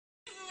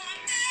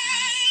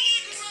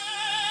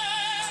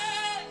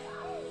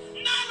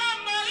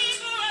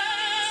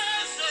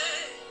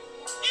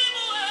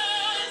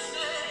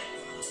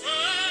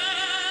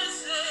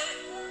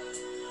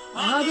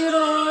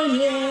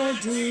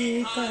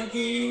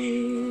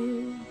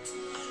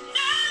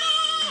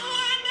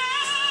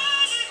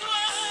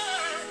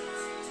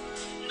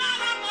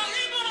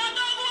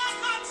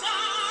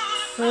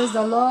Praise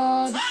the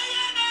Lord.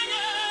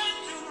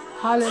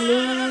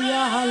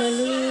 Hallelujah,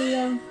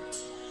 hallelujah.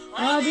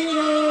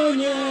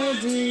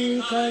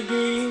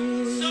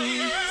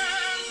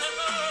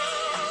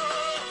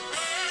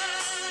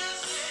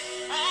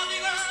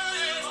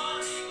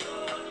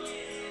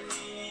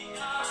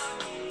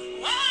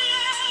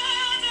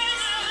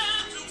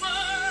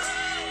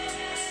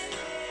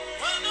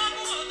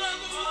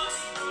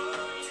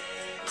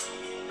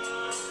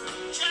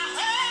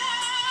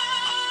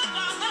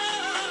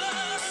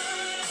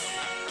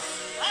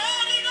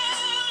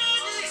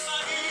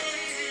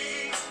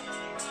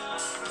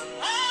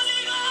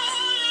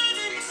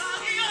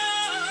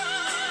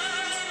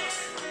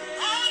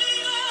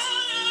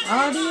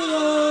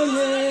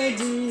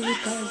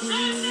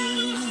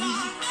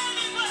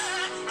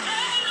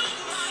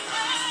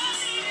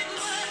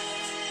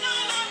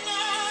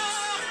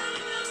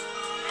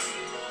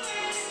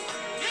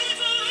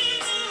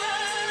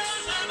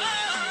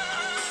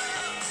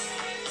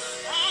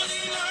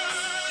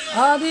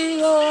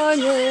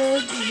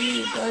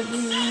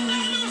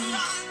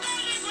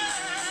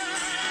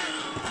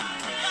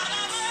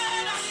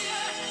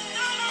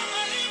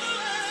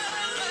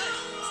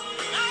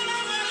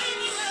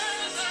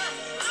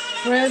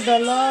 Praise the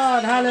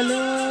Lord,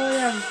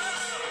 hallelujah.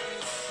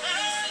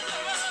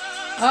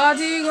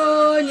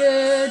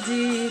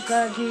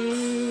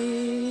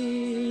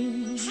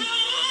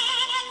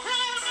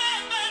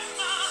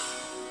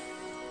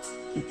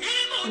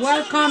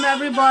 Welcome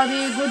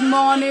everybody. Good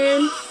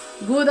morning,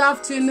 good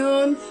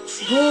afternoon,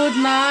 good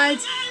night,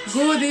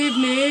 good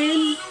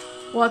evening.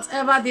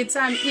 Whatever the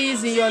time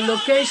is in your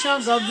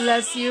location, God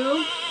bless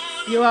you.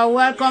 You are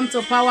welcome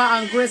to Power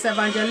and Grace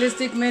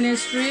Evangelistic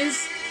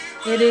Ministries.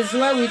 It is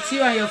well with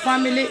you and your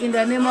family in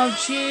the name of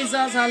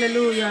Jesus.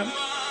 Hallelujah.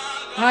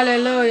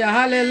 Hallelujah.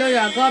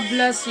 Hallelujah. God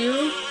bless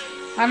you.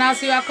 And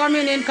as you are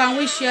coming in, can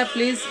we share,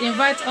 please?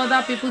 Invite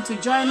other people to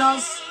join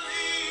us.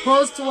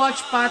 Host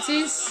watch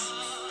parties.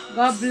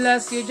 God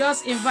bless you.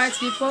 Just invite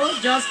people.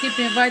 Just keep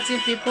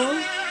inviting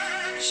people.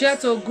 Share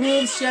to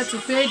groups. Share to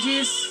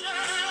pages.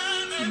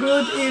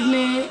 Good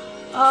evening.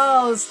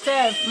 Oh,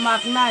 Steph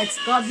McKnight.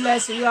 God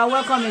bless you. You are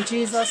welcome in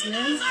Jesus'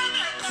 name.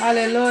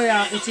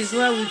 Hallelujah. It is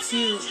well with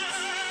you.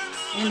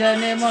 In the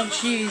name of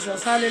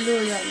Jesus.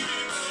 Hallelujah.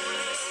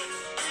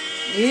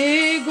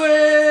 Igwe,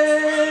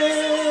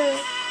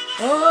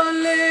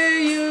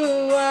 only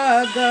you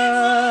are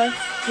God.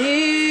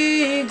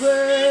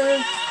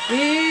 Igwe,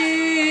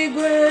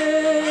 Igwe,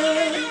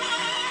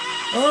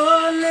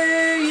 only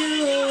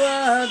you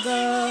are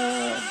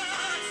God.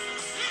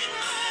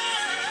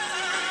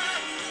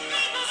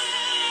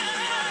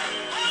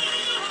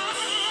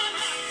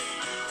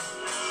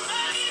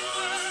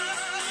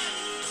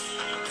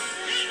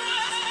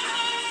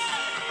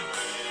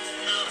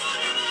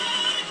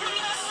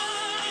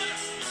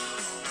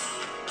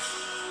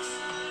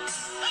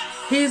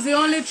 He is the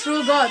only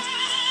true God.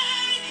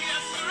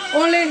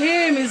 Only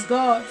Him is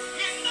God.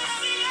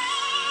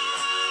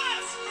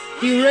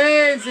 He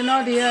reigns in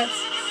all the earth.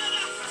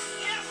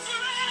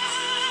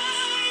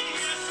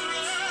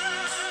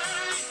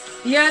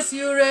 Yes,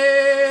 you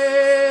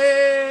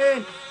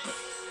reign.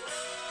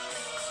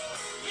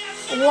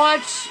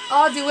 Watch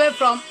all the way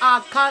from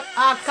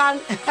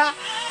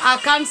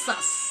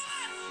Arkansas.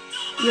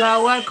 You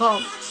are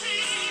welcome.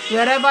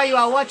 Wherever you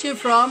are watching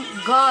from,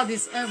 God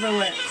is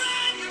everywhere.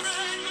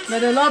 May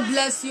the Lord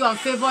bless you and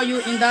favor you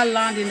in that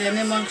land in the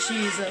name of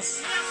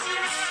Jesus.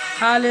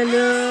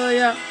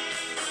 Hallelujah.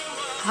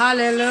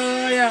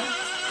 Hallelujah.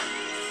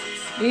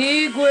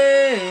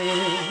 Igwe,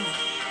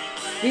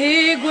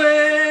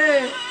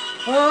 Igwe,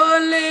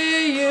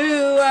 only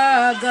you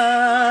are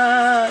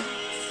God.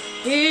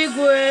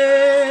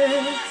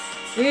 Igwe,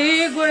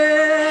 Igwe,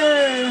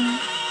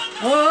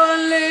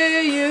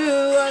 only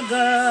you are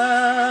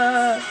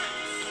God.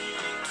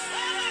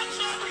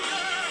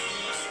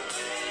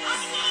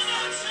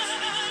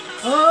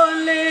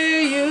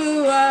 Only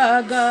you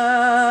are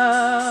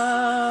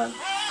God.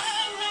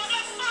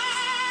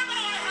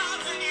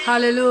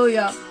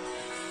 Hallelujah.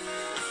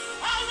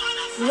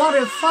 What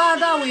a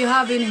Father we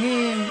have in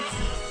Him.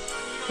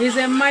 He's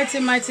a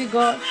mighty, mighty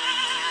God.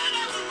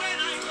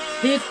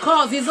 He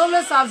calls. He's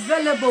always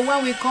available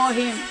when we call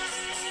Him.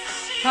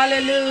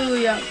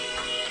 Hallelujah.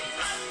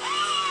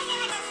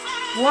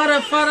 What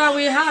a Father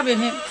we have in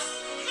Him.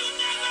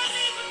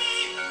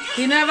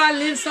 He never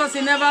leaves us.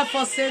 He never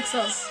forsakes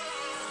us.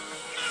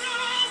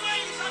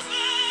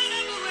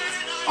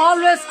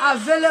 Always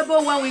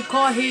available when we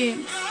call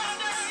Him.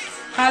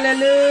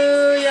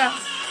 Hallelujah.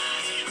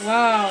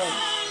 Wow.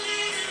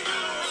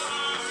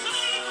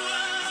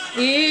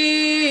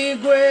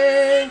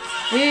 Igwe,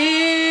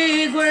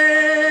 Igwe,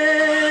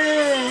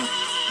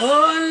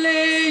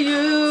 only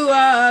you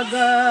are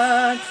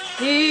God.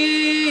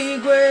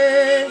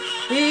 Igwe,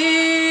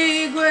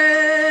 Igwe,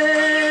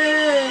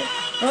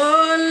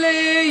 only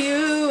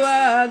you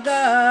are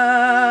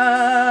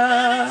God.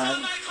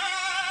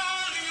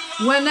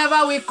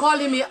 Whenever we call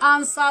him, he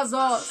answers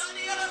us.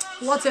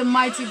 What a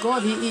mighty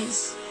God he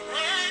is.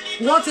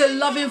 What a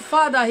loving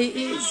Father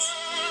he is.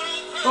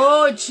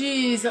 Oh,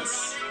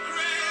 Jesus.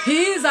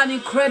 He is an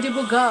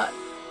incredible God.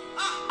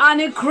 An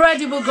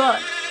incredible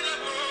God.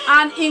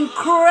 An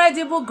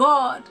incredible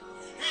God.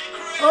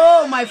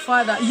 Oh, my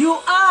Father, you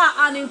are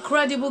an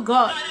incredible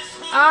God.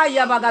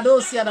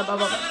 Ayabagadosia da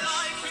baba.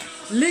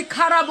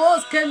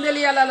 Likarabos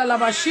kendelia la la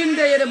bashinde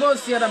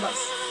yerebos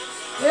yerabas.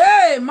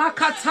 Hey,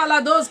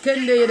 makatala dos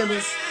kende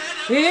yerebos.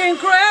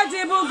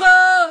 Incredible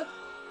God.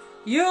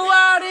 You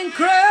are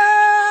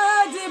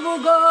incredible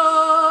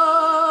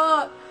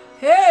God.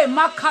 Hey,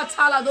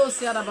 makatala dos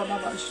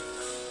yerababa.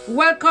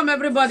 Welcome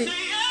everybody.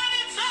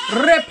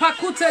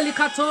 Repakute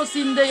likatos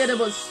inde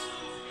yerebos.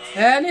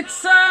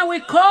 Anytime we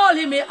call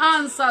him, he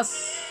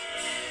answers.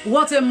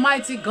 What a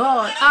mighty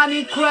God, an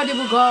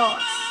incredible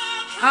God,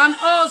 an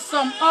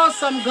awesome,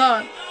 awesome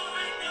God.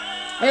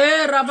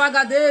 Hey,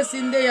 Rabagades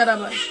in the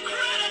Yarabash.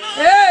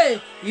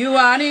 Hey, you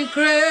are an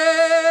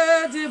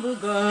incredible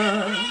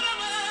God.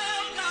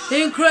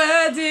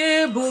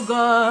 Incredible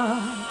God.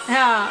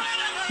 Yeah.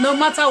 No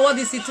matter what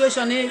the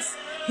situation is,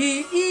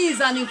 he is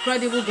an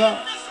incredible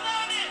God.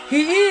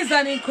 He is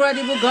an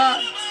incredible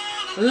God.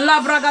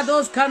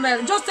 Labragados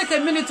Canada. Just take a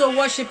minute to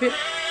worship him.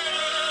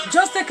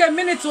 Just take a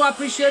minute to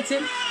appreciate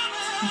him.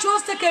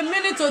 Just take a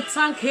minute to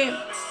thank him.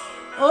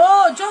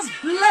 Oh, just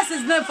bless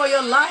his name for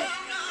your life.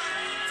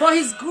 For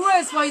his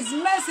grace, for his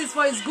mercies,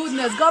 for his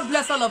goodness. God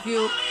bless all of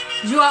you.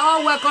 You are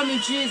all welcome in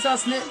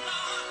Jesus' name.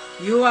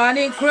 You are an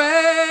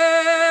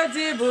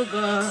incredible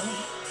God.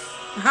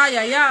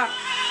 Hiya.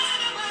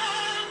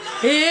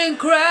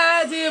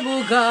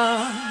 Incredible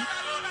God.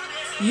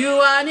 You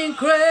are an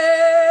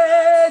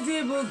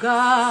incredible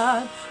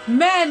God.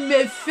 Men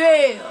may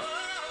fail.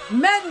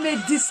 Men may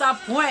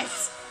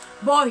disappoint.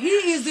 But he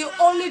is the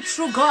only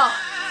true God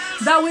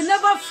that will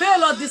never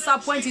fail or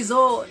disappoint his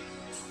own.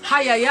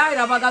 Hayayay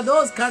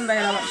rabagados kanda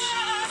yarabash.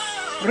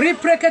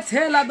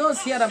 Ripreketela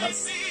dos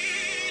yarabas.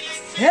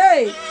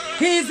 Hey,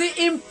 he is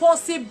the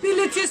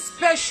impossibility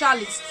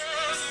specialist.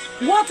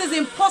 What is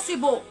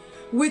impossible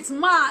with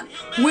man,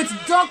 with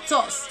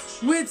doctors,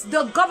 with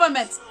the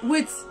government,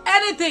 with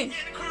anything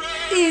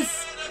is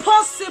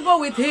possible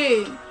with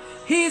him.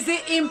 He is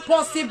the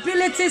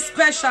impossibility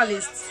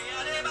specialist.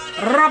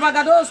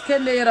 Rabagados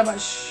kende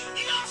yarabash.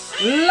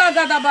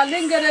 Lagadaba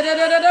lingere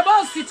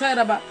bosita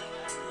yaraba.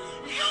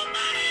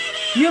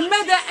 You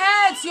made the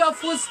earth your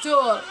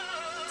footstool.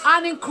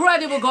 An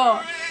incredible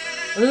God.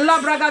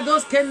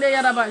 Labragados kende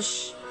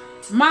yarabash.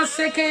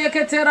 Maseke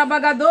yekete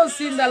rabagados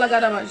inda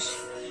lagadabash.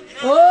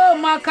 Oh,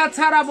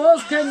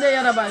 makatarabos kende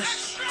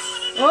yarabash.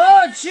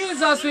 Oh,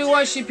 Jesus, we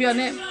worship your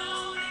name.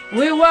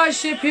 We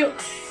worship you.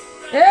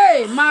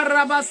 Hey,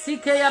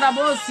 marabasike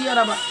yarabosi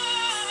yaraba.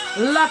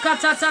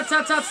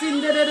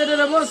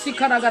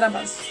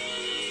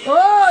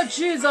 Oh,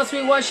 Jesus,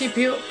 we worship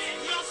you.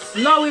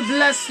 Lord, we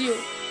bless you.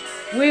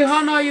 We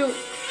honor you.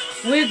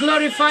 We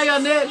glorify your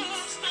name.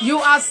 You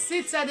are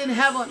seated in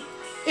heaven.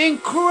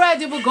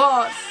 Incredible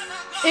God.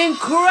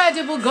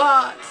 Incredible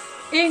God.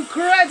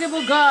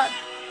 Incredible God.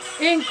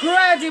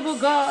 Incredible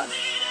God.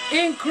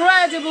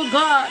 Incredible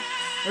God.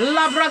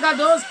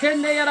 Labragados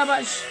kende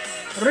yarabash.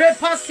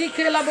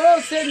 Repasike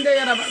labos kende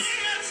yarabas.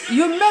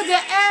 You made the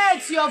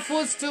earth your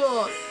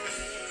footstool.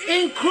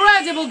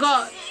 Incredible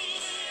God.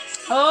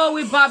 Oh,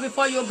 we bow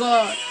before you,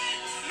 God.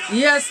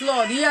 Yes,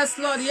 Lord. Yes,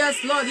 Lord.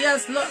 Yes, Lord.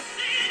 Yes, Lord.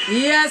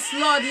 Yes,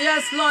 Lord.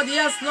 Yes, Lord.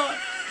 Yes, Lord.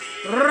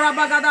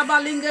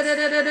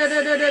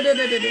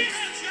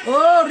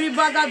 Oh,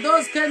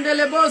 ribagados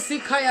kendelebosi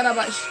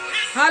kayarabash.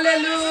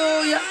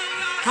 Hallelujah.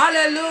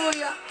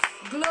 Hallelujah.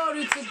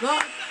 Glory to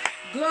God.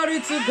 Glory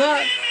to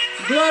God.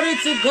 Glory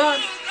to God.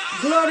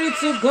 Glory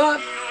to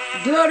God.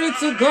 Glory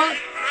to God.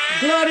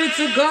 Glory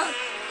to God.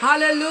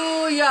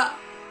 Hallelujah.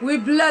 We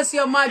bless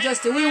your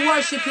majesty. We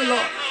worship you,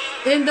 Lord.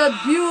 In the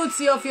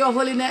beauty of your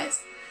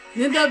holiness.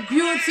 In the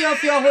beauty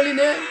of your holy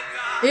name.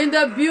 In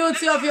the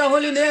beauty of your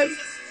holy name.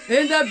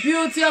 In the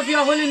beauty of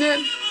your holy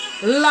name.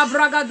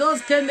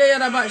 Labragados kende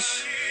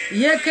yarabash.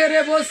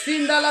 Yekerebo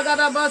sinda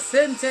lagadabas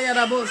sente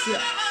yarabosia.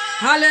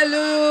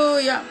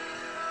 Hallelujah.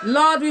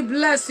 Lord, we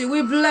bless you.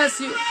 We bless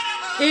you.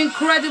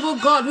 Incredible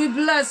God, we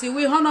bless you.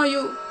 We honor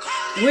you.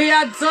 We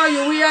adore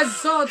you. We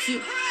exalt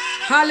you.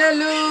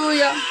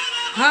 Hallelujah.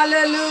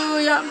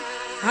 Hallelujah.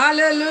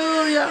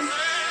 Hallelujah.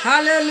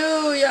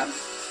 Hallelujah.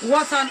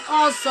 What an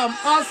awesome,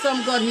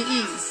 awesome God he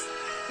is.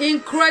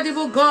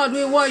 Incredible God,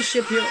 we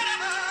worship you.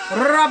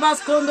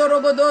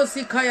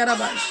 Rabaskondorogodosi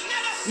kayarabash.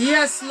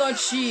 Yes, Lord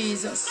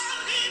Jesus.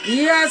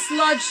 Yes,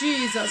 Lord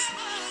Jesus.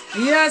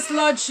 Yes,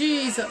 Lord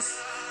Jesus.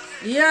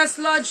 Yes,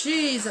 Lord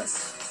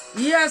Jesus.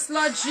 Yes,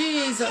 Lord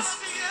Jesus.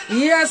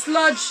 Yes,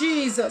 Lord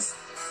Jesus.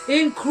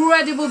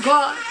 Incredible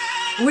God,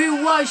 we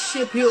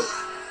worship you.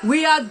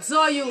 We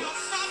adore you.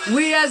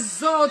 We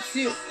exalt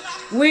you.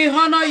 We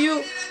honor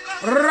you.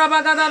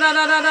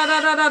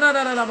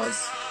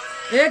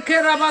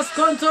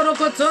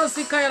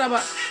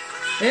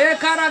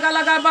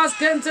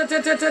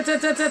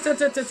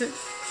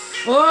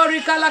 Oh,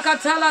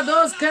 rikalakatala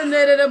dos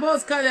kendere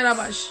bos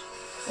kaderabash.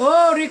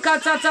 Oh,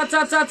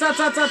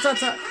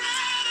 rikatatatatatatatata.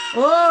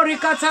 Oh,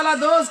 rikatala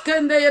dos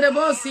kendere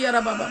bos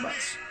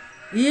yarababash.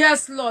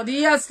 Yes, Lord.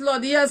 Yes,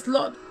 Lord. Yes,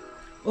 Lord.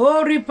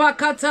 Oh,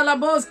 ripakatala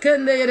bos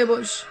kendere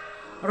bosh.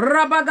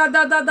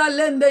 Rabagadada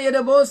lende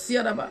yerebos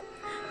yaraba.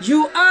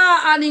 You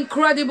are an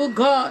incredible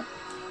God.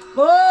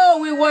 Oh,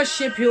 we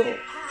worship you.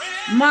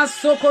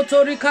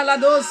 Masokotori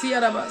kalados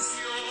yarabas.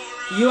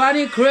 You are an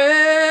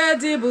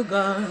incredible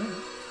God.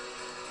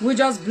 We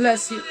just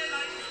bless you.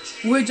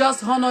 We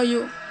just honor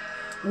you.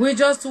 We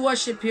just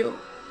worship you.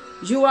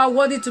 You are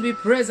worthy to be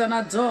praised and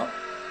adored.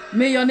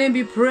 May your name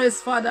be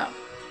praised, Father.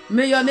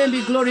 May your name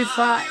be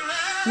glorified.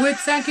 We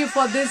thank you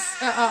for this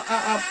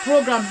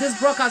program, this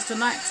broadcast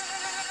tonight.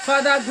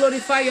 Father,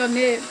 glorify your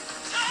name.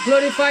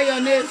 Glorify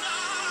your name.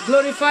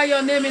 Glorify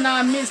your name in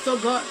our midst, oh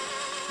God.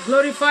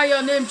 Glorify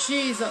your name,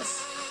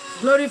 Jesus.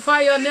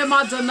 Glorify your name,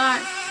 Adonai.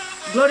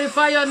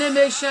 Glorify your name,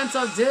 Ancient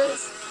of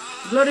Days.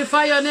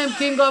 Glorify your name,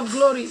 King of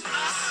Glory.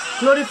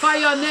 Glorify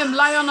your name,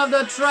 Lion of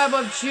the tribe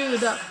of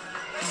Judah.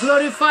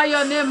 Glorify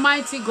your name,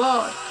 Mighty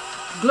God.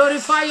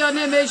 Glorify your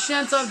name,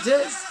 Ancient of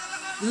Days.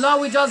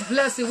 Lord, we just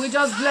bless you. We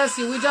just bless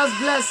you. We just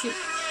bless you.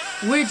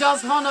 We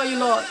just honor you,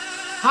 Lord.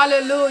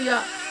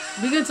 Hallelujah.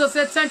 Begin to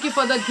say thank you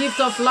for the gift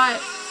of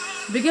life.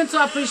 Begin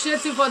to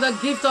appreciate you for the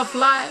gift of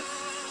life.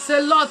 Say,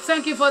 Lord,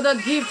 thank you for the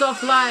gift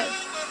of life.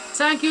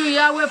 Thank you,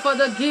 Yahweh, for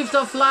the gift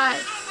of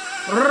life.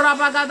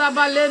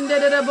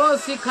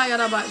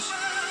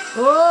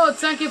 Oh,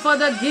 thank you for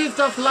the gift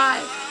of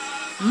life.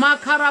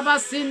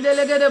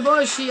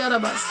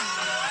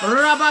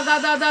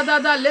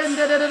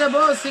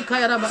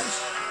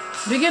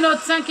 Begin to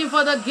thank him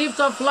for the gift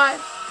of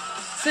life.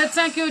 Say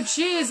thank you,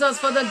 Jesus,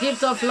 for the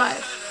gift of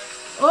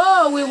life.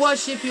 Oh, we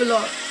worship you,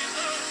 Lord.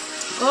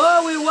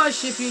 Oh, we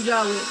worship you,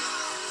 Yahweh.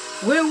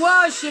 We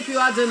worship you,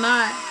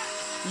 Adonai.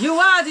 You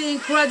are the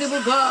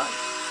incredible God.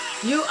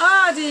 You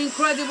are the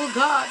incredible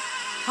God.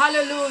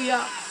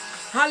 Hallelujah.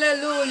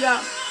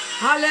 Hallelujah.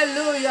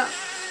 Hallelujah.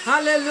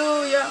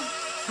 Hallelujah.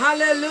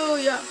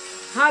 Hallelujah.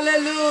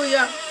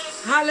 Hallelujah.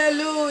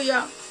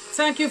 Hallelujah.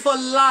 Thank you for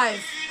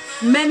life.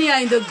 Many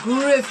are in the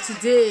grave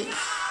today.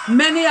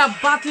 Many are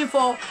battling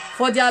for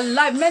their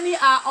life. Many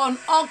are on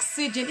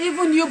oxygen.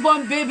 Even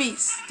newborn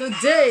babies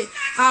today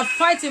are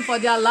fighting for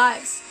their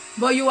lives.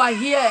 But you are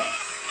here.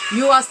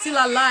 You are still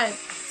alive.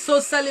 So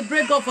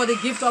celebrate God for the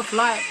gift of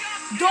life.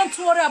 Don't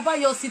worry about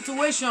your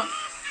situation.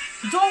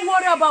 Don't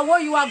worry about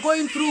what you are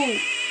going through.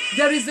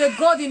 There is a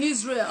God in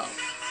Israel.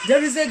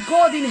 There is a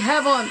God in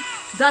heaven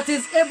that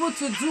is able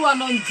to do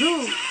and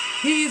undo.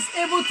 He is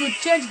able to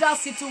change that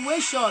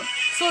situation.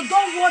 So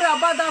don't worry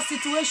about that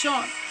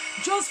situation.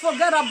 Just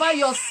forget about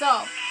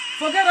yourself.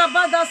 Forget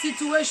about that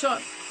situation.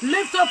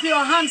 Lift up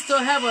your hands to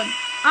heaven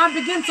and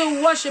begin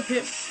to worship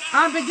him.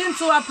 And begin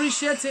to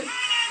appreciate him.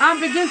 And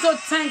begin to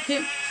thank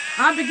him.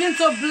 And begin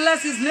to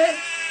bless his name.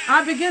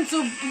 And begin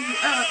to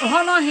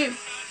honor him.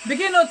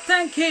 Begin to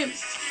thank him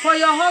for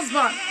your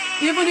husband.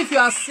 Even if you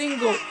are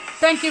single,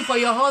 thank him for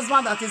your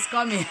husband that is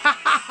coming.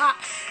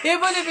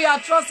 Even if you are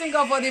trusting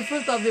God for the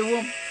fruit of the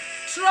womb,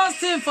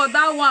 trust him for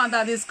that one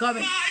that is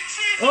coming.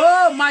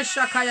 Oh, my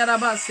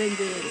Shakayaraba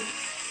Sende.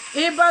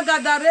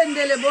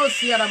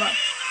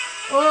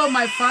 Oh,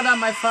 my Father,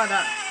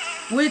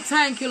 we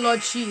thank you,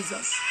 Lord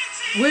Jesus.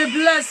 We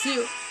bless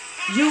you.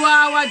 You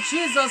are our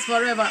Jesus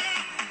forever.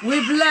 We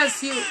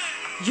bless you.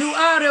 You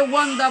are a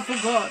wonderful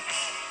God.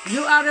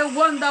 You are a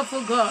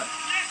wonderful God.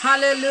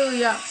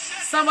 Hallelujah.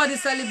 Somebody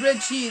celebrate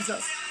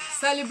Jesus.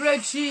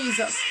 Celebrate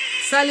Jesus.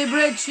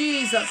 Celebrate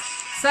Jesus.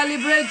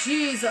 Celebrate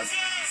Jesus.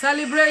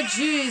 Celebrate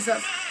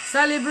Jesus.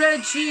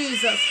 Celebrate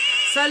Jesus.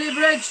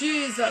 Celebrate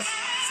Jesus.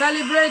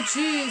 Celebrate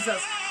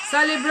Jesus.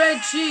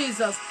 Celebrate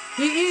Jesus.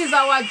 He is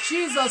our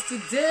Jesus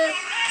today.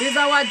 He is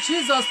our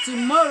Jesus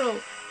tomorrow.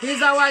 He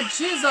is our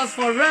Jesus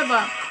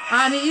forever.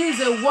 And he is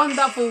a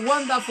wonderful,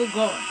 wonderful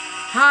God.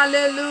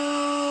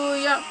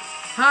 Hallelujah.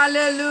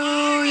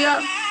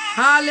 Hallelujah.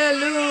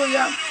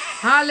 Hallelujah.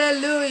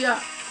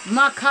 Hallelujah.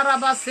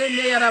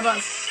 Makarabasende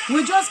yarabas.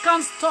 We just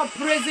can't stop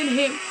praising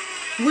him.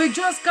 We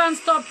just can't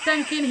stop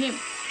thanking him.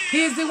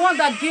 He is the one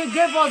that gave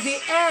us the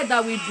air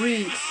that we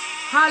breathe.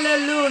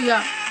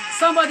 Hallelujah.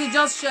 Somebody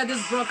just share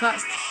this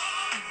broadcast.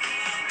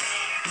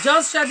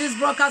 Just share this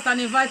broadcast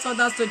and invite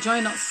others to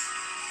join us.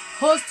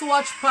 Host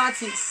watch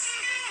parties.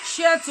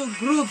 Share to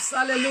groups.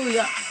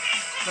 Hallelujah.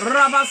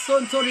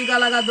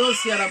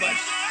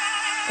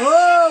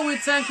 Oh, we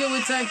thank you,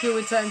 we thank you,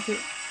 we thank you.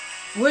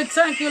 We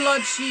thank you,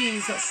 Lord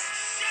Jesus.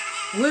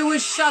 We will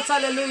shout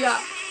hallelujah.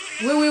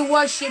 We will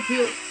worship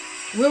you.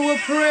 We will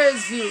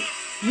praise you.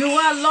 You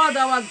are Lord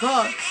our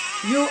God.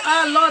 You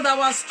are Lord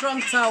our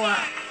strong tower.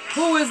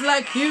 Who is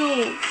like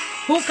you?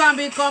 Who can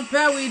be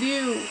compared with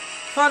you?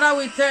 Father,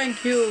 we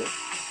thank you.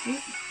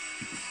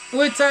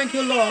 We thank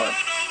you, Lord.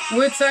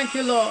 We thank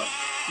you, Lord.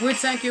 We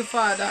thank you,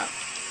 Father.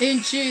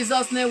 In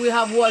Jesus' name we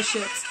have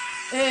worshipped.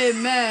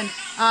 Amen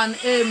and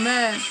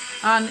amen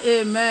and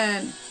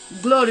amen.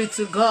 Glory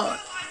to God.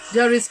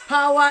 There is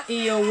power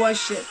in your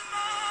worship.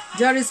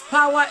 There is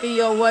power in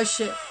your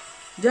worship.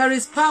 There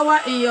is power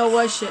in your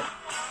worship.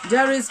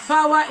 There is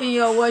power in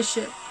your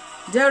worship.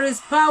 There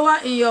is power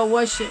in your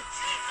worship.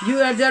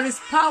 There is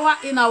power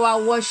in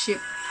our worship.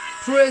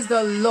 Praise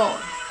the Lord.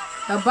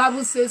 The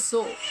Bible says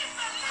so.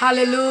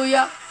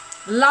 Hallelujah.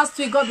 Last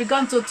week, God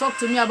began to talk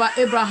to me about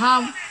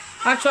Abraham.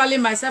 Actually,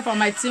 myself and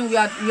my team, we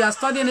are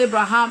studying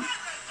Abraham.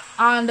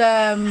 And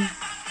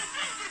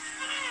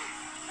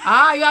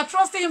you are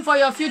trusting him for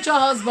your future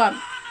husband.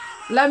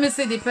 Let me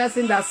see the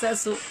person that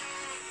says so.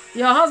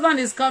 Your husband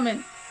is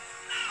coming.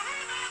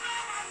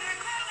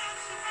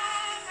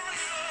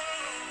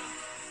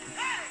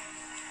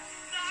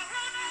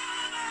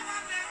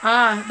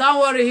 Don't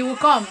worry, he will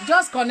come.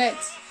 Just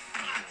connect.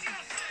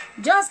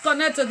 Just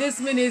connect to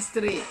this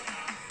ministry.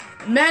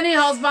 Many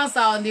husbands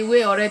are on the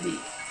way already.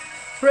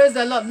 Praise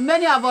the Lord.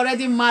 Many have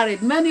already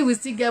married. Many will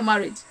still get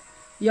married.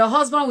 Your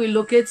husband will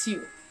locate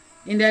you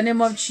in the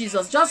name of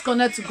Jesus. Just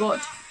connect to God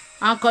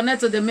and connect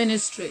to the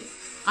ministry.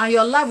 And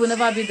your life will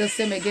never be the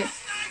same again.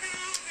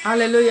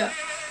 Hallelujah.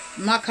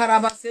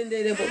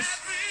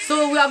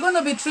 So we are going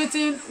to be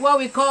treating what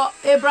we call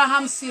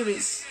Abraham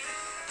series.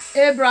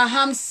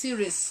 Abraham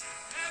series.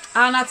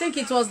 And I think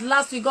it was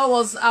last week God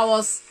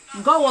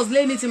was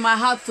laying it in my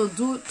heart to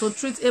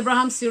treat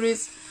Abraham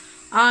series,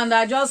 and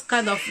I just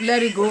kind of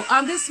let it go.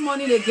 And this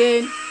morning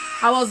again,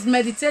 I was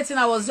meditating.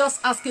 I was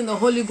just asking the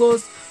Holy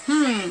Ghost,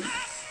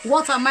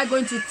 what am I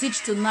going to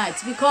teach tonight?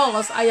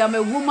 Because I am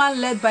a woman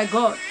led by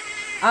God.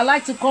 I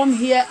like to come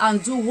here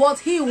and do what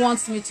He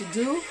wants me to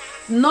do,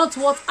 not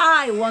what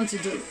I want to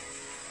do.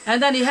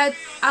 And then I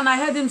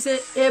heard Him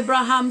say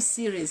Abraham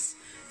series.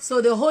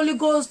 So the Holy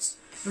Ghost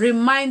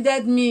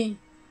reminded me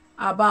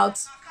about.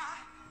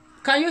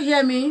 Can you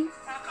hear me?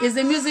 Is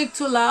the music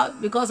too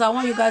loud? Because I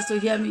want you guys to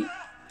hear me.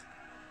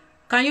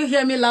 Can you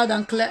hear me loud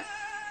and clear?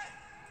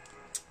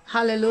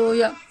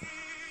 Hallelujah.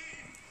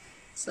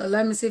 So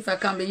let me see if I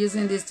can be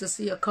using this to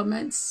see your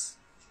comments.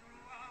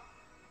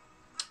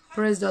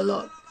 Praise the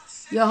Lord.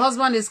 Your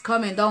husband is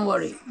coming, don't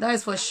worry. That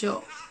is for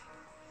sure.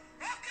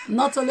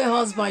 Not only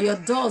husband, your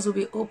doors will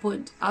be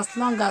opened as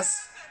long as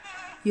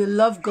you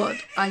love God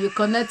and you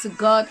connect to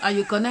God and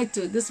you connect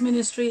to this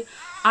ministry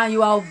and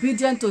you are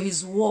obedient to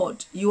His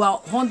word. You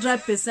are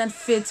 100%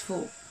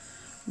 faithful.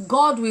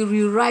 God will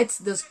rewrite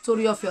the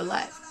story of your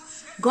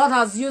life. God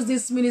has used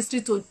this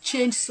ministry to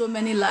change so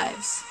many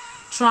lives,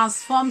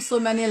 transform so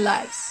many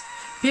lives.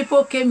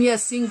 People came here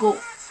single,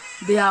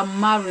 they are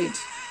married.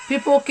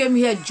 People came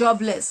here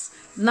jobless,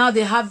 now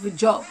they have a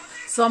job.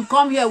 Some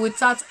come here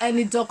without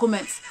any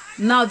documents,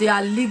 now they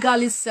are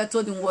legally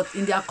settled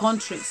in their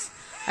countries.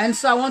 And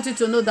so I want you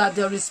to know that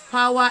there is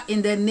power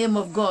in the name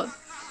of God.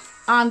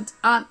 And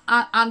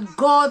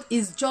God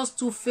is just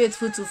too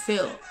faithful to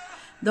fail.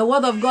 The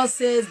word of God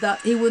says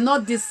that He will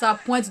not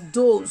disappoint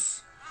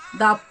those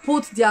that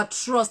put their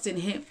trust in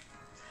Him.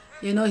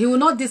 You know, He will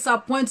not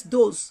disappoint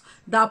those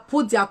that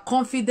put their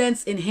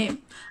confidence in Him.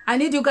 I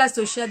need you guys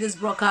to share this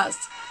broadcast.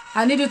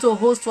 I need you to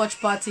host watch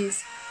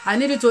parties. I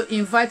need you to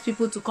invite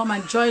people to come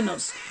and join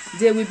us.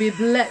 They will be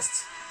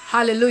blessed.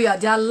 Hallelujah.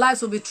 Their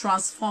lives will be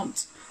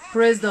transformed.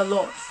 Praise the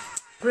Lord.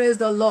 Praise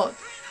the Lord.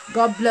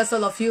 God bless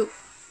all of you.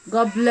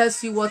 God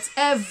bless you.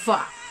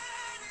 Whatever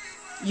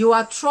you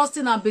are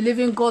trusting and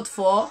believing God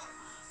for,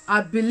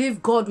 I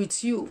believe God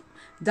with you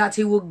that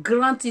He will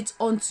grant it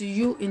unto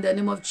you in the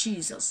name of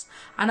Jesus.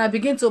 And I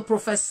begin to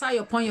prophesy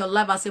upon your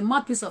life as a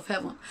mouthpiece of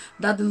heaven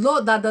that the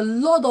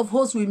Lord of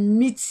hosts will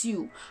meet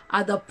you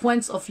at the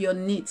points of your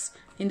needs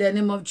in the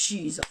name of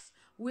Jesus.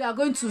 We are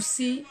going to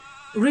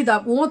read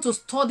that. We want to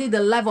study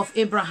the life of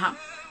Abraham,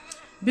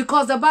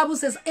 because the Bible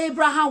says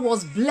Abraham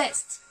was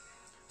blessed.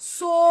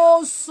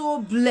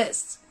 So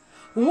blessed.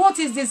 What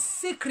is the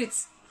secret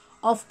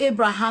of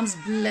Abraham's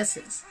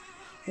blessings?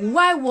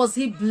 Why was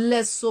he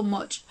blessed so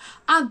much?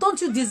 And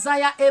don't you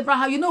desire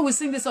Abraham? You know, we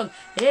sing this song,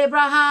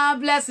 Abraham,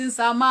 blessings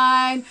are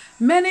mine.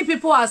 Many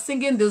people are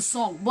singing this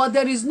song, but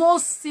there is no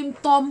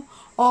symptom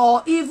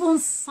or even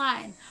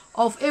sign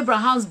of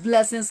Abraham's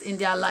blessings in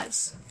their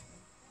lives.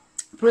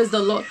 Praise the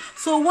Lord.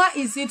 So why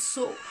is it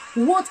so?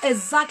 What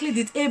exactly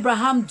did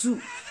Abraham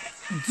do?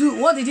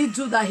 What did he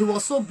do that he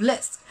was so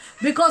blessed?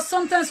 Because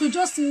sometimes we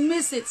just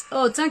miss it.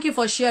 Oh, thank you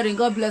for sharing.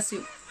 God bless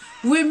you.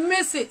 We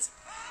miss it.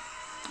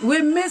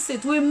 We miss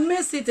it. We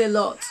miss it a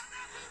lot.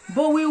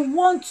 But we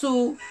want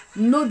to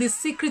know the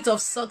secret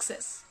of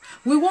success.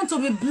 We want to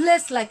be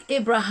blessed like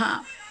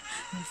Abraham.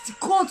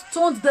 God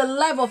turned the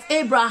life of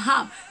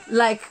Abraham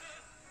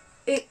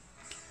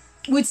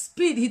with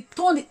speed. He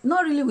turned it,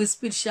 not really with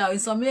speed, in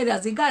some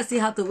areas. The guy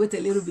still had to wait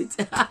a little bit.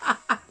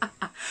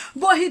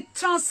 But he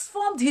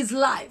transformed his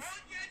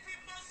life.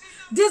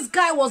 This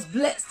guy was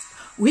blessed.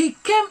 He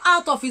came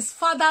out of his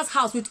father's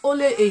house with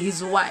only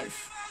his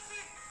wife.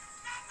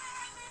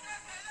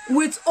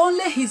 With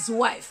only his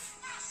wife.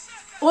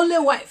 Only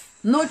wife,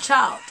 no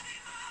child.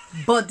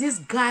 But this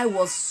guy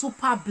was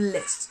super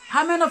blessed.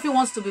 How many of you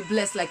wants to be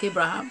blessed like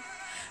Abraham?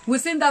 We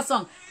sing that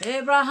song.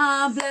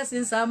 Abraham,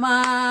 blessings are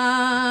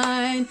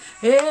mine.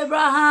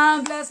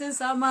 Abraham, blessings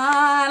are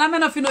mine. How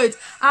many of you know it?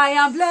 I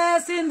am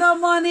blessed in the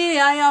morning.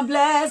 I am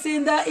blessed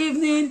in the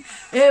evening.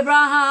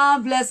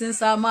 Abraham,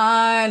 blessings are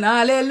mine.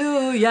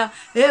 Hallelujah.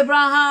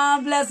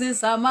 Abraham,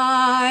 blessings are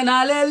mine.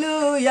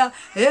 Hallelujah.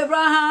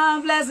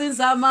 Abraham, blessings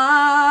are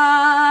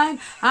mine.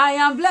 I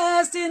am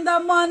blessed in the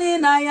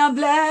morning. I am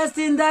blessed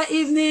in the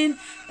evening.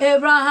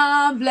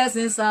 Abraham,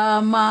 blessings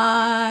are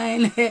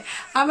mine.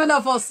 How many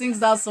of us sings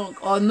that song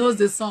or knows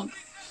the song?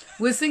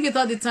 We sing it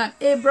all the time.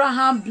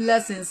 Abraham,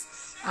 blessings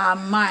are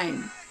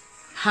mine.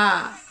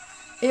 Ha.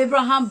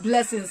 Abraham,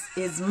 blessings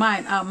is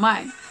mine, are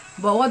mine.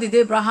 But what did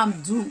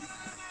Abraham do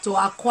to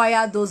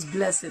acquire those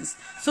blessings?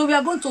 So we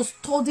are going to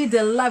study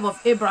the life of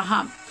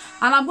Abraham.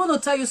 And I'm going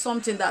to tell you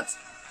something, that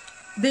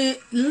the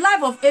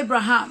life of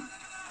Abraham,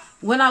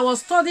 when I was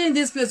studying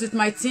this place with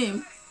my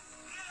team,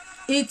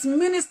 it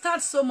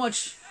ministered so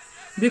much,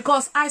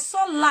 because I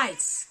saw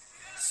lights,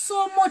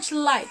 so much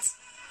light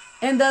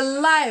in the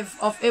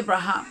life of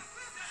Abraham.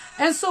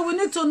 And so we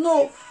need to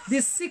know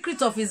the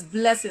secret of his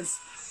blessings.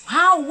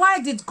 Why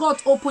did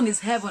God open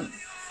his heaven?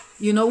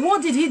 You know,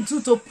 what did he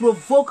do to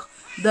provoke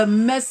the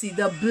mercy,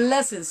 the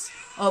blessings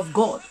of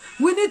God?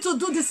 We need to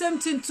do the same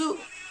thing too.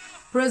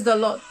 Praise the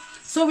Lord.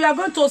 So we are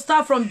going to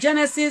start from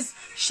Genesis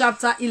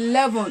chapter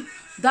 11.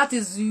 That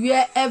is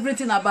where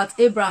everything about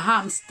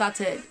Abraham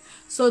started.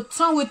 So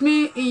turn with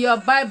me in your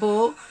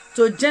Bible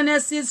to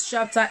Genesis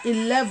chapter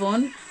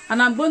 11,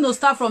 and I'm going to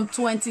start from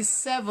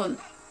 27.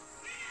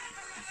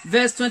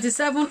 Verse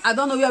 27, I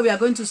don't know where we are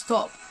going to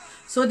stop.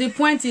 So the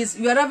point is,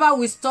 wherever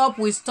we stop,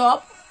 we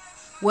stop.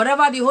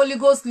 Wherever the Holy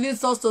Ghost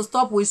leads us to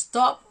stop, we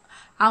stop.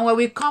 And when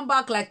we come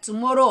back like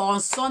tomorrow or on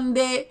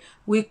Sunday,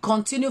 we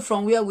continue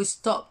from where we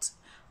stopped.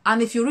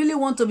 And if you really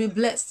want to be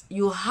blessed,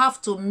 you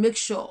have to make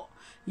sure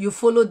you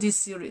follow this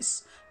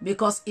series,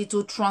 because it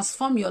will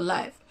transform your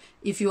life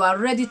if you are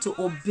ready to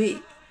obey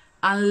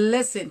and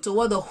listen to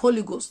what the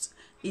Holy Ghost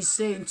is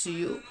saying to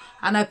you.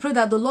 And I pray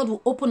that the Lord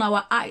will open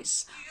our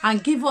eyes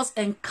and give us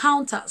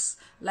encounters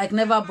like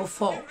never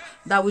before,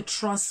 that will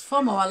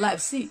transform our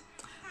lives. See,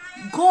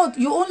 God,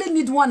 you only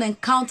need one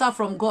encounter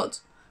from God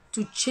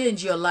to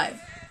change your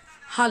life.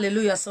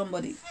 Hallelujah,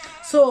 somebody.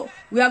 So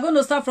we are going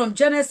to start from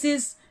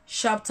Genesis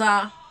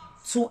chapter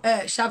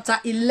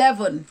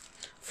 11,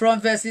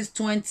 from verses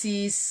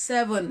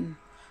 27.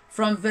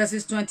 From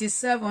verses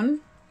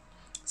 27.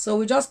 So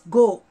we just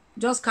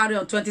carry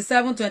on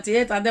 27,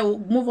 28, and then we'll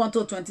move on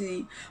to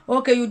 20.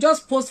 Okay, you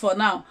just post for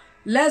now.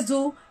 Let's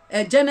do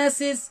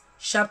Genesis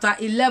chapter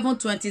 11,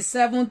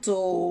 27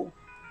 to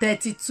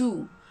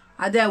 32.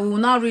 And then we will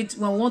now read.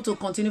 When we want to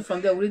continue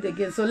from there, we'll read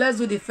again. So let's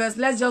do the first.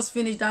 Let's just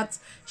finish that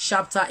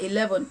chapter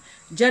 11.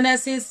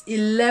 Genesis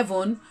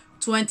 11,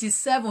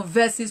 27,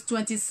 verses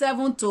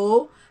 27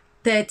 to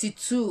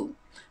 32.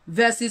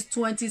 Verses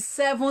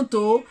 27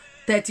 to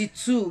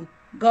 32.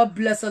 God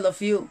bless all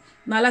of you.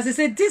 Now, as I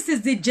say, this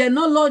is the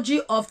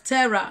genealogy of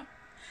Terah.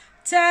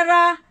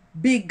 Terah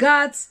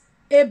begat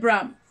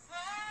Abram.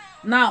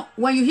 Now,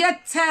 when you hear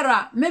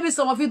Terah, maybe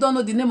some of you don't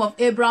know the name of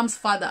Abram's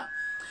father.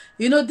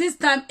 You know, this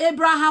time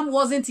Abraham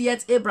wasn't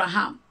yet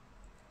Abraham.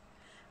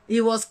 He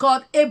was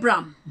called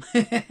Abram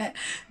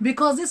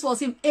because this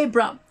was him,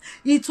 Abram.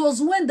 It was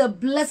when the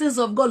blessings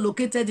of God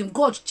located him,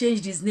 God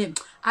changed his name.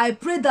 I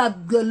pray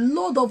that the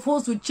Lord of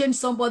hosts will change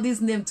somebody's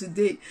name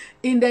today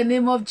in the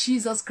name of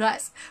Jesus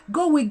Christ.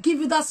 God will give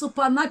you that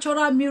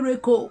supernatural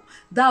miracle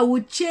that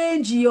will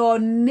change your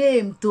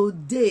name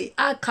today.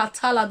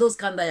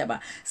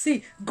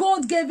 See,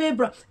 God gave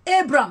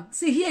Abram.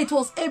 See, here it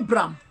was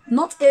Abram,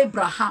 not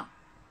Abraham.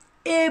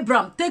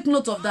 Abram, take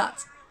note of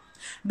that.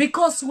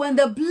 Because when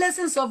the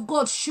blessings of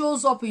God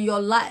shows up in your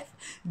life,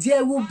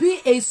 there will be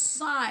a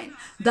sign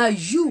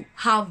that you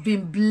have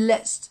been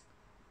blessed.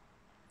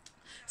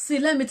 See,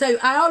 let me tell you,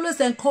 I always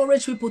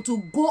encourage people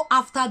to go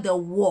after the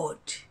word.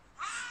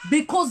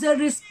 Because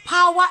there is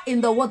power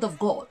in the word of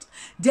God.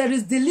 There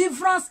is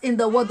deliverance in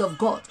the word of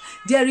God.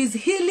 There is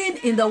healing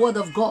in the word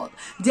of God.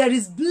 There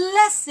is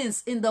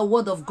blessings in the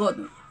word of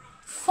God.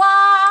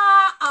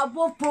 Far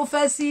above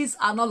prophecies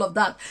and all of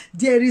that.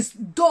 There is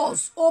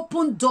doors,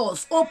 open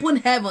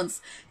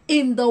heavens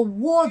in the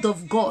word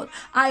of God.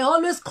 I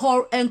always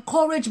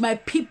encourage my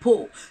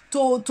people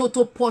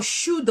to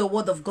pursue the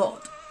word of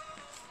God.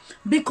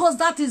 Because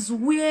that is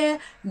where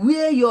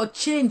your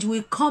change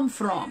will come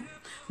from.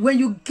 When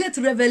you get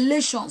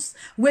revelations,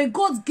 when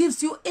God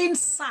gives you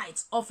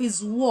insights of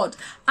his word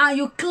and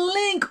you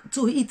cling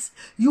to it,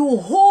 you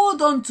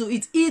hold on to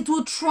it, it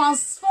will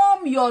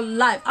transform your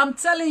life. I'm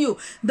telling you,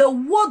 the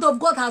word of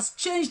God has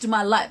changed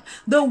my life.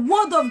 The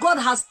word of God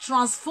has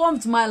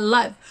transformed my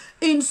life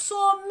in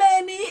so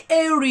many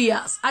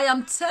areas. I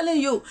am telling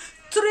you,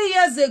 3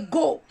 years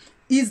ago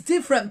is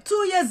different. 2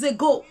 years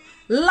ago,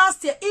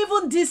 last year,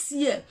 even this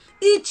year,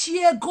 each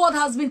year God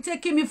has been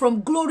taking me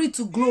from glory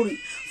to glory,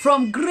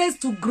 from grace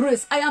to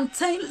grace. I am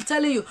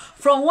telling you,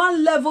 from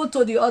one level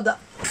to the other.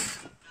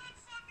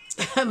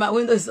 My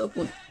window is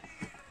open.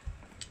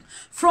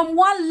 from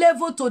one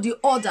level to the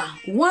other,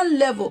 one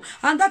level.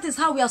 And that is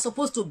how we are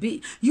supposed to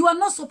be. You are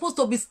not supposed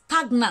to be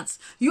stagnant.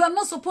 You are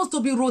not supposed to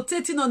be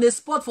rotating on a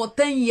spot for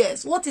 10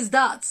 years. What is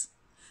that?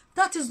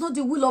 That is not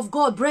the will of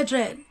God,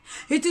 brethren.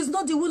 It is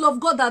not the will of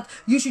God that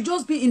you should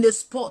just be in a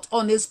spot,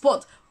 on a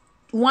spot,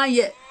 1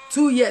 year,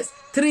 2 years,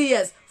 3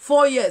 years,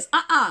 4 years.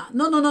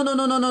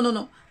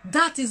 No.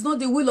 That is not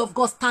the will of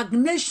God.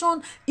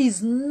 Stagnation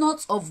is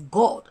not of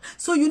God.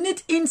 So you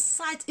need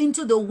insight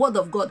into the word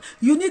of God.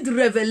 You need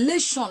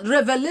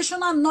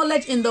revelational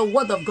knowledge in the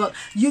word of God.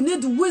 You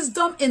need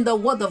wisdom in the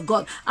word of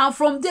God. And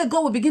from there,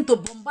 God will begin to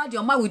bombard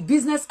your mind with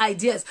business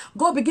ideas.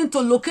 God begin to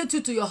locate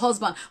you to your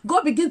husband.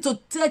 God begin to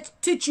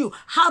teach you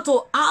how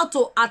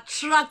to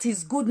attract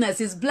his goodness,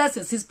 his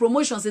blessings, his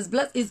promotions,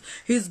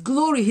 his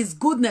glory, his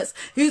goodness.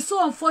 It's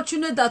so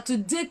unfortunate that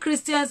today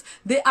Christians,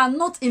 they are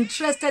not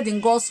interested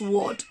in God's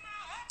word.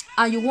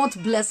 And you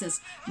want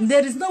blessings.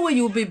 There is no way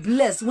you will be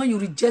blessed when you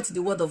reject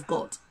the word of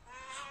God.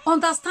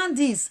 Understand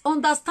this.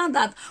 Understand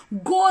that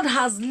God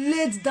has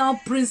laid down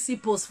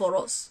principles for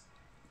us.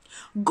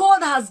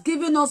 God has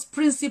given us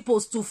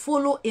principles to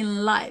follow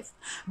in life.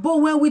 But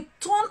when we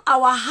turn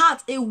our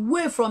heart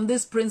away from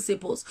these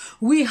principles,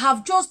 we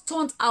have just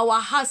turned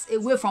our hearts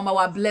away from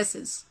our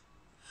blessings.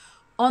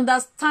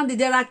 Understand it.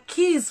 There are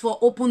keys for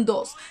open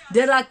doors.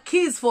 There are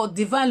keys for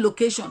divine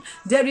location.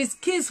 There is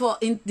keys for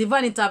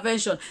divine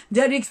intervention.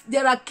 There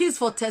are keys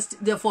for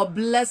for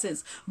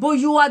blessings. But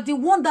you are the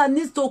one that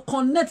needs to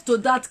connect to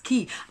that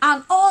key.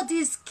 And all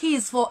these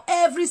keys for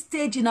every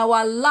stage in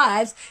our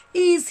lives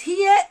is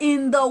here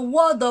in the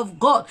word of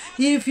God.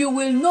 If you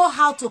will know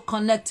how to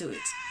connect to it.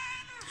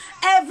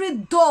 Every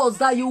door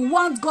that you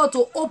want God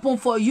to open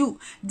for you,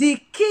 the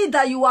key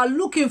that you are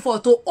looking for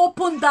to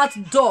open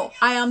that door,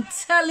 I am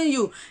telling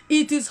you,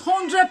 it is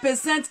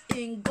 100%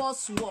 in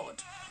God's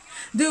word.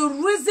 The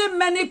reason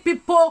many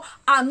people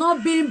are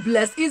not being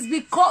blessed is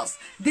because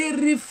they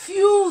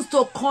refuse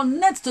to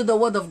connect to the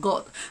word of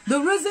God. The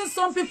reason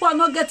some people are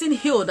not getting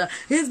healed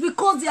is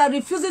because they are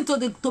refusing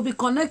to be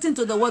connecting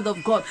to the word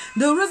of God.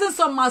 The reason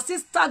some are still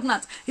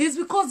stagnant is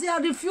because they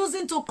are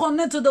refusing to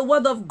connect to the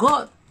word of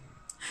God.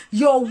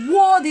 Your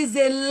word is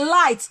a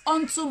light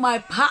unto my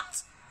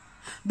path.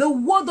 The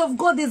word of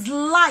God is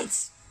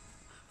light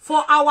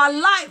for our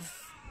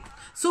life.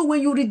 So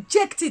when you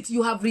reject it,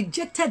 you have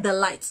rejected the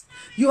light.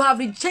 You have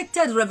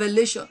rejected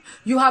revelation.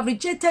 You have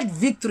rejected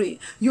victory.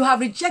 You have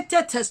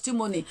rejected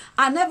testimony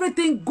and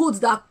everything good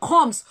that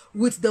comes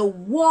with the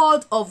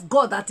word of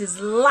God that is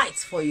light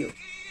for you.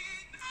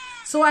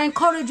 So I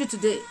encourage you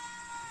today,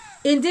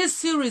 in this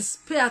series,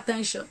 pay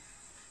attention.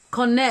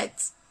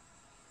 Connect.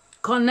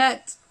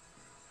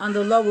 And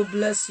the Lord will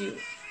bless you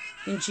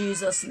in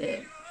Jesus'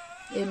 name.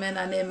 Amen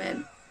and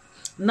amen.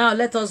 Now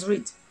let us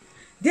read.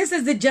 This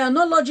is the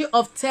genealogy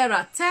of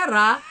Terah.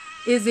 Terah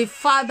is the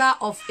father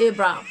of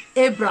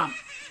Abraham.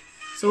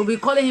 So we'll be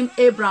calling him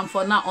Abraham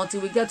for now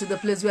until we get to the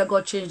place where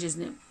God changed his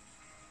name.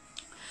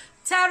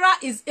 Terah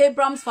is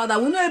Abraham's father.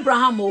 We know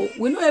Abraham,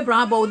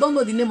 but we don't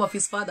know the name of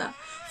his father.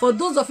 For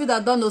those of you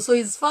that don't know, so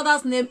his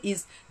father's name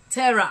is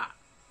Terah.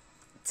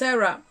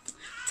 Terah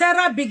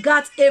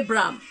begat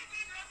Abraham,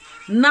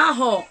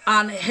 Nahor,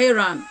 and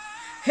Haran.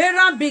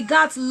 Haran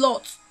begat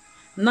Lot.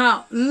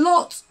 Now,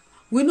 Lot,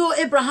 we know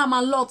Abraham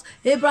and Lot.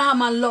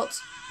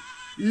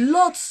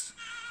 Lot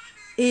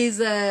is,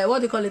 what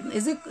do you call it?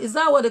 Is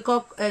that what they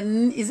call,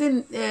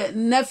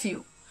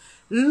 nephew?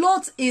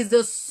 Lot is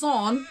the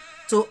son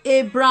to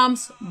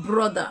Abraham's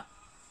brother.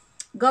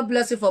 God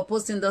bless you for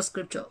posting the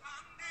scripture.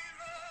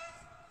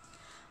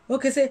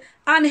 Okay, say,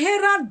 and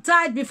Haran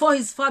died before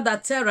his father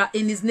Terah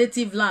in his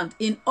native land,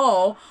 in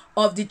awe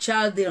of the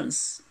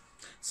Chaldeans.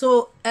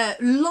 So,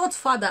 Lot's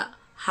father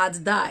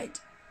had died.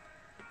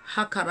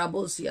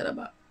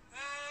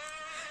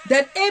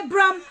 Then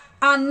Abram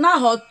and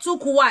Nahor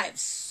took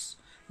wives.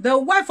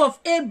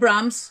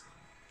 Abram's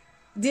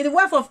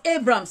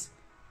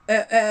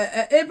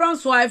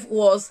wife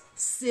was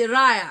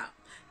Sarai.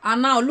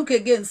 And now look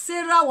again.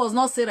 Sarah was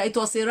not Sarah, it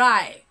was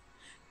Sarai.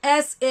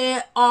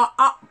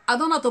 S-A-R-R. I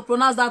don't know how to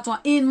pronounce that one.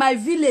 In my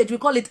village, we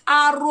call it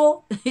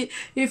Arrow. If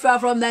you are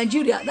from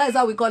Nigeria, that is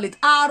how we call it.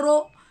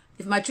 Arrow.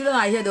 If my children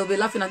are here, they'll be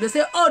laughing and they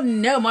say, oh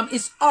no, mom,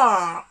 it's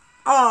R.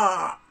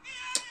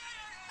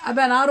 I've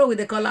been Arrow with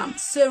the column.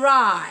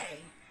 Sarai.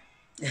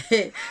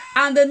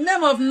 And the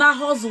name of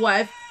Nahor's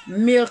wife,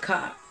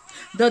 Milcah,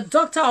 the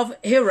daughter of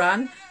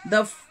Haran,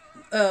 the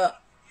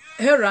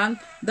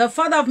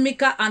father of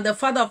Micah and the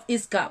father of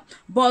Iscah.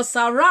 But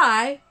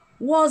Sarai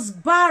was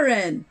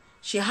barren.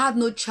 She had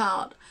no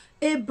child.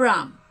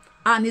 Abram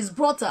and his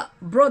brother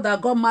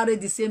got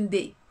married the same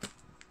day.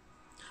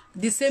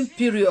 The same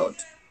period.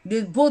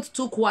 They both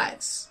took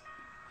wives.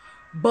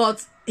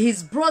 But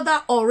his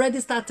brother already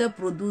started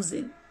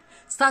producing.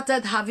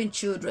 Started having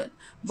children.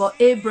 But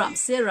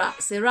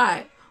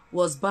Sarai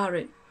was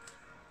barren.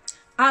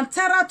 And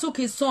Terah took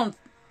his son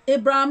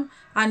Abram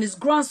and his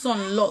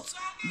grandson Lot,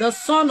 the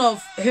son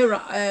of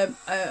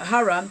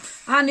Haran,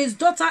 and his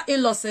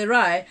daughter-in-law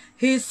Sarai,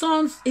 his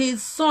son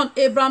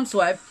Abram's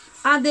wife,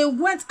 and they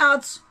went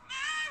out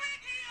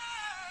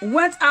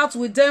went out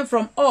with them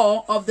from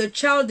Ur of the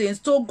Chaldeans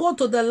to go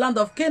to the land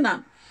of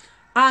Canaan.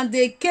 And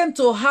they came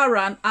to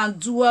Haran and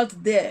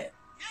dwelt there.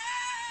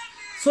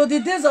 So the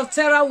days of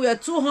Terah were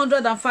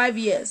 205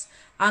 years.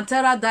 And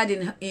Terah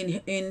died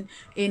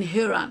in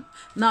Haran.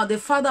 Now the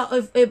father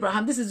of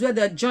Abraham, this is where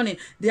they're journeying.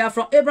 They are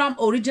from, Abraham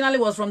originally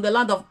was from the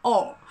land of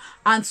Ur.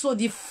 And so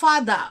the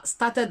father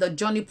started the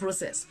journey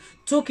process.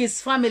 Took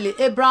his family,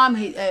 Abraham,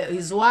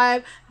 his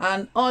wife,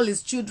 and all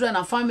his children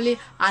and family,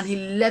 and he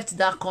left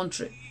that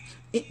country,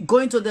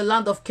 going to the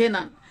land of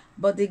Canaan.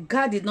 But the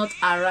guy did not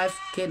arrive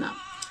Canaan.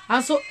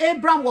 And so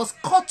Abraham was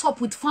caught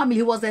up with family.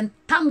 He was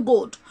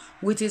entangled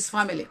with his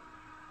family.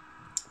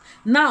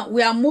 Now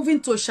we are moving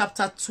to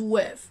chapter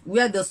 12,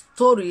 where the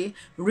story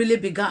really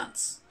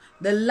begins.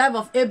 The life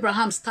of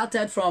Abraham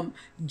started from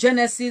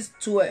Genesis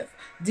 12.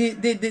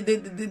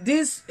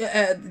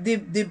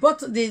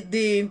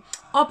 The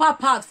upper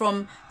part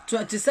from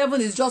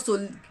 27 is just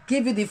to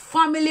give you the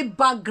family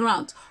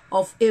background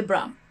of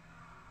Abraham.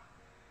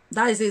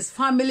 That is his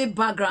family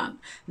background.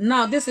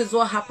 Now, this is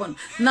what happened.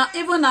 Now,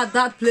 even at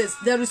that place,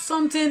 there is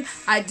something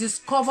I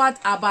discovered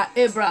about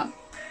Abraham.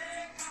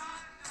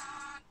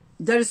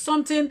 There is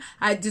something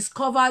I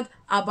discovered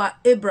about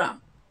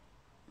Abraham.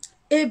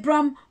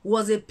 Abraham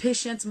was a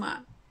patient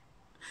man.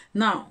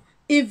 Now,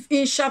 if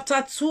in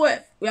chapter 12,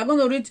 we are going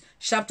to read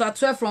chapter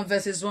 12 from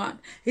verses 1.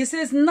 He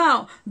says,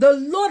 now, the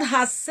Lord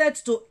has said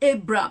to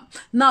Abraham.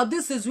 Now,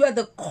 this is where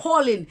the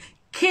calling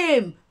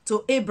came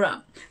to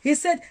Abraham. He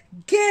said,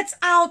 get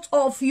out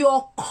of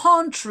your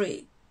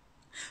country,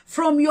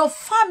 from your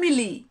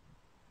family,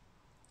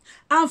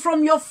 and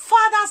from your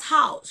father's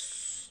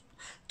house,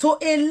 to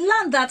a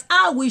land that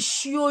I will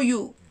show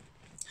you.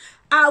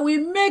 I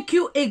will make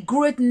you a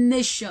great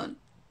nation.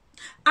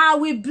 I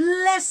will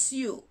bless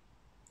you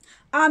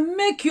and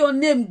make your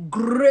name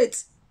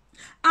great,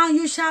 and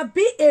you shall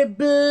be a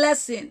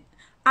blessing.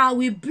 I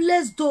will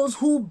bless those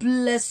who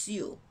bless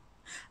you,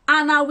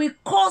 and I will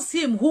curse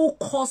him who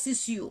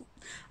curses you.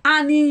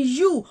 And in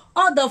you,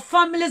 all the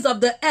families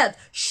of the earth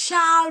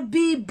shall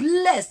be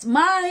blessed.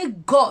 My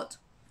God.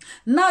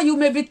 Now you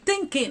may be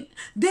thinking,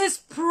 this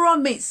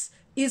promise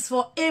is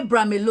for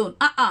Abraham alone.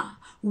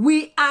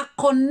 We are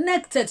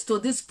connected to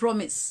this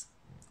promise.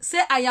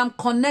 Say, I am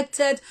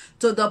connected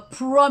to the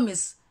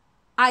promise.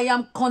 I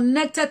am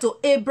connected to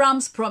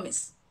Abraham's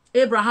promise.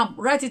 Abraham,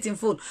 write it in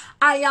full.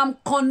 I am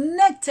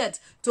connected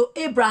to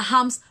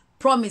Abraham's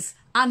promise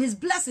and his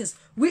blessings.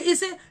 He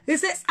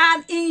says,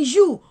 and in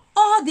you,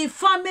 all the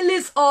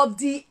families of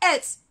the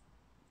earth,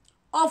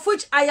 of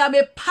which I am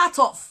a part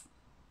of.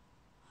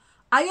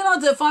 Are you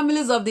not the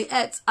families of the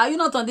earth? Are you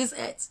not on this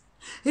earth?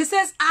 He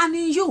says, and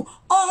in you,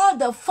 all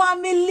the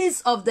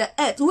families of the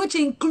earth, which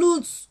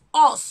includes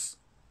us.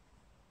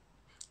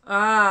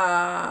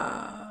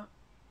 And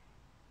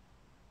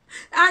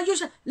you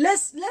should,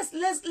 let's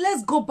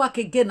go back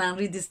again and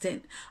read this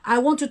thing. I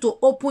want you to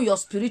open your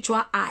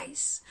spiritual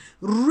eyes.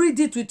 Read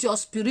it with your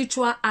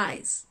spiritual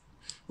eyes.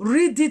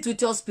 Read it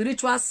with your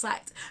spiritual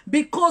sight.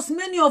 Because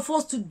many of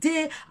us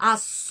today are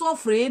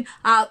suffering,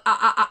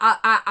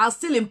 are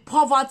still in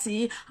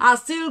poverty, are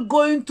still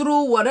going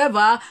through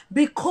whatever,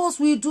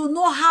 because we do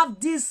not have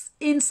this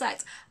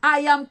insight. I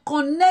am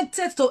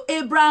connected to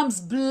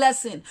Abraham's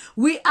blessing.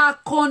 We are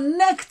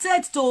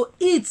connected to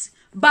it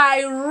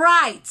by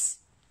right.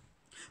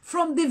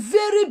 From the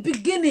very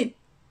beginning,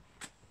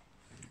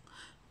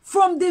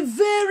 from the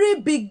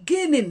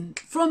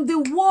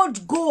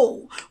word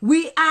go,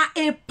 we are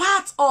a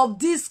part of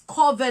this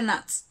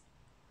covenant.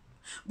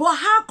 But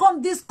how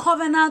come this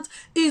covenant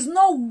is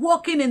not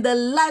working in the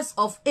lives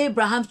of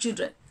Abraham's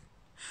children?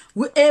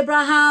 With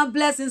Abraham,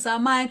 blessings are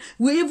mine.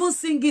 We even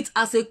sing it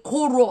as a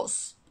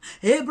chorus.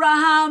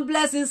 Abraham,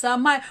 blessings are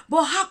mine.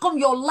 But how come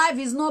your life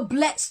is not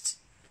blessed?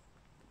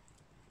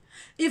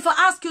 If I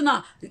ask you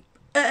now,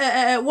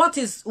 what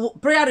is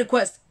prayer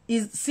request?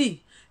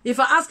 If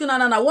I ask you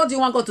now, what do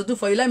you want God to do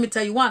for you? Let me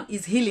tell you, one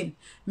is healing.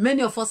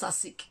 Many of us are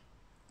sick.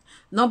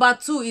 Number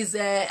two is,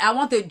 I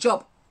want a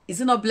job. Is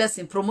it not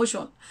blessing?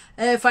 Promotion.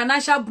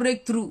 Financial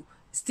breakthrough.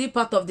 Still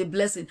part of the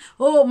blessing.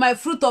 Oh, my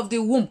fruit of the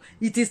womb.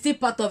 It is still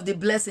part of the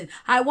blessing.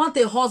 I want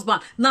a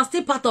husband. Now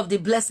still part of the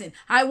blessing.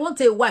 I want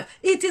a wife.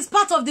 It is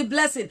part of the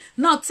blessing.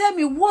 Now tell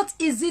me, what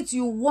is it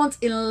you want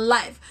in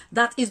life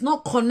that is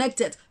not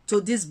connected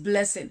to this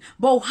blessing?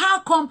 But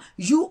how come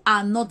you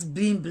are not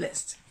being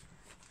blessed?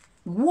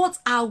 What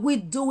are we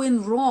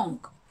doing wrong?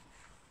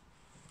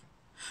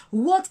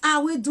 What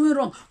are we doing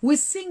wrong? We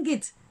sing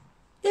it.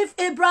 If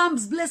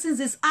Abraham's blessings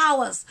is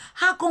ours,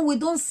 how come we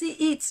don't see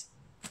it?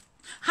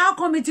 How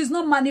come it is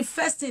not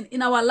manifesting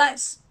in our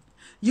lives?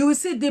 You will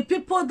see the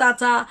people that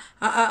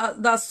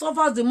that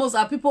suffers the most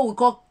are people we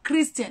call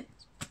Christian,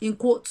 in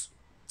quotes,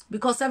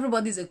 because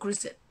everybody is a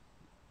Christian.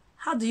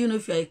 How do you know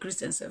if you are a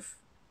Christian self?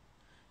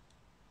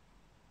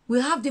 We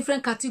have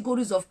different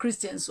categories of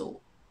Christians. So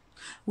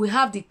we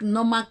have the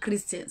normal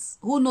Christians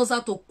who knows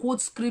how to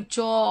quote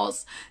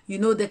scriptures. You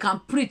know, they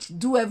can preach,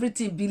 do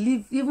everything,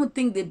 believe, even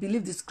think they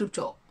believe the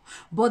scripture,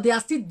 but they are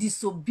still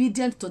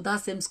disobedient to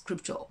that same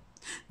scripture.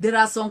 There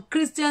are some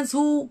Christians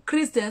who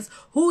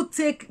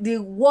take the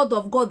word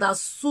of God that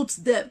suits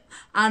them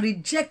and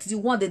reject the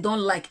one they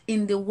don't like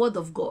in the word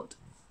of God.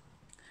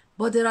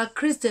 But there are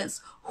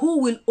Christians who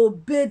will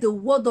obey the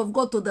word of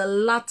God to the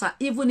latter,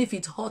 even if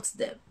it hurts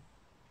them.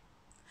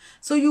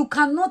 So you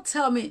cannot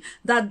tell me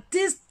that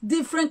these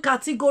different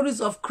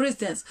categories of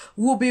Christians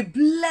will be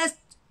blessed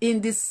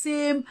in the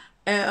same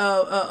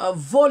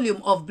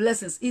volume of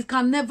blessings. It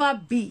can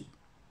never be.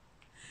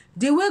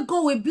 The way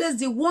God will bless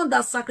the one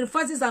that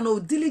sacrifices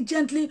and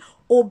diligently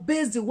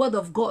obeys the word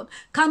of God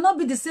cannot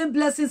be the same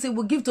blessings he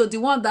will give to the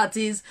one that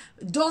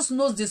just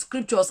knows the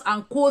scriptures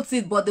and quotes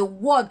it, but the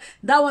word,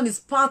 that one is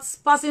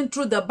passing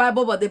through the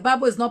Bible, but the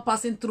Bible is not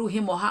passing through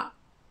him or her.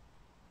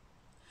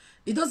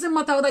 It doesn't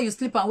matter whether you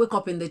sleep and wake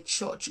up in the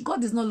church.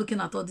 God is not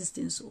looking at all these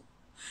things. So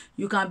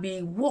you can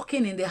be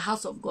walking in the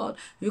house of God.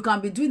 You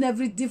can be doing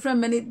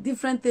many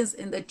different things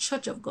in the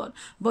church of God,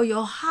 but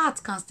your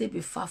heart can still be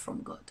far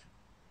from God.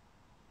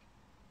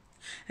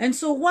 And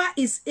so why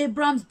is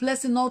Abraham's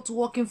blessing not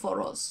working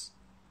for us?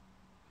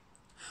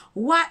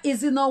 Why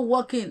is it not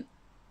working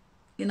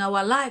in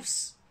our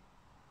lives?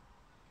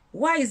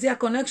 Why is there a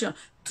connection?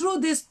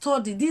 Through this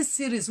study, this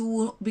series, we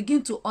will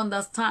begin to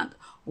understand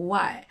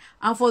why.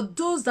 And for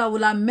those that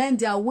will amend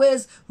their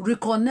ways,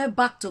 reconnect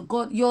back to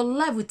God, your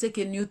life will take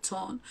a new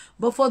turn.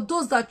 But for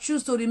those that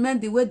choose to remain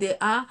the way they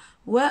are,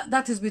 well,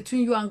 that is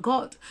between you and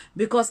God.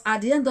 Because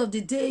at the end of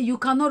the day, you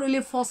cannot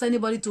really force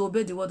anybody to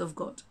obey the word of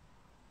God.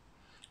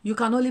 You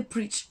can only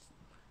preach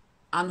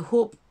and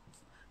hope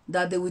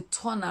that they will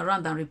turn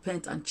around and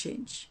repent and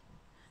change.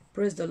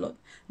 Praise the Lord.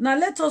 Now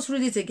let us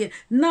read it again.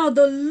 Now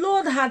the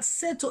Lord had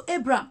said to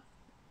Abraham,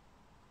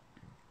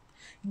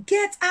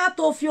 get out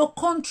of your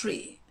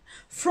country,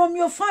 from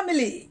your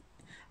family,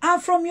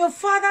 and from your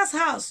father's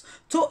house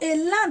to a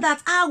land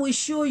that I will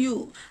show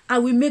you. I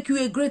will make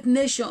you a great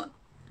nation.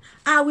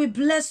 I will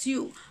bless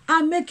you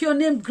and make your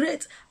name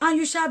great, and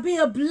you shall be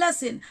a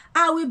blessing.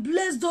 I will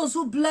bless those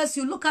who bless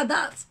you. Look at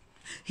that.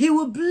 He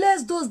will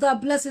bless those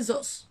that blesses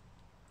us.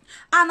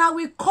 And I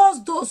will curse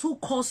those who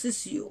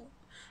curses you.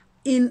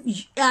 In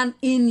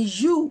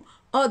you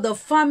all the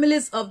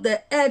families of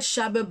the earth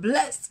shall be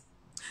blessed.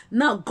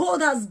 Now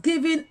God has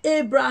given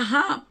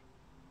Abraham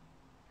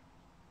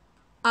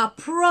a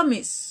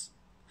promise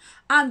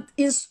and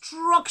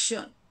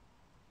instruction.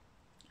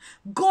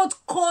 God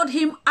called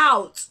him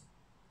out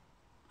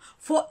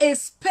for a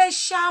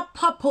special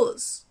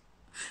purpose.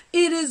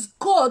 It is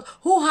God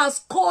who has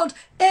called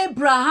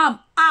Abraham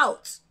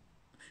out.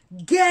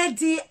 Get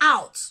thee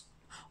out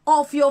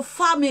of your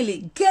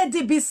family. Get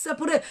thee, be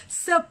separate.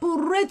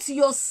 Separate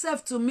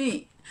yourself to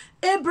me.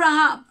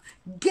 Abraham,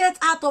 get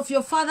out of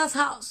your father's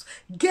house.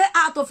 Get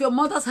out of your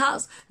mother's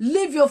house.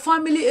 Leave your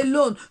family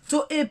alone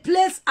to a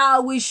place I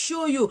will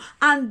show you.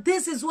 And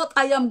this is what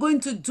I am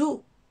going to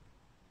do.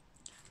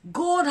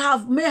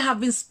 God may have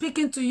been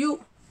speaking to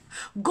you.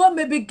 God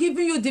may be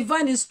giving you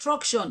divine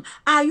instruction.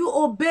 Are you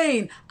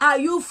obeying? Are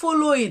you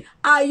following?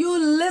 Are you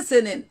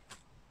listening?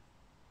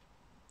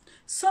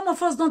 Some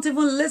of us don't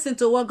even listen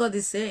to what God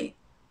is saying.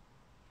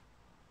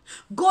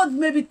 God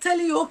may be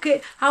telling you,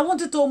 okay, I want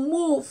you to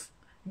move,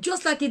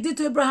 just like he did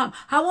to Abraham.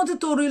 I want you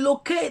to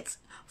relocate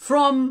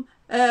from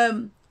from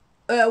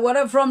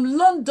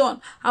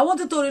London. I want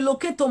you to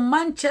relocate to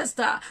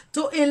Manchester,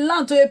 to a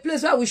land, to a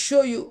place where I will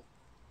show you.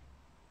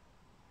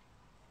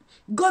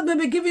 God may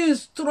be giving you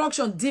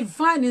instruction,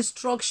 divine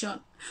instruction.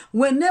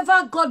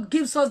 Whenever God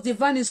gives us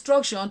divine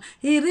instruction,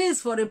 it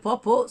is for a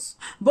purpose.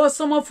 But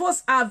some of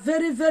us are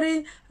very,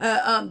 very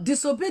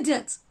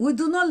disobedient. We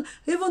do not,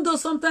 even though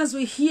sometimes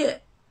we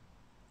hear,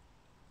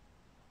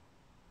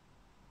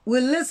 we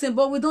listen,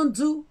 but we don't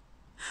do.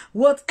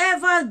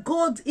 Whatever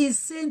God is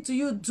saying to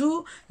you,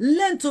 do.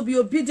 Learn to be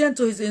obedient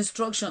to his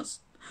instructions.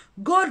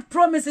 God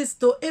promises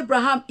to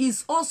Abraham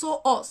is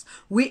also us.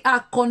 We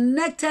are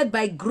connected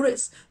by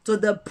grace to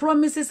the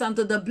promises and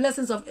to the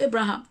blessings of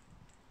Abraham.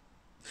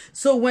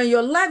 So when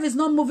your life is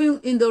not moving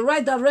in the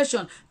right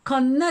direction,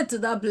 connect to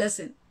that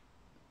blessing.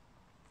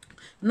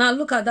 Now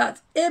look at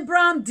that.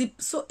 Abraham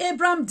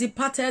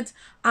departed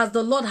as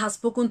the Lord has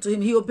spoken to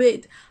him. He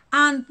obeyed.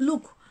 And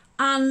look,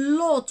 and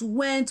Lot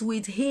went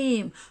with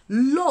him.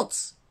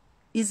 Lot,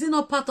 is he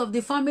not part of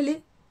the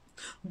family?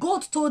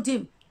 God told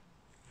him,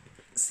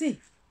 see,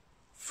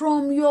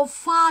 from your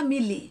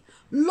family.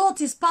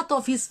 Lot is part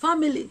of his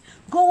family.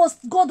 God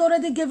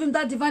already gave him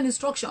that divine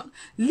instruction.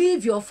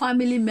 Leave your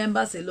family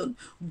members alone.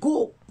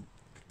 Go.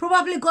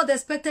 Probably God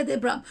expected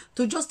Abraham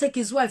to just take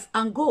his wife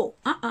and go.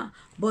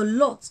 But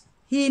Lot,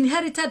 he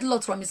inherited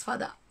Lot from his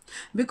father.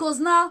 Because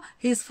now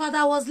his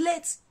father was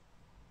late.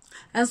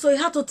 And so he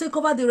had to take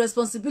over the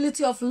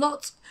responsibility of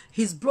Lot,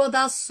 his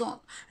brother's son.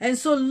 And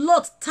so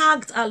Lot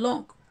tagged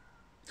along.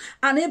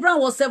 And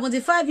Abraham was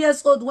 75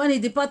 years old when he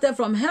departed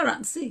from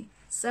Haran. See,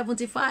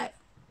 75.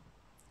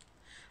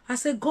 I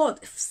said,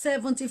 God,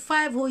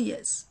 75 whole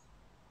years.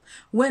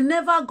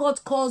 Whenever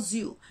God calls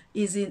you,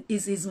 is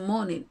his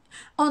morning.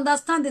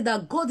 Understanding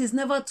that God is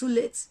never too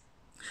late.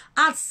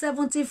 At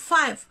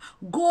 75,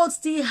 God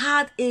still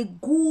had a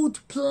good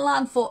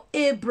plan for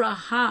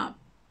Abraham.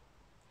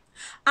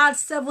 At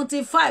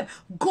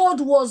 75,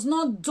 God was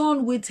not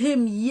done with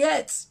him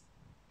yet.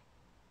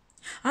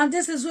 And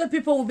this is where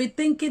people will be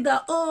thinking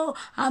that, oh,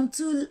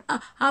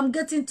 I'm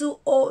getting too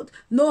old.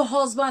 No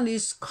husband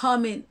is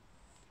coming.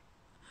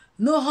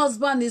 No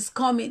husband is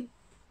coming.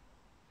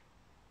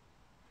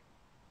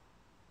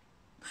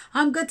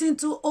 I'm getting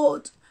too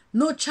old.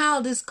 No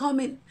child is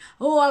coming.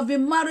 Oh, I've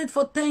been married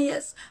for 10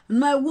 years.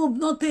 My womb,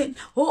 nothing.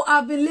 Oh,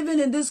 I've been living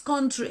in this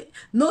country.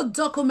 No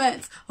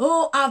documents.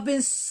 Oh, I've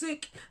been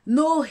sick.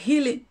 No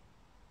healing.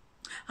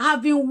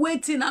 I've been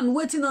waiting and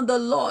waiting on the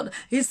Lord.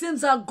 It seems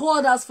that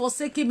God has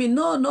forsaken me.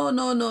 No, no,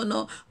 no, no,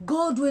 no.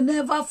 God will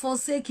never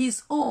forsake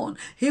his own.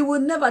 He will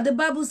never. The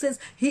Bible says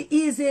he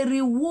is a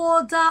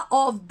rewarder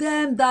of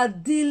them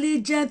that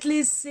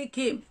diligently seek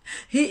him.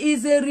 He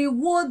is a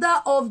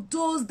rewarder of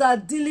those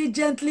that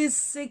diligently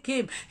seek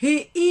him.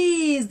 He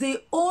is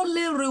the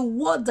only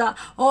rewarder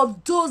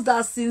of those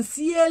that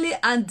sincerely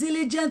and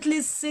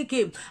diligently seek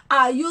him.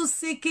 Are you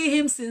seeking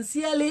him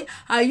sincerely?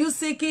 Are you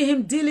seeking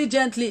him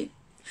diligently?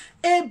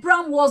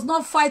 Abraham was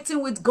not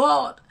fighting with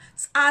God.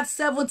 At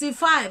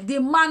 75, the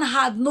man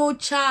had no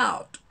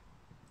child.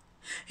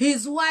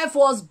 His wife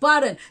was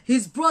barren.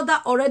 His brother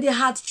already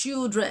had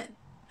children.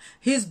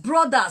 His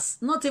brothers,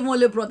 not even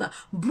only brother,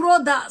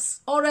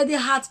 brothers already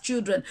had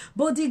children.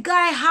 But the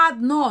guy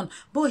had none.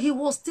 But he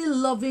was still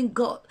loving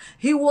God.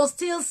 He was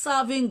still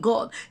serving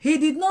God. He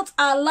did not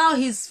allow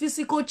his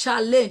physical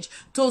challenge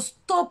to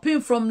stop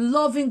him from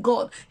loving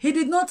God. He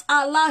did not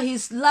allow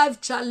his life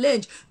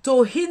challenge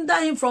to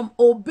hinder him from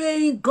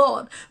obeying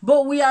God.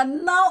 But we are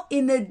now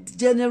in a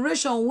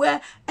generation where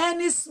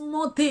any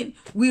small thing,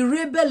 we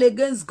rebel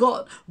against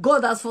God.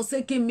 God has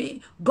forsaken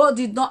me. God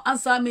did not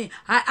answer me.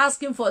 I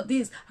asked him for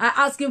this. I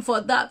asked him for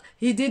that.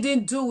 He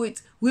didn't do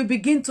it. We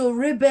begin to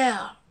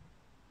rebel.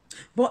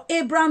 But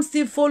Abraham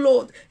still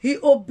followed. He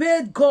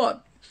obeyed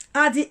God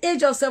at the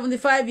age of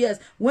 75 years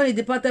when he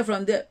departed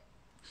from there.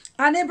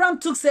 And Abraham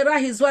took Sarah,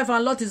 his wife,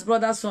 and Lot, his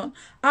brother's son,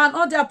 and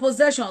all their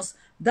possessions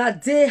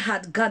that they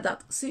had gathered.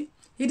 See,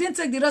 he didn't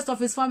take the rest of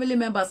his family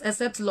members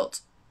except Lot.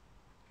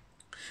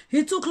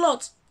 He took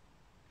Lot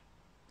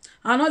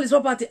and all his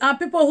property and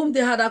people whom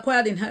they had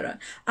acquired in Haran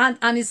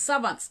and his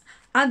servants.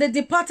 And they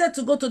departed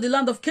to go to the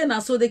land of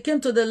Canaan. So they came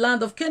to the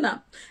land of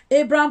Canaan.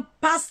 Abraham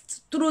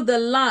passed through the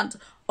land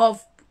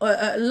of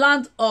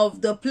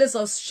the place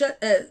of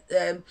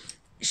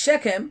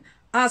Shechem,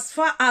 as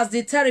far as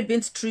the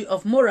terebinth tree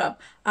of Moab,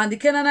 and the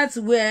Canaanites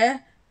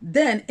were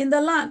then in the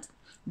land.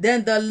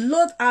 Then the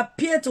Lord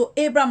appeared to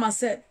Abraham and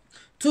said,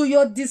 to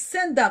your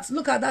descendants,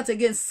 look at that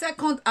again,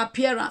 second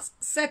appearance,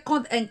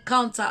 second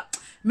encounter.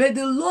 May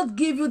the Lord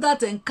give you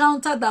that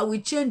encounter that will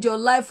change your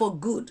life for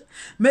good.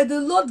 May the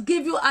Lord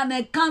give you an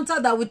encounter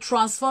that will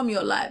transform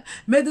your life.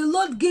 May the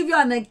Lord give you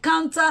an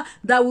encounter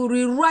that will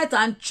rewrite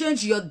and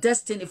change your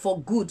destiny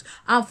for good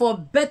and for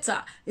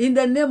better in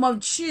the name of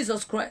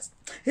Jesus Christ.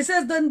 He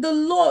says, then the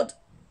Lord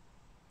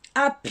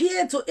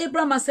appeared to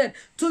Abraham and said,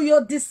 to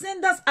your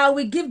descendants I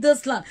will give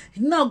this land.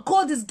 Now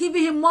God is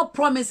giving him more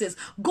promises.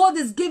 God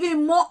is giving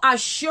him more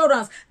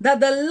assurance that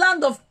the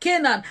land of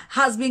Canaan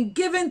has been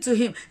given to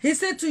him. He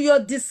said, to your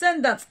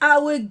descendants I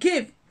will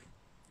give.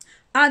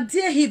 And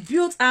there he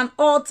built an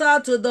altar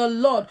to the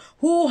Lord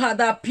who had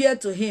appeared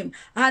to him.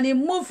 And he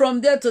moved from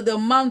there to the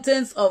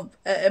mountains of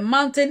a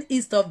mountain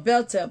east of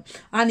Bethel.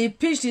 And he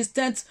pitched his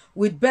tent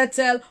with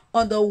Bethel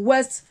on the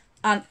west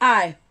and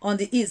Ai on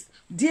the east.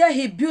 There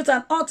he built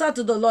an altar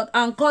to the Lord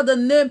and called the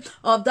name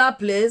of that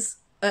place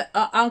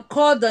and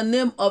called the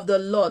name of the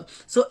Lord.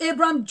 So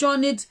Abraham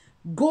journeyed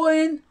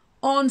going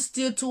on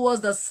still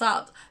towards the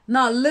south.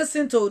 Now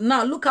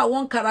look at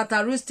one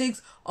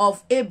characteristics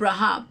of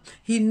Abraham.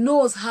 He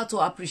knows how to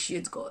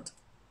appreciate God.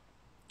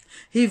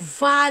 He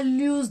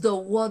values the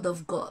word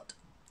of God.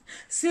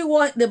 See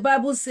what the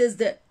Bible says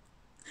there.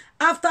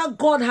 After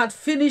God had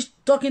finished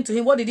talking to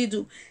him, what did he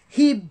do?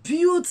 He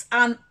built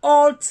an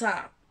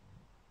altar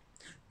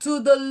to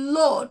the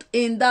Lord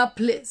in that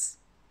place.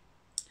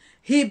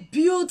 He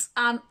built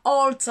an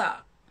altar.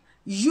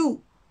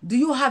 Do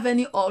you have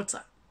any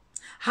altar?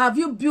 Have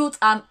you built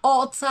an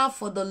altar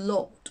for the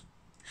Lord?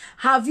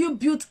 Have you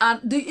built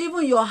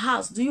even your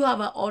house, do you have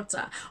an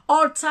altar?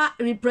 Altar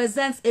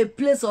represents a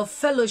place of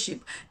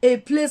fellowship, a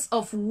place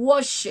of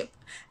worship.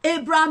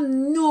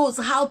 Abraham knows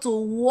how to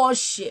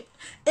worship.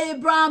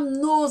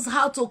 Abraham knows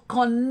how to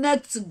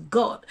connect to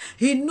God.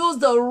 He knows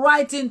the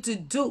right thing to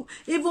do.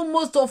 Even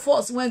most of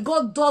us, when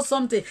God does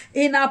something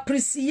in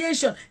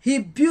appreciation, he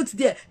built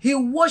there. He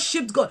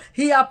worshipped God.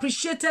 He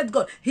appreciated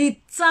God.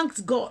 He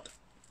thanked God.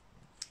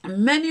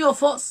 Many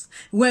of us,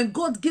 when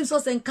God gives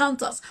us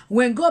encounters,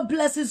 when God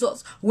blesses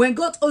us, when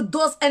God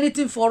does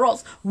anything for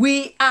us,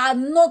 we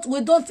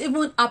don't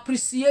even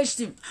appreciate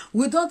him.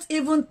 We don't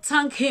even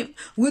thank him.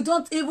 We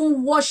don't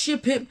even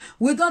worship him.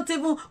 We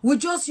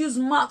just use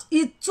mouth.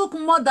 It took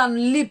more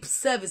than lip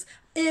service.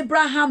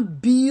 Abraham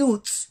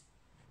built.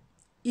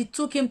 It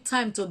took him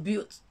time to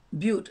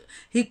build.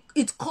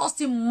 It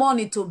cost him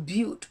money to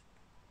build.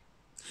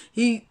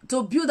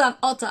 To build an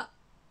altar,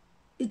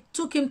 it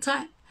took him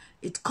time.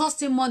 It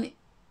cost him money.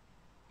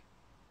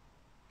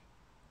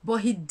 but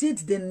he did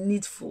the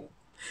needful.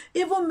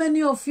 Even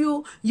many of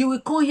you, you will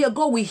come here,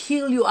 God will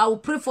heal you. I will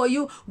pray for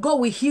you,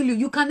 God will heal you.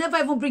 You can never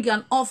even bring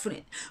an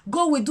offering.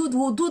 God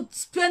will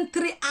spend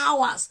 3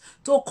 hours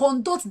to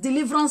conduct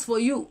deliverance for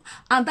you.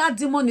 And that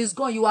demon is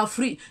gone, you are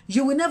free.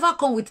 You will never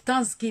come with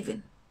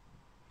thanksgiving.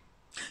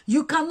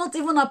 You cannot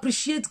even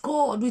appreciate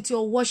God with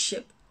your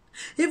worship.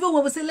 Even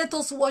when we say, let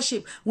us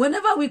worship,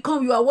 whenever we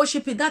come, you are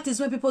worshiping. That is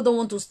when people don't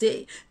want to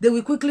stay. They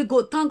will quickly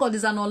go. Thank God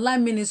it's an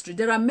online ministry.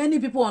 There are many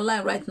people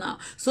online right now.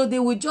 So they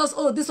will just,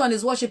 oh, this one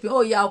is worshiping.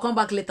 Oh, yeah, I'll come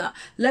back later.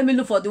 Let me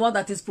look for the one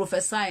that is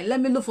prophesying.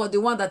 Let me look for the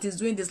one that is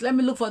doing this. Let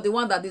me look for the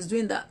one that is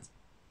doing that.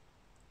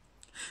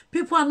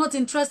 People are not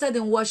interested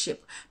in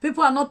worship.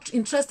 People are not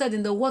interested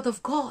in the word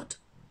of God.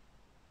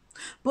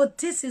 But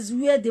this is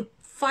where the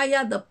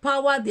fire, the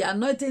power, the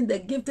anointing, the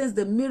giftings,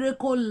 the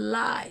miracle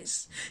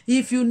lies.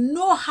 If you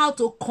know how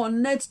to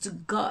connect to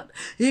God,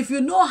 if you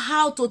know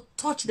how to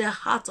touch the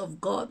heart of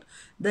God,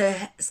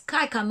 the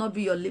sky cannot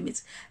be your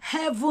limit.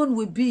 Heaven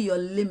will be your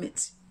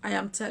limit. I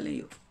am telling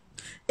you.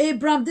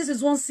 Abraham, this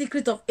is one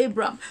secret of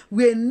Abraham.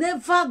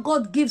 Whenever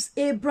God gives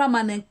Abraham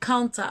an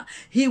encounter,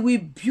 he will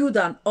build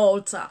an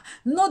altar.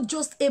 Not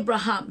just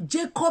Abraham.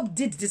 Jacob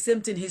did the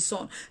same thing, his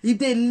son.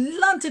 They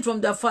learned it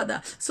from their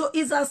father. So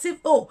it's as if,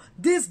 oh,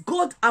 this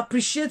God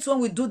appreciates when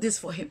we do this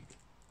for him.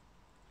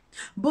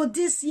 But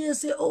this year,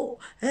 say, oh,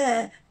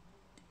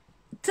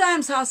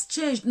 times has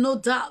changed, no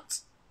doubt.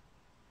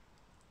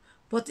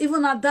 But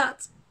even at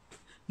that,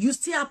 you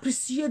still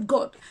appreciate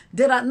God.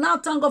 There are now,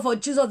 thank God for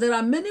Jesus, there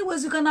are many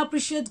ways you can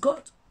appreciate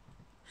God.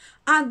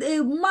 And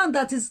a man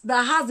that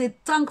has a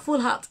thankful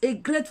heart, a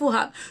grateful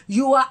heart,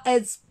 you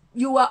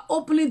are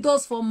opening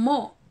doors for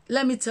more.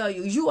 Let me tell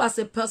you, you as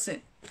a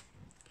person,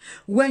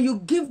 when you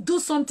do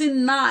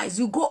something nice,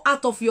 you go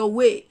out of your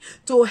way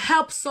to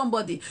help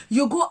somebody.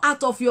 You go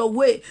out of your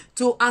way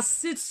to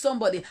assist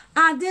somebody.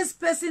 And this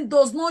person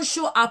does not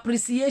show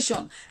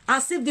appreciation.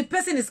 As if the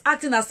person is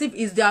acting as if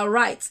it's their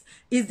right,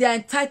 it's their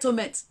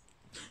entitlement.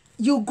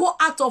 You go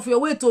out of your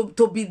way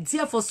to be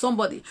there for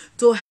somebody,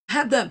 to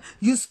help them.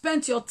 You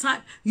spent your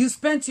time, you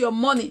spent your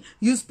money,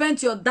 you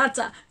spent your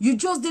data. You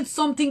just did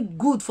something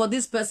good for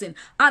this person.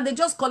 And they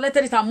just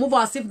collected it and move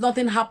on as if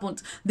nothing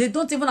happened. They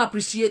don't even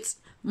appreciate.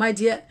 My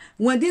dear,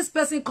 when this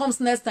person comes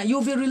next time,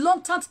 you'll be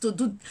reluctant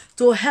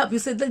to help. You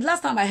say, the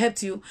last time I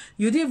helped you,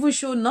 you didn't even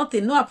show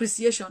nothing, no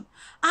appreciation.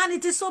 And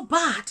it is so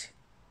bad.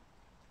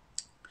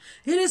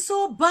 It is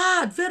so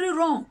bad, very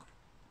wrong.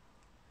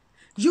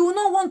 You will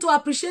not want to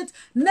appreciate.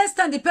 Next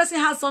time the person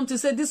has something to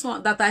say, this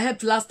one that I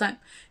helped last time,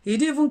 he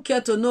didn't even care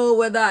to know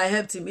whether I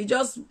helped him. He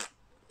just,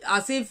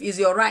 as if it's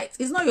your right.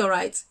 It's not your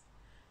right.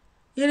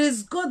 It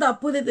is God that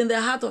put it in the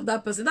heart of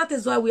that person. That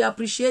is why we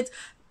appreciate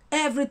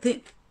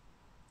everything.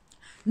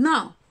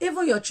 Now,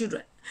 even your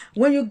children,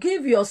 when you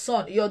give your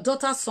son, your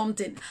daughter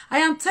something, I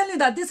am telling you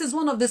that this is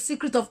one of the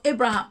secrets of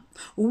Abraham,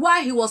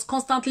 why he was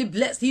constantly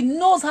blessed. He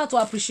knows how to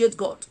appreciate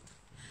God.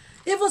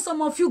 Even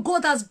some of you,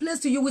 God has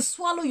blessed you. You will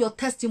swallow your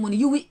testimony.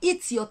 You will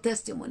eat your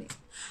testimony.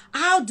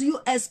 How do you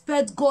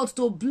expect God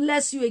to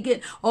bless you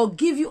again or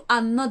give you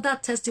another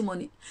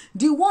testimony?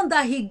 The one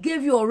that he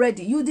gave you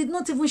already, you did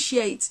not even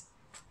share it.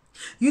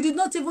 You did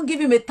not even give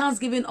him a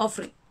thanksgiving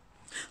offering.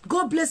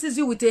 God blesses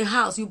you with a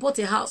house, you bought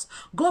a house.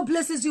 God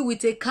blesses you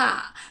with a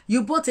car,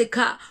 you bought a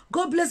car.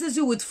 God blesses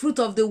you with fruit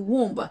of the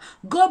womb.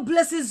 God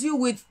blesses you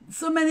with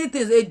so many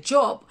things, a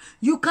job.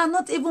 You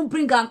cannot even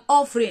bring an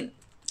offering.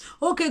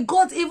 Okay,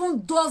 God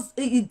even does,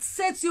 it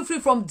sets you free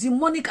from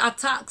demonic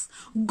attacks.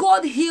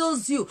 God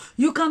heals you.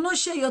 You cannot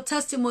share your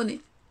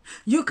testimony.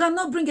 You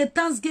cannot bring a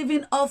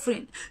thanksgiving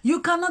offering.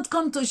 You cannot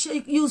come to share.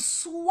 You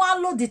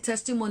swallow the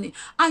testimony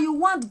and you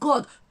want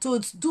God to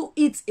do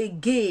it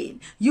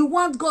again. You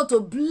want God to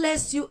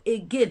bless you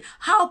again.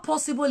 How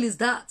possible is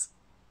that?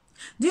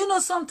 Do you know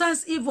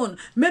sometimes even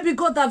maybe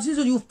God has used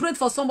you, you've prayed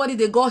for somebody,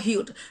 they got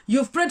healed.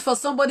 You've prayed for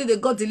somebody, they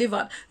got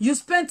delivered. You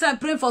spend time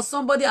praying for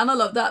somebody and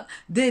all of that.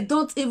 They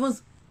don't even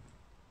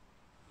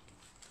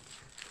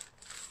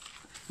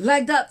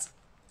like that.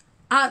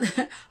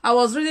 And I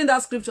was reading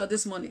that scripture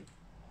this morning.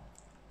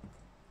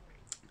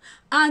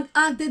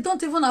 And they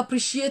don't even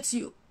appreciate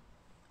you.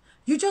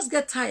 You just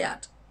get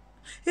tired.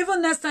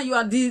 Even next time you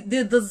are the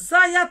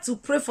desire to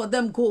pray for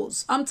them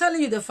goes. I'm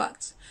telling you the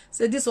fact.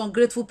 Say this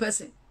ungrateful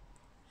person.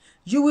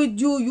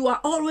 You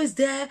are always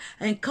there,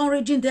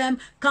 encouraging them,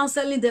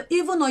 counseling them.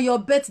 Even on your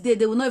birthday,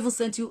 they will not even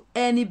send you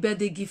any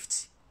birthday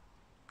gift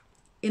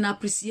in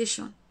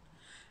appreciation.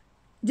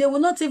 They will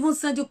not even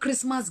send you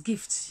Christmas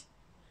gifts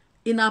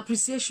in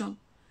appreciation.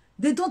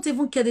 They don't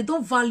even care. They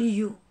don't value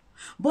you.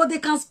 But they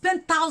can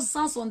spend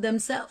thousands on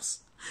themselves.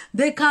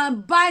 They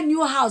can buy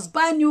new house,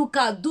 buy new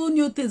car, do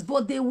new things,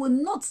 but they will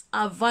not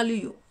value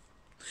you.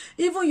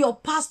 Even your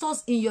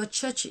pastors in your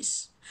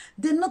churches,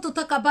 they not to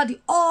talk about the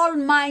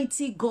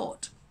Almighty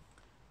God.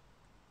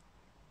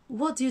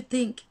 What do you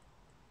think?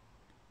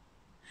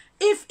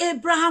 If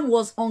Abraham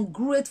was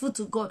ungrateful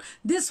to God,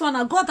 this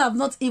one, God have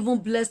not even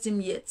blessed him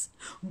yet.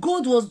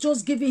 God was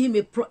just giving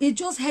him he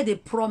just had a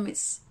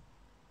promise.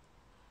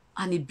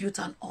 And he built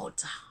an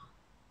altar.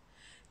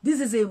 This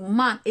is a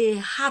man, a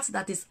heart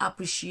that is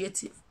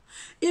appreciative.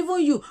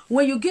 Even you,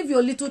 when you give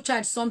your little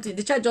child something,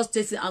 the child just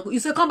takes it and go. You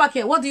say, come back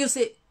here. What do you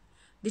say?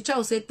 The child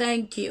will say,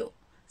 thank you.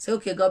 Say,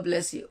 okay, God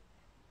bless you.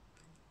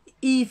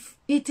 If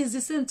it is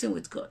the same thing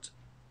with God.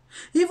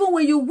 Even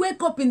when you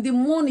wake up in the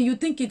morning, you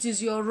think it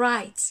is your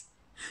right.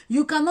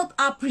 You cannot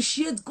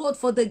appreciate God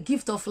for the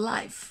gift of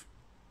life.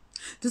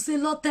 To say,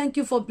 Lord, thank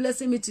you for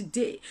blessing me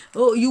today.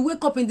 Oh, you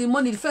wake up in the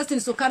morning, the first thing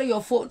is to carry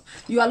your phone.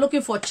 You are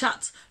looking for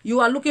chat. You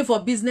are looking for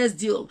business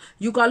deal.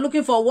 You are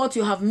looking for what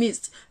you have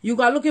missed.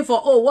 You are looking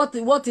for, oh,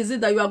 what is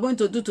it that you are going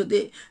to do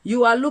today?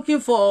 You are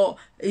looking for,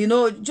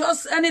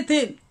 just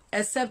anything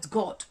except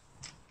God.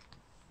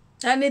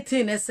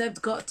 Anything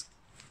except God.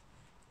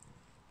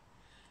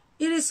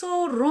 It is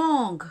so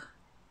wrong.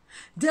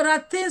 There are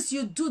things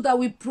you do that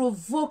will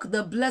provoke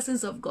the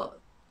blessings of God.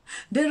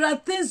 There are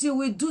things you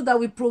will do that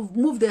will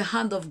move the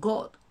hand of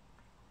God.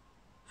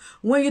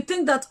 When you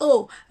think that,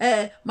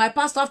 my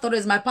pastor after all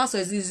is my pastor,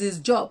 is his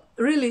job.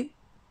 Really?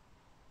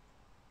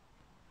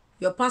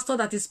 Your pastor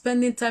that is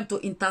spending time to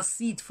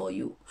intercede for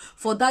you,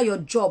 for that your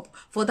job,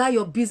 for that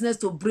your business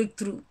to break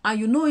through. And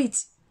you know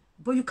it.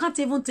 But you can't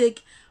even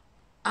take,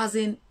 as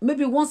in,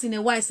 maybe once in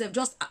a while,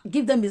 just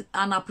give them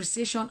an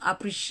appreciation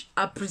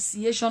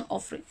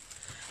offering.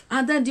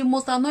 And then the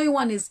most annoying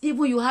one is,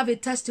 even you have a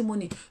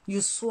testimony,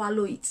 you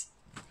swallow it.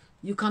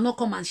 You cannot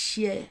come and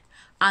share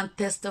and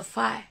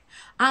testify.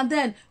 And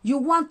then you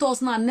want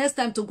us now, next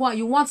time to go and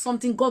you want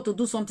something, God to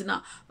do something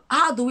now.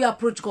 How do we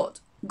approach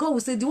God? God will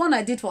say, the one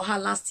I did for her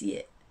last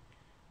year.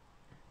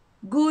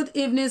 Good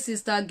evening,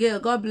 Sister Gail.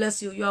 God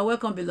bless you. You are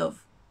welcome, beloved.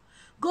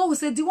 God will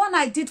say, the one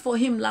I did for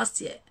him last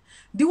year.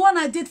 The one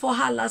I did for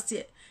her last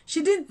year.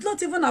 She did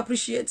not even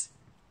appreciate.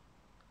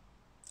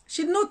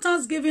 She did no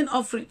thanksgiving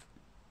offering.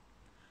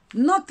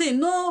 Nothing,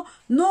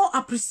 no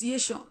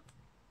appreciation.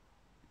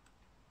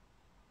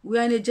 We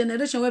are in a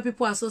generation where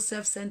people are so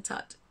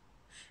self-centered.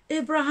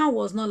 Abraham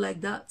was not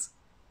like that.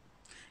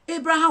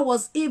 Abraham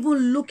was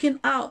even looking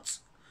out,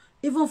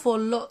 even for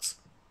Lot.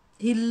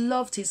 He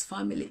loved his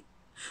family.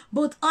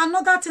 But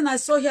another thing I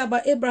saw here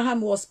about Abraham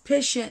was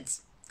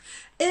patience.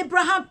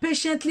 Abraham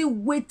patiently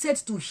waited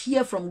to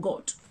hear from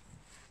God.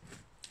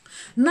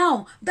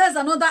 Now, there's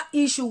another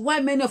issue why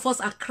many of us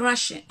are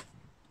crashing.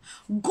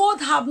 God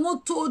have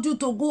not told you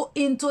to go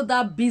into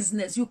that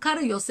business. You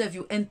carry yourself,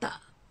 you enter.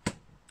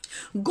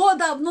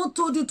 God have not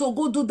told you to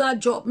go do that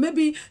job.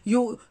 Maybe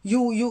you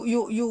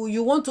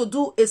want to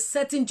do a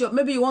certain job.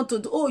 Maybe you want to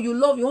do, you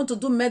want to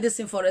do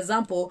medicine, for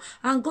example,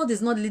 and God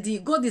is not leading you.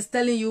 God is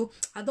telling you,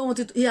 I don't want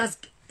it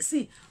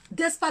to.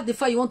 Despite the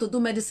fact you want to do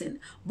medicine,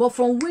 but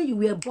from when you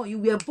were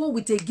born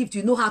with a gift.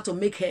 You know how to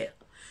make hair.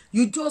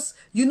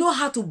 You know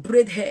how to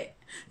braid hair.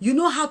 You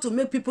know how to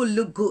make people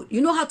look good.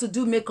 You know how to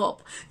do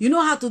makeup. You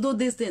know how to do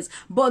these things.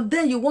 But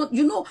then that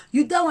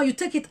one, you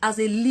take it as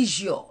a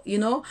leisure,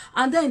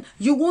 and then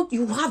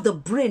you have the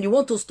brain. You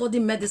want to study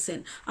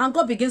medicine. And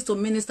God begins to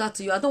minister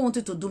to you. I don't want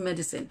you to do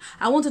medicine.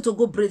 I want you to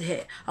go braid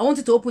hair. I want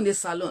you to open a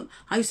salon.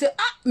 And you say,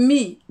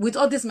 me, with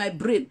all this, my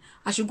brain,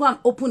 I should go and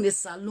open a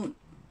salon.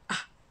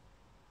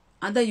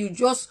 And then you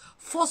just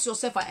force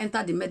yourself and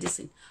enter the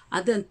medicine.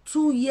 And then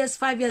 2 years,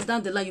 5 years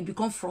down the line, you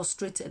become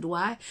frustrated.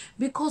 Why?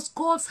 Because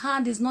God's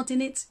hand is not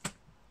in it.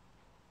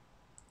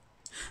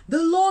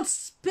 The Lord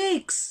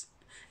speaks.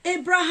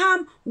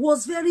 Abraham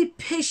was very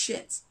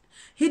patient.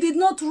 He did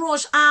not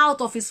rush out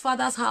of his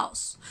father's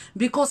house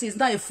because he's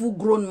not a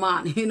full-grown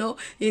man.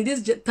 In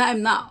this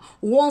time now,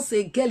 once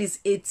a girl is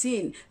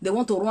 18, they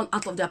want to run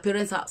out of their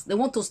parents' house. They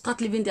want to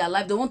start living their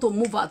life. They want to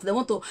move out. They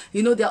want to,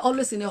 they're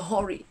always in a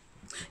hurry.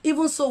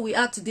 Even so we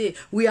are today.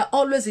 We are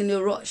always in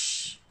a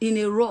rush. In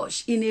a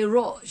rush.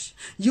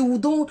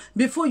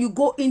 Before you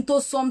go into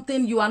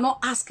something, you are not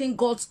asking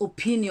God's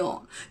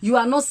opinion. You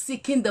are not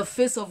seeking the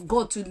face of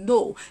God to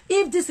know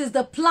if this is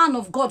the plan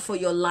of God for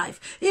your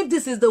life, if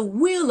this is the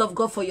will of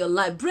God for your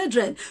life.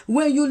 Brethren,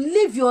 when you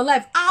live your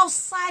life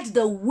outside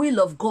the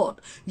will of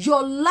God,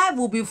 your life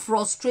will be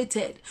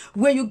frustrated.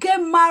 When you get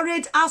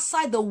married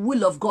outside the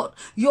will of God,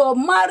 your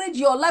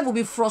life will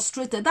be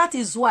frustrated. That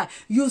is why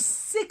you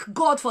seek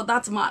God for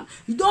that man.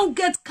 You don't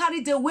get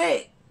carried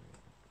away.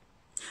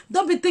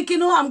 Don't be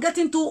thinking, I'm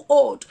getting too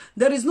old.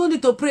 There is no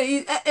need to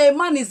pray. A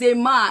man is a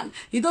man.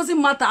 It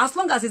doesn't matter. As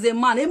long as he's a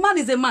man. A man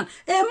is a man.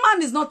 A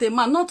man is not a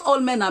man. Not all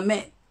men are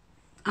men.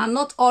 And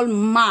not all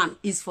man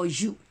is for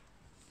you.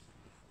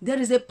 There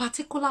is a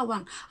particular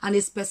one and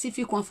a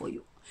specific one for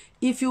you.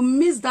 If you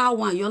miss that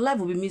one, your life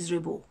will be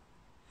miserable.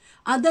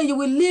 And then you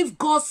will live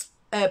God's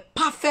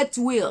perfect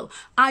will.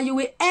 And you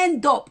will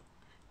end up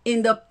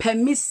in the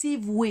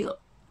permissive will.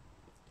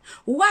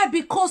 Why?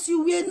 Because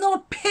you were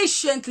not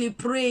patiently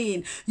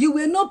praying. You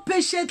were not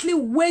patiently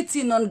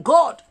waiting on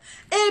God.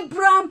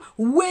 Abraham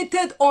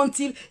waited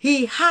until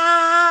he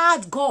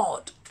had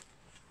God.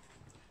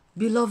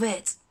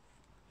 Beloved,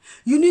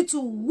 you need to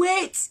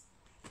wait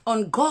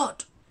on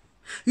God.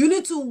 You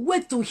need to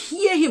wait to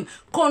hear him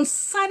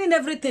concerning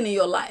everything in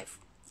your life.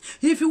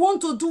 If you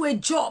want to do a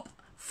job,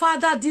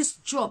 Father, this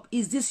job,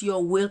 is this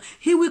your will?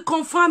 He will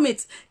confirm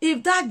it.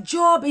 If that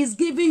job is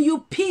giving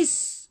you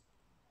peace,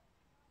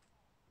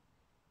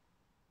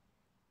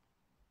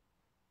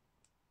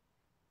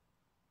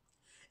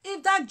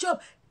 If that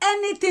job,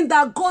 anything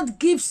that God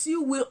gives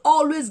you will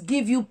always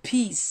give you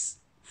peace.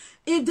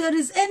 If there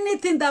is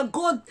anything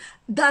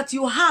that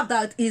you have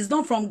that is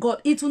not from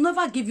God, it will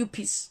never give you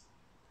peace.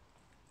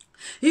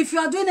 If you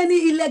are doing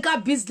any illegal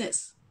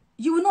business,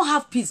 you will not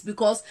have peace,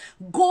 because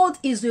God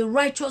is a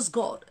righteous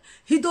God.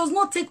 He does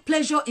not take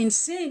pleasure in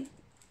sin.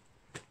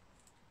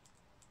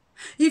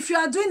 If you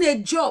are doing a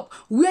job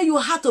where you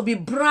have to be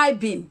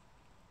bribing,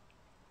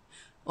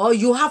 or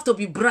you have to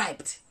be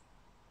bribed,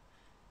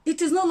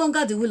 it is no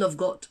longer the will of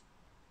God.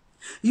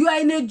 You are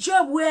in a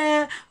job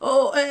where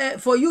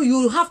for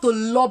you have to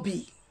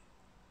lobby.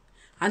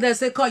 And they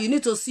say, "Come, you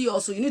need to see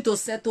us, so you need to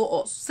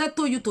settle us."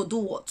 Settle you to do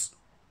what?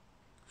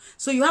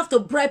 So you have to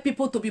bribe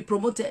people to be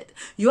promoted.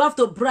 You have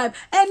to bribe.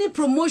 Any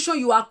promotion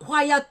you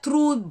acquire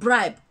through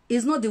bribe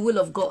is not the will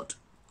of God.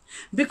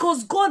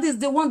 Because God is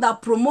the one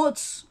that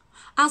promotes.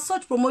 And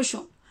such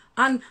promotion.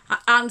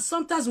 And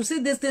sometimes we see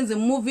these things in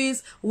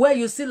movies where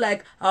you see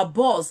like a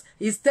boss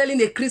is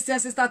telling a Christian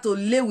sister to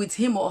lay with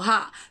him or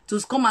her,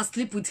 to come and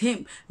sleep with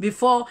him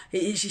before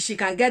she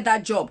can get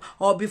that job,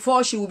 or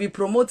before she will be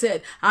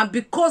promoted. And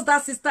because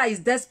that sister is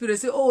desperate,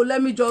 say, "Oh,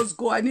 let me just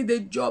go. I need a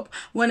job.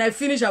 When I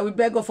finish, I will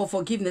beg her for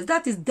forgiveness."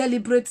 That is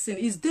deliberate sin.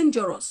 It's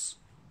dangerous.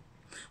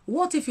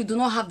 What if you do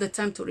not have the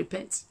time to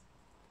repent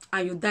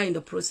and you die in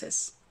the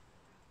process?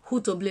 Who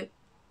to blame?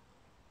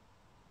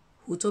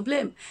 Who to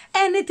blame?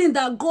 Anything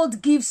that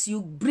God gives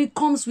you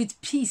comes with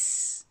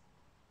peace.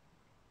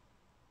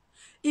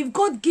 If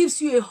God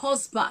gives you a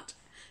husband,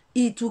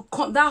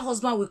 that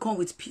husband will come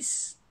with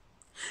peace.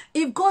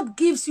 If God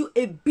gives you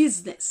a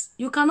business,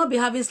 you cannot be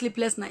having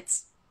sleepless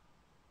nights.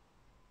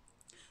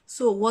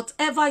 So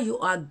whatever you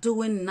are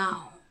doing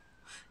now,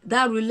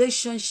 that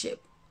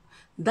relationship,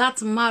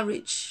 that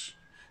marriage,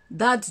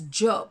 that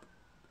job,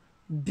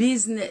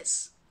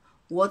 business,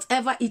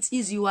 whatever it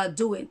is you are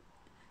doing,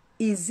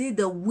 is it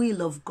the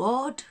will of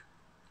God?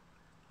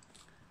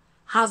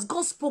 Has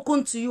God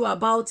spoken to you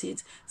about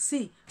it?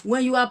 See,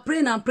 when you are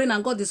praying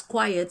and God is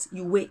quiet,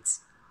 you wait.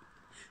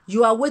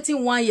 You are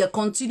waiting 1 year,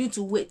 continue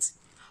to wait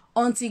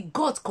until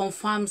God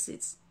confirms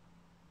it.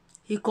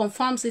 He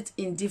confirms it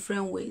in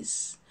different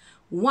ways.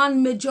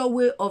 One major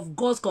way of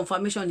God's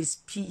confirmation is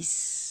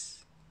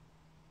peace.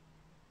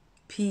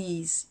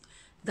 Peace.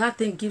 That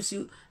thing gives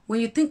you, when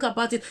you think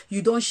about it,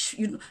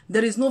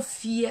 there is no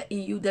fear in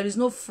you. There is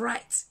no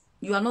fright.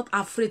 You are not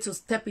afraid to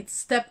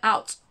step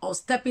out or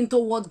step into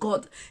what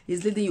God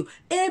is leading you.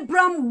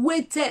 Abraham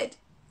waited.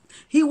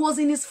 He was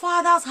in his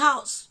father's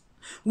house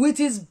with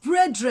his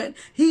brethren.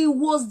 He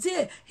was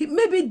there.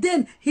 Maybe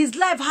then his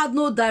life had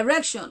no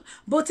direction.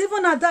 But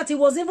even at that, he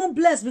was even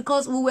blessed,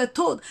 because we were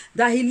told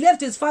that he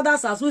left his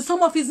father's house with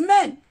some of his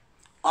men.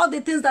 All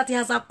the things that he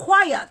has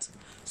acquired.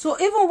 So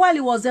even while he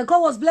was there,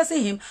 God was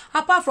blessing him,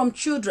 apart from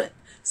children.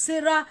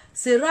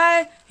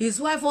 Sarai, his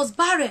wife, was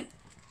barren.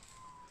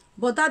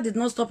 But that did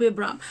not stop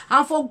Abraham.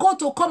 And for God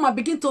to come and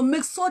begin to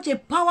make such a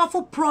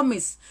powerful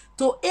promise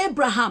to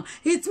Abraham,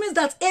 it means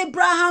that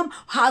Abraham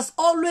has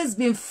always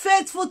been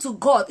faithful to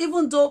God,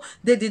 even though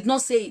they did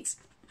not say it.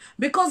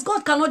 Because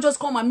God cannot just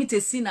come and meet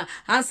a sinner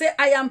and say,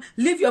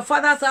 leave your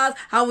father's house,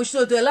 I will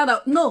show you to a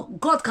land. No,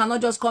 God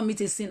cannot just come meet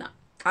a sinner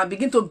and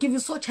begin to give you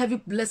such heavy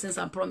blessings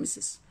and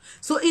promises.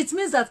 So it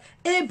means that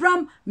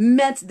Abraham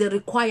met the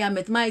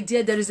requirement. My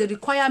dear, there is a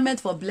requirement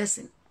for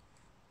blessing.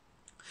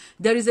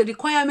 There is a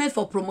requirement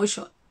for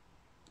promotion.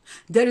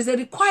 There is a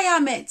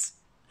requirement.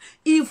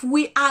 If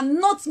we are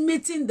not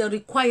meeting the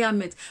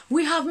requirement,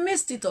 we have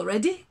missed it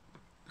already.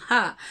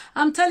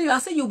 I'm telling you, I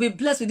say you'll be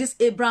blessed with this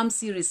Abraham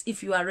series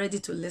if you are ready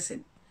to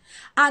listen.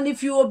 And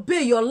if you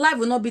obey, your life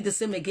will not be the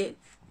same again.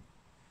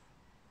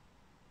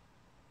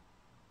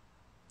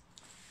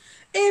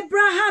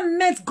 Abraham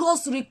met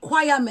God's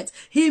requirement.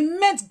 He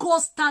met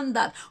God's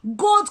standard.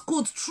 God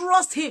could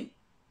trust him.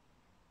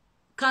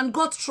 Can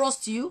God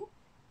trust you?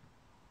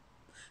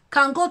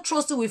 Can God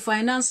trust you with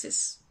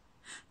finances?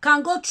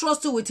 Can God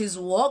trust you with his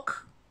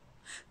work?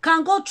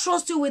 Can God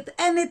trust you with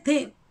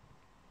anything?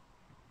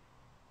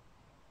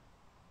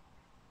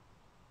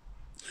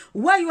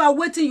 While you are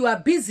waiting, you are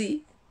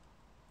busy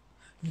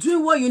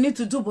doing what you need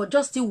to do, but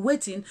just still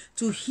waiting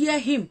to hear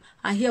him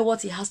and hear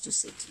what he has to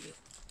say to you.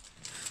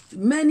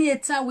 Many a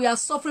time we are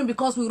suffering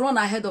because we run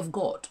ahead of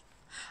God.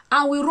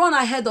 And we run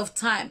ahead of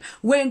time.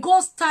 When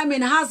God's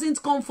timing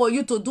hasn't come for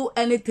you to do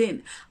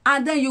anything,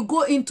 and then you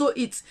go into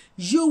it,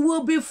 you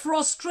will be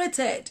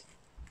frustrated.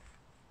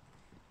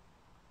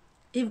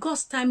 If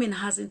God's timing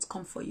hasn't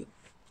come for you.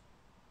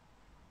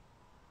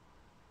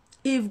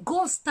 If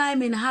God's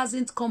timing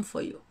hasn't come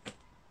for you.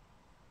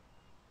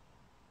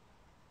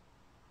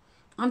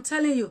 I'm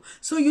telling you.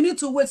 So you need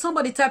to wait.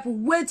 Somebody type,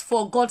 wait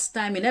for God's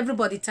timing.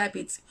 Everybody type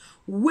it.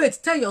 Wait.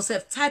 Tell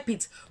yourself, type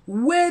it.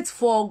 Wait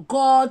for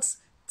God's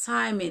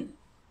timing.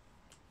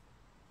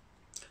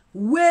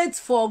 Wait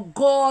for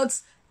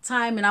God's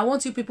timing. I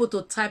want you people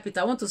to type it.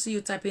 I want to see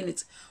you typing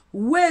it.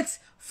 Wait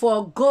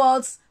for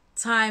God's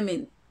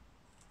timing.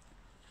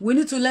 We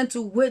need to learn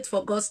to wait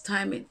for God's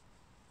timing.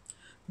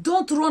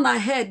 Don't run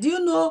ahead. Do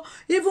you know,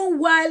 even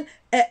while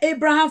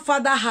Abraham's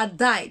father had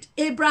died,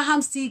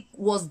 Abraham still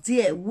was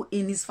there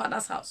in his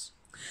father's house.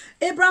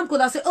 Abraham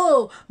could have said,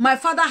 oh, my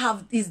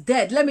father is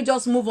dead. Let me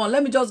just move on.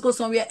 Let me just go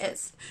somewhere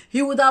else.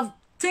 He would have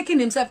taken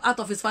himself out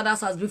of his father's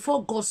house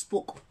before God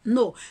spoke.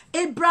 No,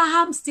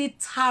 Abraham still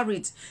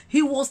tarried.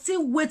 He was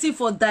still waiting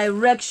for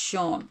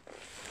direction.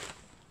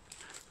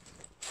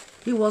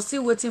 He was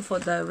still waiting for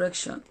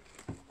direction.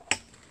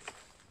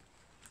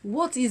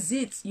 What is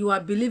it you are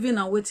believing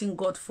and waiting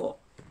God for?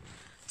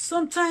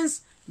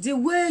 Sometimes the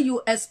way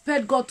you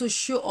expect God to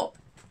show up,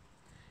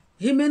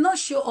 he may not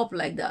show up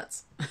like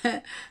that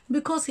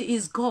because he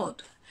is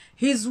God.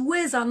 His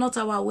ways are not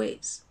our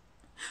ways.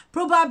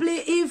 Probably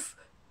if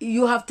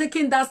you have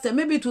taken that step,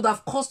 maybe it would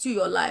have cost you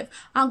your life.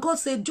 And God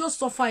said, just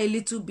suffer a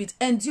little bit,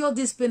 endure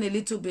this pain a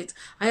little bit.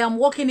 I am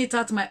working it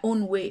out my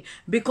own way.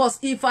 Because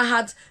if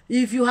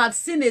you had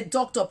seen a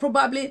doctor,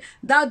 probably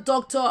that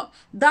doctor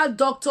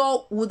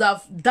would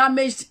have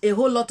damaged a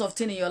whole lot of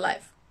things in your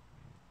life.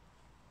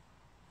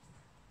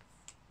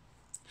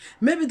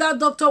 Maybe that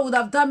doctor would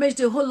have damaged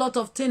a whole lot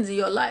of things in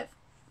your life.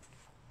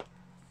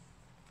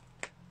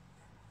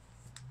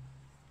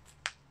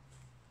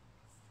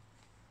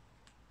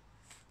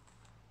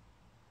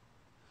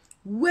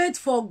 Wait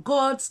for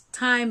God's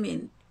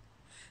timing.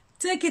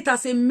 Take it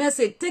as a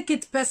message. Take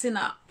it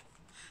personal.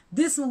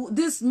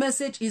 This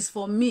message is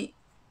for me.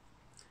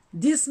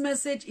 This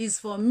message is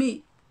for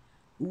me.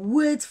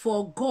 Wait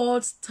for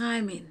God's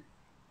timing.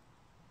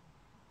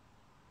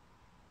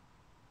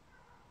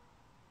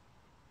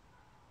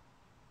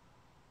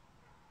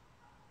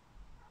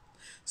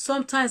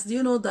 Sometimes, do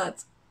you know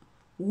that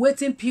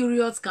waiting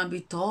periods can be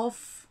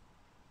tough?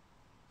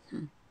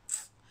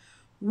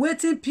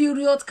 Waiting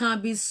period can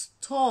be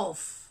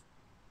tough.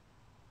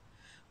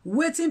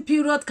 Waiting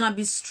period can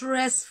be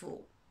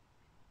stressful.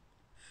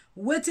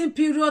 Waiting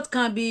period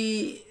can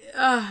be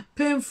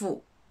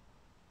painful.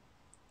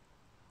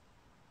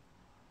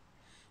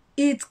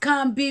 It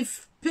can be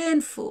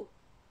painful.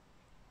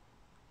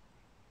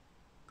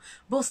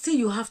 But still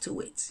you have to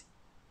wait.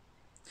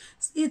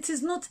 It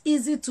is not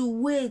easy to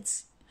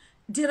wait.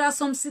 There are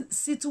some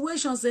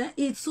situations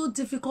it's so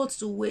difficult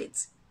to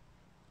wait.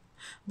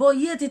 But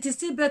yet it is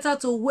still better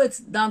to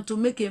wait than to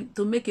make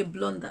a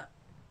blunder.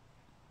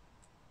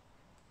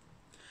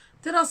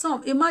 There are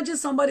some, imagine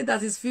somebody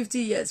that is 50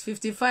 years,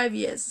 55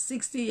 years,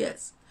 60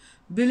 years,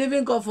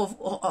 believing God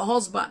for a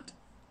husband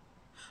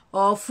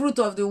or fruit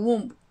of the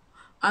womb.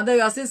 And then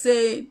you are still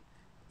saying,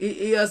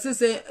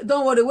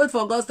 don't worry, wait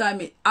for God's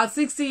timing. At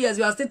 60 years,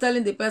 you are still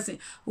telling the person,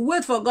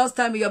 wait for God's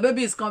timing, your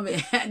baby is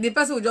coming. The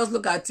person will just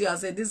look at you and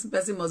say, this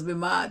person must be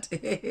mad.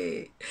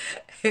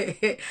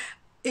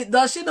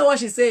 Does she know what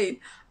she's saying?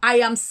 I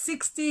am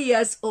 60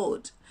 years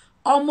old,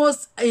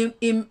 almost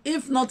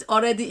if not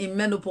already in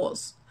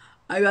menopause.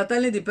 And you are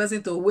telling the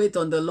person to wait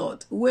on the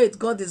Lord. Wait,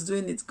 God is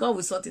doing it. God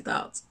will sort it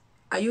out.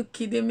 Are you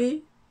kidding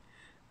me?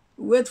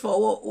 Wait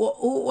for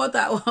what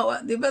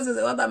the person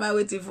says, what am I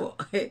waiting for?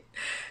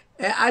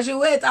 I should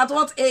wait. At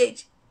what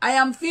age? I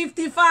am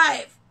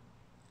 55.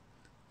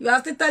 You are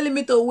still telling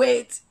me to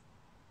wait.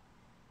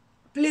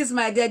 Please,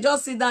 my dear,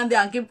 just sit down there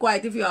and keep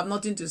quiet if you have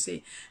nothing to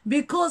say.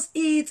 Because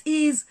it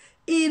is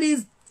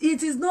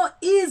not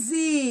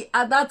easy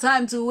at that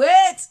time to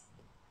wait.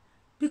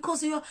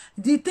 Because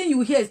the thing you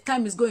hear is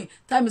time is going,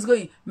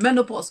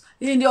 menopause.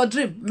 In your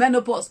dream,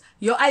 menopause.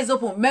 Your eyes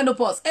open,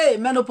 menopause. Hey,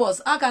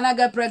 menopause. How can I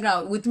get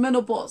pregnant with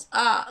menopause?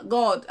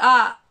 God,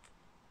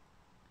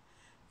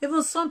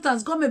 Even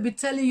sometimes God may be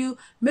telling you,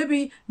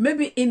 maybe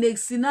in a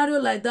scenario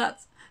like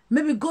that,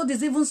 maybe God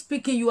is even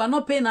speaking. You are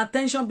not paying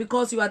attention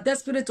because you are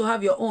desperate to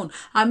have your own.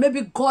 And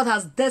maybe God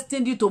has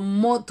destined you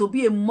to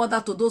be a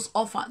mother to those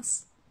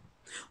orphans.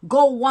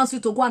 God wants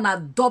you to go and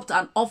adopt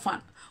an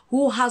orphan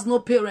who has no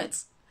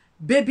parents,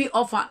 baby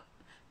orphan,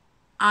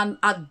 and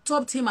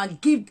adopt him and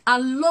give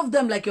and love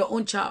them like your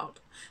own child.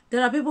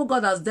 There are people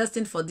God has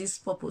destined for this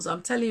purpose.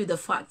 I'm telling you the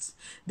facts.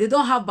 They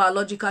don't have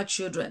biological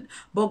children,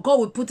 but God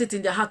will put it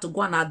in their heart to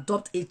go and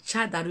adopt a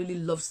child that really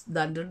loves,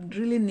 that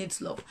really needs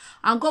love.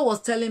 And God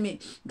was telling me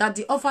that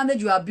the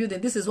orphanage you are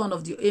building, this is one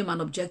of the aim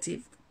and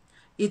objective.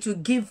 It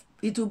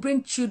will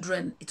bring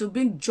children, it will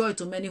bring joy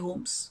to many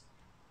homes.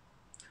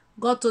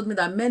 God told me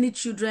that many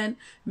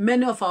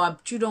of our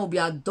children will be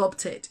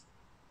adopted.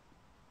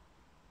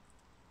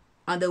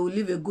 And they will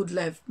live a good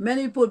life.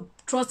 Many people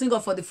trusting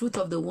God for the fruit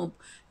of the womb.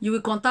 You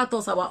will contact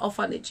us, our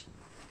orphanage,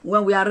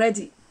 when we are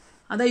ready.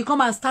 And then you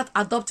come and start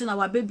adopting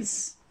our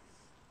babies,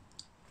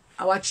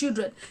 our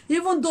children.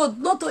 Even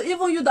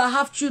you that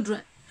have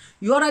children,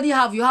 you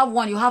have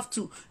one, you have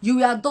two. You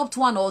will adopt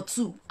one or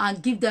two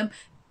and give them,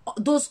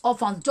 those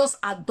orphans, just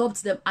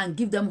adopt them and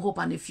give them hope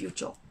and a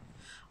future.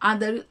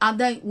 And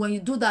then when you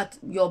do that,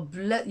 your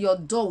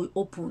door will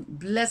open.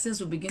 Blessings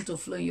will begin to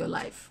flow in your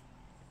life.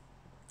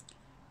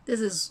 This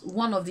is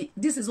one of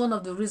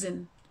the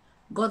reasons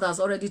God has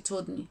already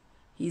told me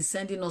He's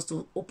sending us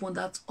to open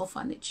that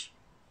orphanage,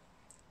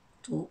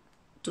 to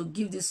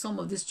give some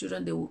of these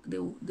children. They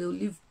will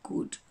live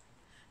good.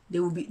 They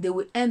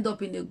will end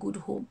up in a good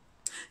home.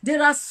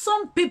 There are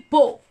some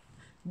people,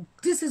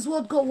 this is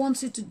what God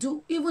wants you to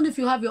do. Even if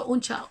you have your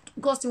own child,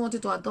 God still wants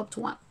you to adopt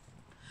one.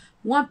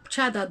 One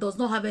child that does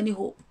not have any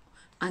hope,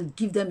 and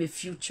give them a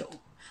future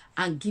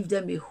and give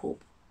them a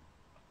hope.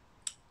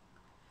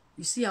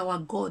 You see, our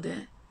God,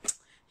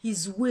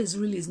 his ways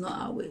really is not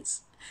our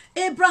ways.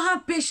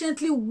 Abraham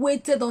patiently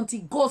waited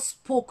until God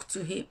spoke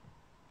to him.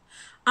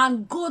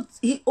 And God,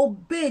 he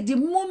obeyed. The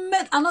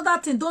moment,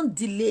 another thing, don't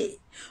delay.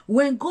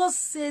 When God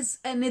says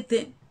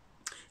anything,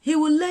 he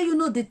will let you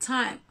know the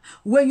time.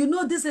 When you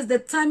know this is the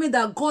timing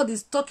that God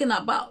is talking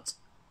about,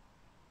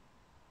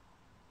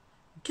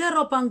 get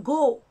up and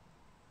go.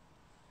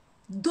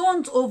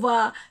 Don't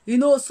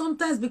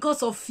sometimes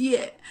because of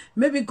fear,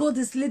 maybe God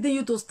is leading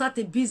you to start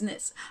a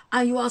business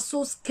and you are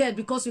so scared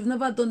because you've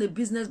never done a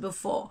business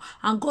before,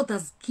 and God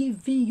has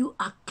given you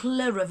a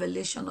clear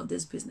revelation of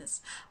this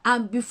business.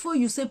 And before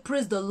you say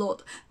praise the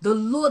Lord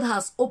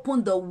has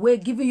opened the way,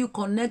 giving you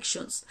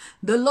connections.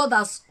 The Lord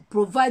has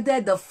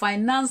provided the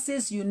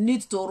finances you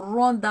need to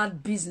run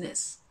that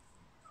business.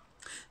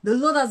 The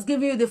Lord has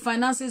given you the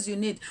finances you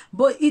need,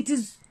 but it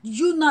is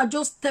you now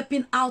just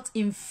stepping out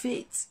in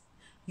faith.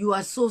 You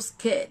are so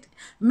scared.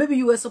 Maybe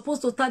you were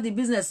supposed to start the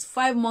business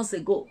 5 months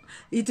ago.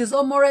 It is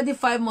already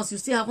 5 months. You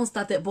still haven't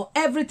started. But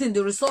everything,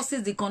 the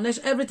resources, the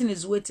connection, everything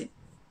is waiting.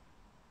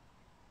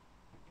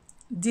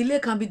 Delay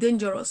can be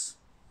dangerous.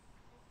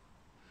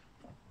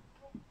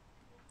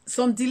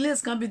 Some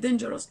delays can be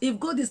dangerous. If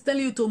God is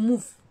telling you to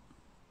move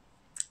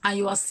and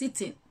you are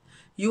sitting,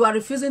 you are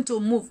refusing to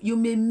move, you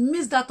may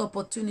miss that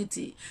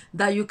opportunity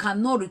that you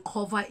cannot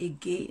recover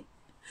again.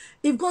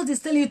 If God is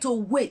telling you to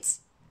wait,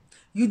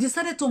 you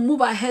decided to move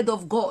ahead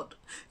of God,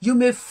 you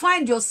may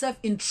find yourself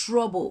in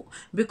trouble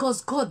because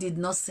God did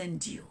not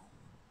send you.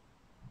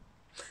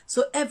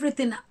 So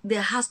everything,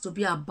 there has to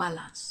be a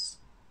balance.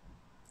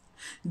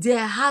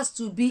 There has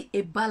to be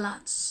a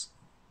balance.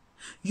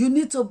 You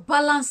need to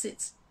balance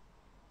it.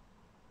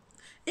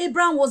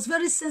 Abraham was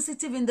very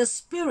sensitive in the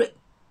spirit.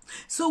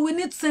 So we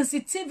need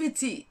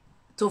sensitivity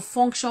to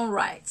function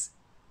right.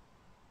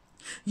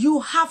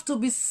 You have to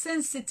be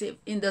sensitive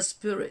in the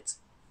spirit.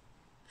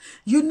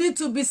 You need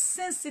to be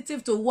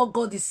sensitive to what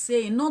God is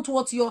saying, not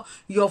what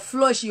your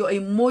flesh, your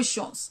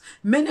emotions.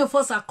 Many of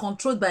us are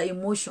controlled by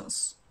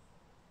emotions.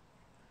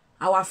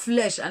 Our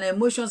flesh and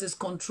emotions is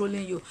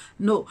controlling you.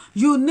 No,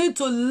 you need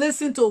to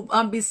listen to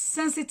and be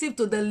sensitive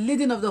to the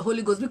leading of the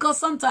Holy Ghost, because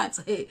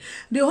sometimes, the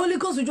Holy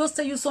Ghost will just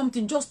tell you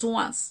something just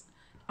once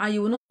and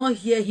you will not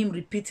hear him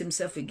repeat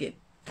himself again.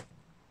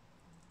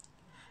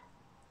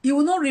 He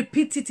will not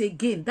repeat it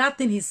again, that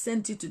thing he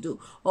sent you to do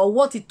or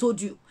what he told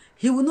you.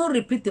 He will not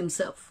repeat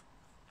himself.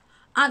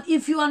 And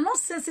if you are not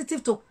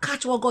sensitive to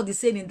catch what God is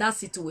saying in that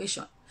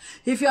situation,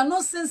 if you are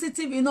not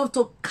sensitive enough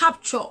to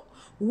capture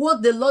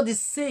what the Lord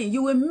is saying,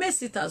 you will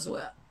miss it as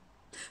well.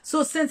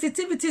 So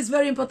sensitivity is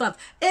very important.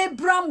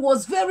 Abraham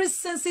was very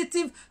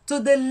sensitive to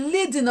the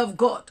leading of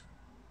God.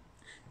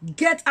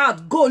 Get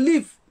out, go,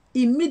 leave.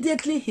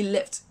 Immediately he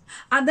left.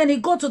 And then he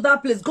got to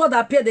that place. God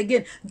appeared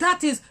again.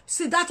 That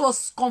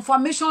was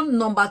confirmation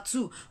number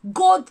 2.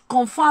 God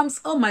confirms.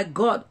 Oh my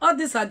God. All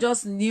these are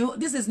just new.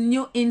 This is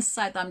new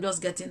insight I'm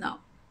just getting now.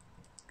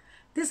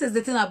 This is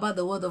the thing about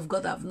the word of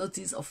God I've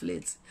noticed of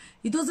late.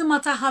 It doesn't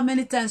matter how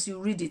many times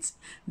you read it.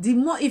 The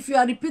more, if you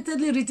are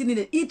repeatedly reading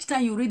it, each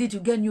time you read it,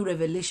 you get new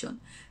revelation.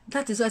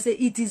 That is why I say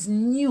it is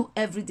new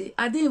every day.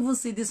 I didn't even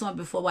see this one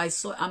before, but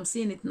I'm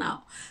seeing it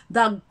now.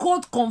 That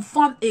God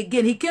confirmed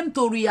again. He came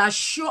to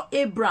reassure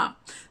Abraham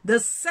the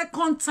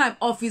second time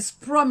of his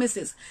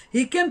promises.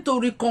 He came to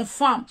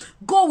reconfirm.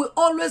 God will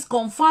always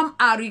confirm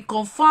and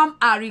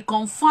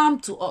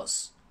reconfirm to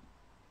us.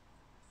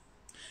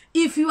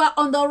 If you are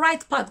on the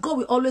right path, God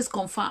will always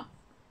confirm.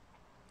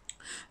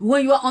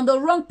 When you are on the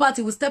wrong path,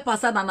 he will step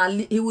aside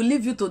and he will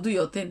leave you to do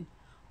your thing.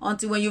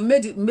 Until when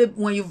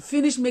you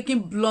finish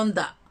making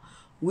blunder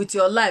with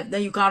your life,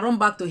 then you can run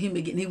back to him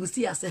again. He will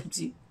still accept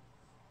you.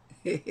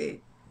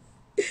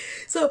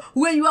 So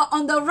when you are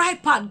on the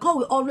right path, God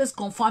will always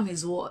confirm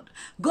his word.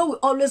 God will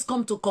always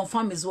come to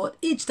confirm his word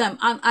each time.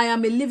 And I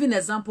am a living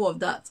example of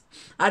that.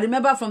 I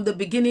remember from the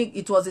beginning,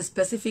 it was a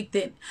specific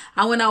thing.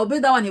 And when I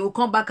obeyed that one, he will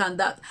come back on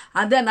that.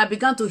 And then I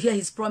began to hear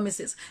his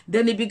promises.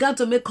 Then he began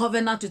to make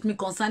covenant with me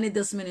concerning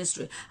this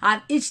ministry.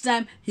 And each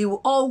time, he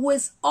will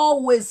always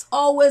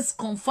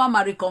confirm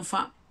and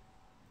reconfirm.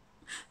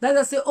 Let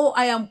us say, oh,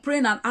 I am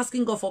praying and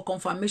asking God for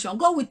confirmation.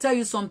 God will tell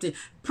you something.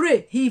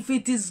 Pray. If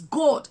it is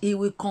God, he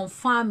will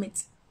confirm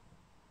it.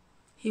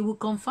 He will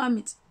confirm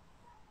it.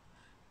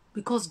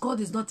 Because God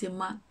is not a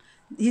man.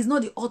 He's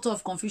not the author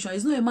of confusion.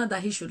 He's not a man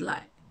that he should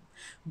lie.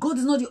 God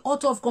is not the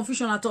author of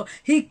confusion at all.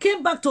 He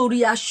came back to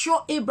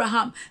reassure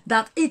Abraham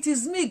that it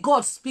is me,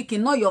 God,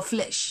 speaking, not your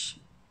flesh.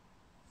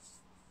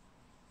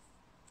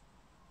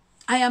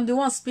 I am the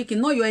one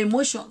speaking, not your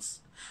emotions.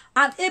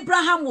 And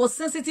Abraham was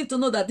sensitive to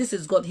know that this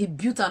is God. He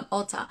built an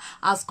altar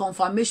as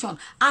confirmation,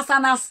 as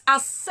an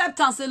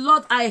acceptance. Say,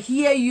 Lord, I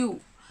hear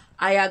you.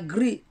 I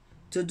agree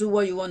to do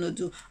what you want to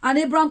do. And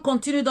Abraham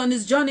continued on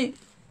his journey.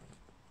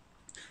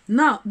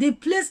 Now, the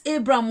place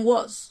Abraham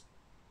was,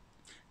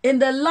 In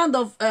the land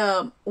of,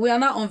 we are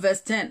now on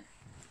verse 10.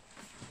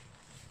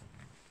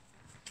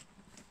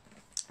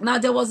 Now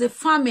there was a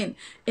famine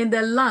in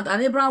the land,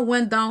 and Abraham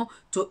went down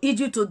to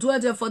Egypt to dwell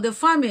there, for the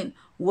famine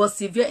was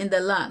severe in the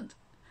land.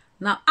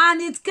 Now, and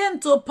it came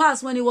to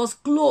pass when he was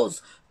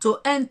close to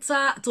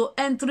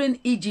entering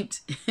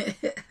Egypt,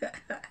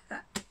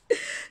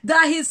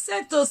 that he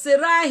said to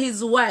Sarai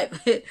his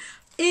wife,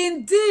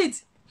 indeed,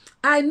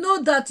 I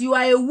know that you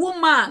are a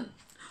woman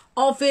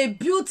of a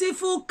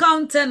beautiful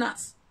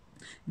countenance.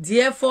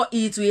 Therefore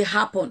it will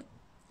happen,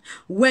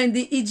 when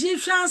the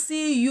Egyptians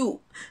see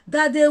you,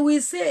 that they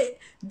will say,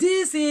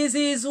 this is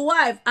his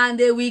wife, and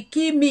they will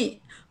kill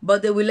me,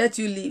 but they will let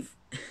you live.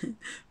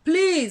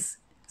 Please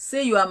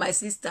say you are my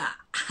sister.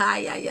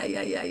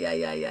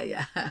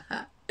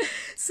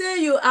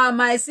 Say you are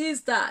my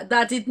sister,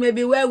 that it may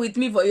be well with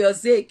me for your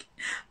sake,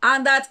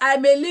 and that I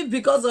may live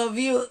because of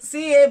you.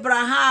 See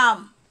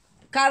Abraham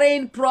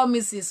carrying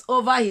promises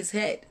over his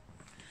head.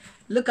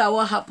 Look at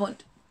what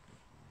happened.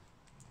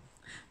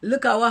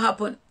 Look at what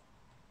happened.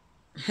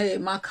 Hey,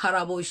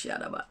 Makarabo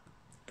Shadaba.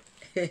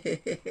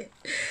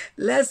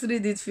 Let's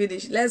read it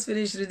finish. Let's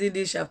finish reading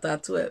this chapter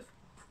 12.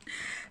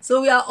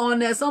 So we are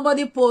on,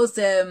 somebody post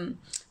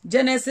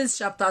Genesis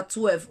chapter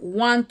 12,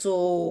 1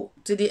 to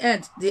the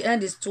end. The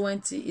end is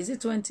 20. Is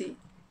it 20?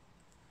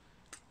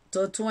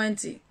 To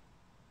 20.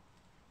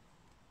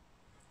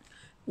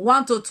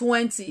 1 to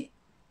 20.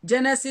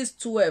 Genesis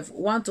 12,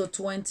 1 to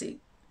 20.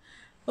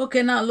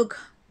 Okay, now look.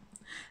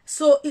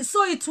 So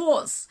it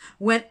was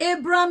when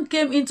Abraham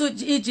came into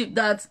Egypt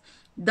that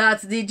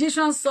the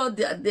Egyptians saw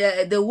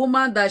the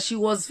woman, that she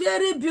was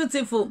very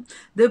beautiful.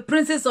 The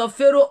princess of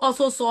Pharaoh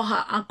also saw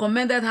her and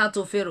commended her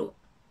to Pharaoh.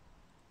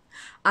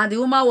 And the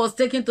woman was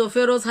taken to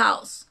Pharaoh's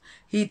house.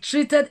 He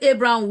treated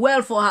Abraham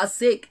well for her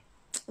sake,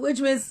 which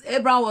means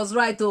Abraham was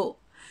right. Oh,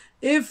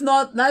 if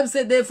not, now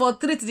say they for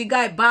treat the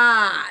guy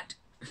bad.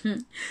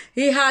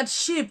 He had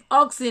sheep,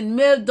 oxen,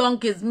 male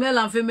donkeys, male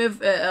and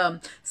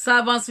female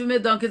servants, female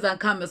donkeys and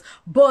camels.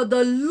 But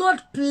the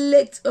Lord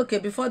plagued. Okay,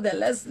 before then,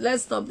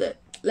 let's stop there.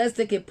 Let's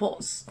take a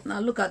pause. Now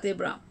look at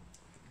Abraham.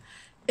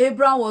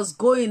 Abraham was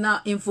going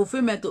now in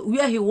fulfillment.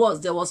 Where he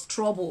was, there was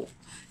trouble.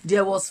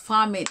 There was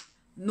famine,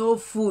 no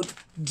food,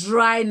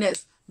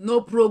 dryness,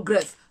 no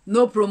progress,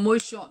 no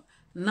promotion.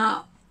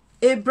 Now,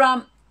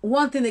 Abraham,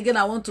 one thing again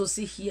I want to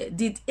see here.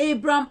 Did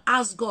Abraham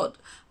ask God,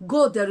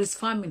 God, there is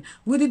famine?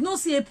 We did not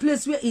see a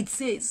place where it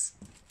says,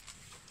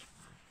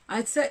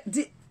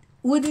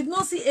 we did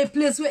not see a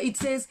place where it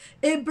says,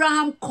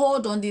 Abraham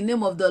called on the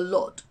name of the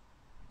Lord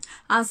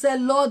and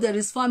said, Lord, there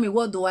is famine,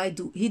 what do I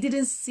do? He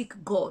didn't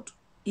seek God.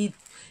 He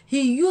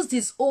used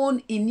his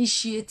own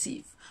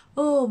initiative.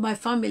 Oh, my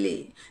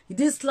family,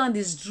 this land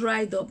is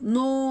dried up.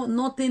 No,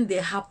 nothing they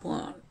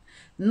happen.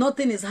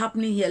 Nothing is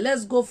happening here.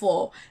 Let's go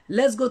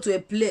to a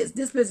place.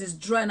 This place is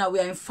dry now. We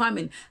are in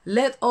famine.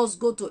 Let us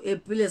go to a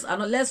place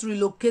and let's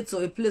relocate to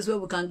a place where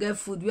we can get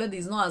food, where it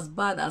is not as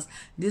bad as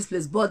this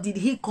place. But did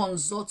he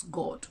consult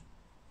God?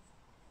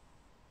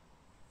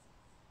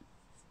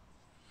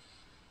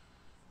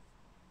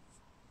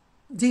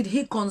 Did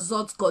he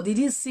consult God? Did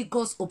he seek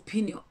God's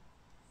opinion?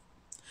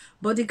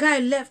 But the guy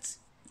left.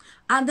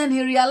 And then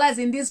he realized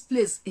in this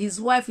place, his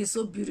wife is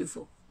so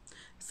beautiful.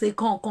 Say,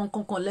 come,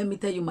 let me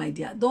tell you, my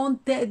dear.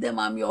 Don't tell them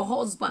I'm your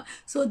husband.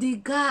 So the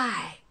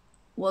guy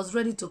was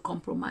ready to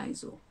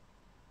compromise. Oh.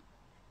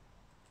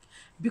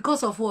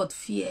 Because of what?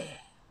 Fear.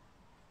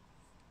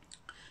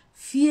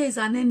 Fear is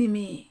an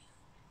enemy.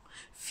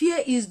 Fear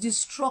is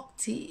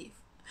destructive.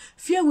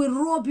 Fear will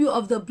rob you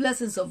of the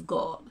blessings of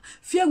God.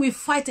 Fear will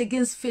fight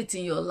against faith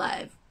in your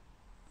life.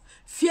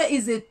 Fear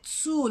is a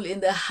tool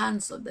in the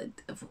hands of the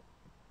devil.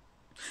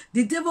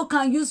 The devil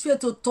can use fear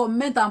to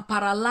torment and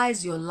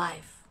paralyze your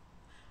life.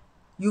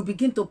 You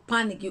begin to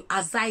panic, you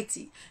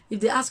anxiety. If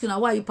they ask you now,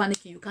 why are you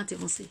panicking? You can't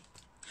even say.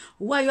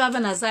 Why are you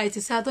having anxiety?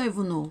 Say, I don't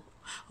even know.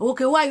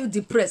 Okay, why are you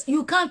depressed?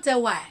 You can't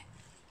tell why.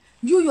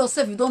 You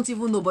yourself, you don't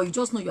even know, but you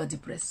just know you are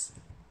depressed.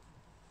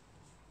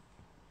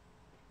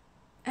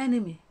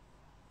 Enemy.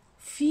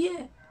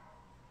 Fear.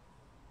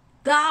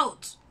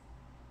 Doubt.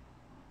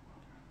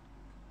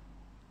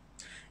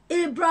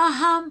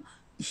 Abraham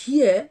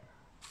here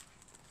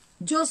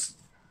just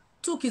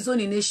took his own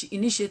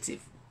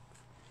initiative.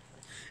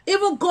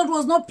 Even God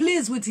was not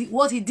pleased with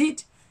what he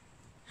did.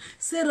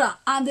 Sarah,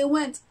 and they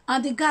went,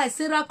 and the guy,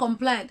 Sarah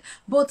complied.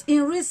 But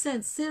in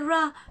recent,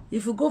 Sarah,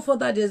 if you go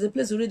further, there's a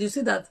place to read, you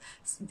see that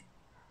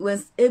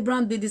when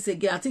Abraham did this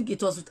again, I think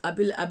it was with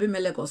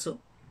Abimelech also.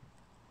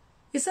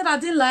 He said, I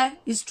didn't lie.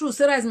 It's true,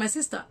 Sarah is my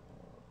sister.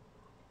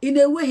 In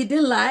a way, he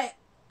didn't lie,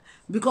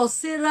 because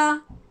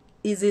Sarah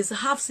is his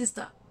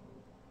half-sister.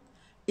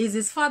 Is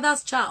his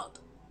father's child.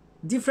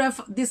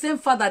 The same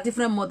father,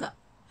 different mother.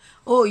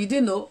 Oh, you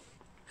didn't know?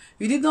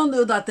 You didn't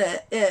know that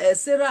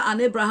Sarah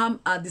and Abraham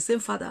are the same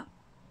father,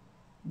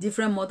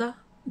 different mother.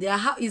 They are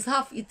half.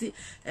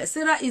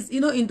 Sarah is,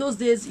 in those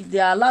days they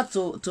are allowed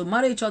to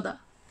marry each other.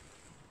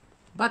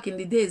 Back in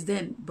the days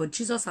then, but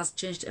Jesus has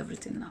changed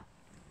everything now.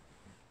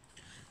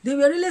 They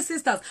were really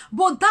sisters.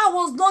 But that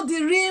was not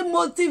the real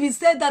motive. He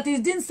said that he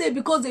didn't say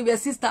because they were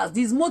sisters.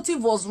 His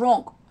motive was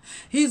wrong.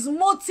 His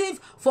motive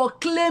for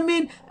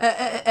claiming,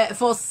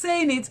 for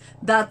saying it,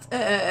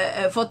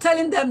 that for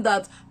telling them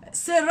that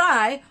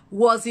Sarai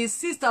was his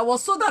sister,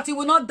 was so that he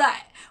will not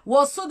die,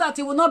 was so that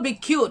he will not be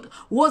killed,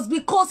 was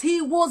because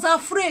he was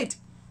afraid.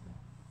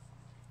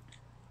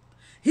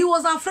 He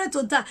was afraid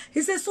to die.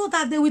 He said, so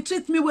that they will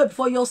treat me well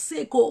for your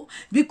sake, oh,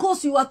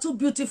 because you are too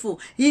beautiful.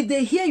 If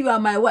they hear you are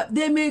my wife,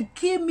 they may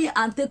kill me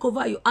and take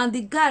over you. And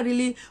the guy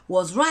really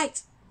was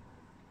right.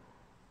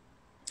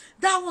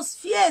 That was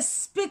fear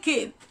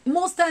speaking.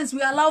 Most times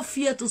we allow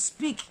fear to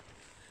speak.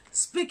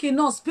 Speak in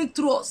us, speak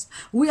through us.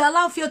 We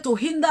allow fear to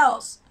hinder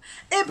us.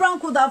 Abraham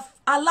could have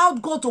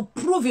allowed God to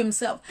prove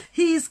himself.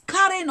 He is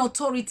carrying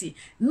authority.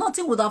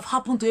 Nothing would have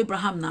happened to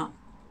Abraham now.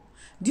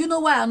 Do you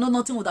know why I know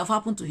nothing would have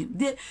happened to him?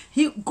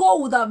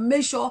 God would have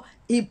made sure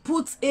he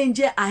puts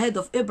angel ahead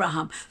of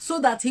Abraham so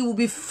that he will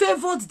be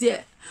favored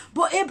there.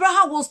 But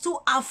Abraham was too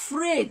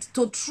afraid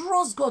to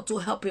trust God to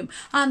help him.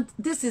 And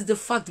this is the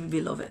fact,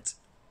 beloved.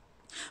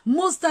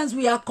 Most times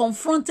we are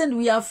confronted,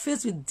 we are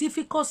faced with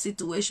difficult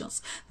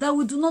situations that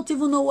we do not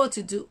even know what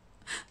to do,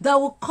 that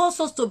will cause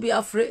us to be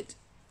afraid.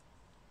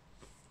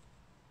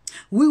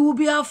 We will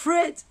be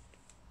afraid.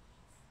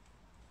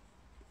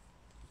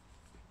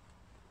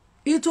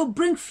 It will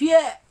bring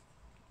fear.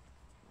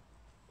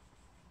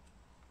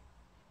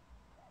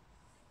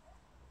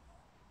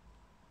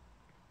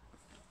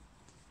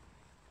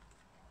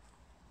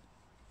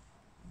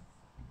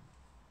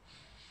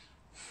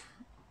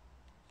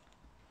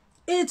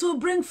 It will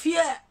bring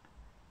fear.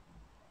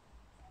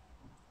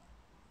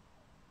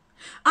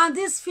 And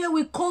this fear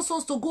will cause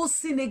us to go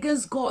sin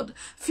against God.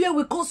 Fear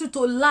will cause you to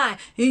lie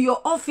in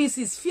your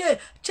offices. Fear,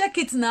 check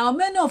it now.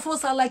 Many of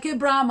us are like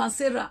Abraham and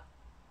Sarah.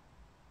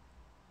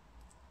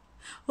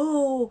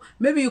 Oh,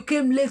 maybe you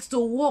came late to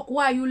work.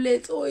 Why are you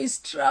late? Oh, it's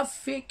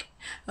traffic.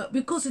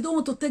 Because you don't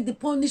want to take the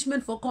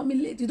punishment for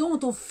coming late. You don't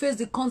want to face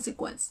the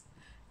consequence.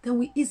 Then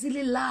we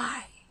easily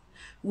lie.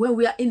 When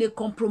we are in a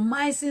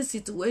compromising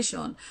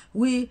situation,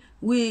 what's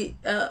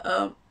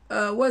the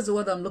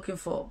word I'm looking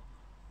for?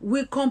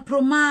 We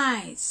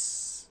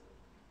compromise.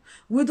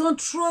 We don't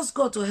trust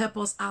God to help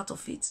us out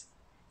of it.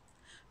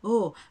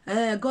 Oh,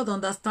 God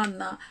understands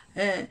now.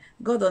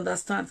 God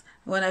understands.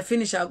 When I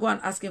finish, I'll go and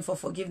ask him for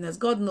forgiveness.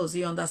 God knows,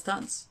 he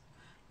understands.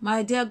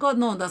 My dear, God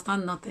no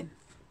understand nothing.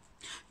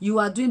 You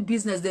are doing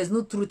business. There's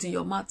no truth in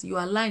your mouth. You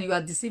are lying. You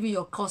are deceiving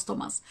your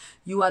customers.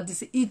 You are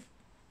deceiving.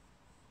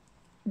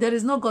 There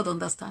is no God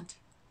understand.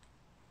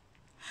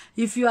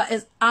 If you are,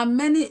 I'm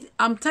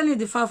telling you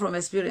the far from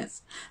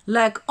experience.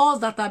 Like us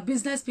that are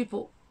business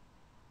people.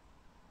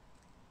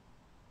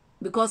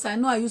 Because I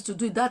know I used to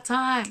do it that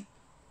time.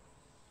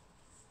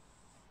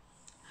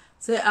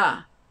 Say,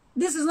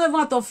 this is not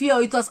even out of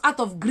fear. It was out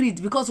of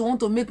greed because we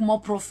want to make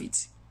more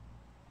profit.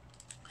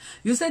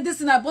 You say, this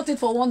thing, I bought it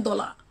for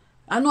 $1.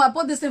 I know I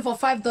bought this thing for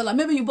 $5.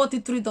 Maybe you bought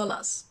it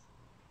 $3.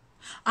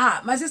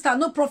 My sister,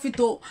 no profit.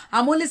 Oh,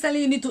 I'm only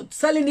selling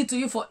it to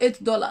you for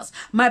 $8.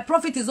 My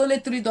profit is only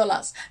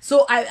 $3.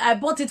 So I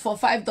bought it for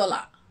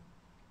 $5.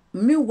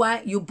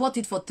 Meanwhile, you bought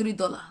it for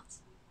 $3.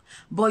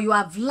 But you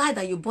have lied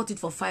that you bought it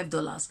for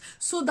 $5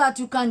 so that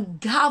you can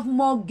have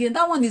more gain.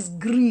 That one is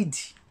greed.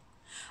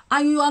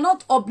 And you are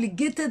not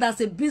obligated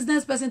as a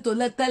business person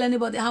to tell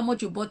anybody how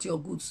much you bought your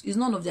goods. It's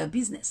none of their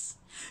business.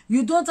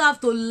 You don't have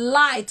to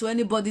lie to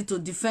anybody to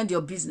defend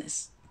your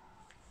business.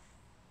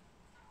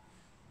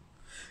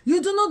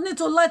 You do not need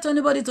to lie to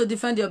anybody to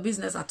defend your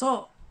business at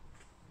all.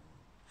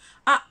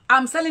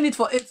 I'm selling it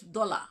for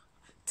 $8.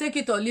 Take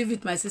it or leave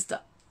it, my sister.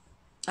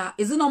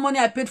 Is it not money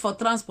I paid for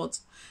transport?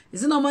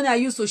 Is it not money I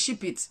used to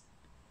ship it?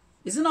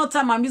 Is it not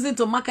time I'm using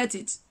to market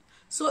it?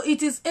 So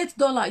it is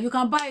 $8. You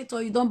can buy it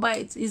or you don't buy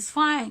it. It's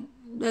fine.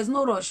 There's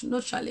no rush,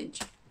 no challenge.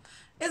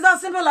 It's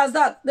as simple as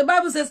that. The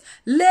Bible says,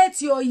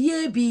 let your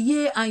yea be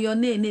yea and your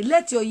nay, nay.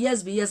 Let your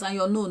yes be yes and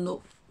your no,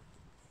 no.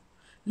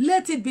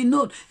 Let it be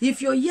known.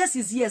 If your yes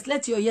is yes,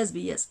 let your yes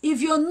be yes.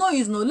 If your no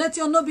is no, let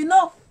your no be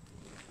no.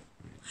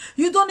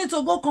 You don't need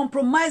to go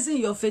compromising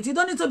your faith. You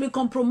don't need to be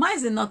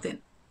compromising nothing.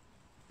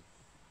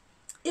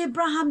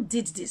 Abraham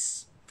did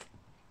this.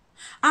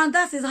 And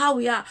that is how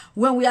we are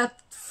when we are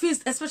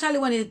faced, especially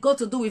when it got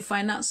to do with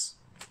finance.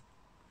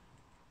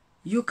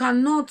 You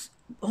cannot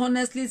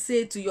honestly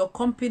say to your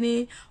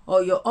company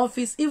or your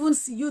office, even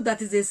you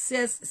that is a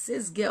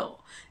sales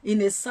girl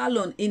in a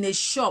salon, in a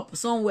shop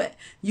somewhere,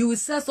 you will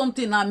sell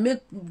something and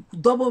make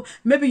double.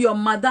 Maybe your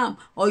madam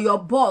or your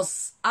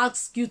boss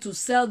asks you to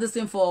sell this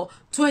thing for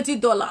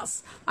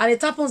 $20, and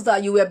it happens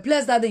that you were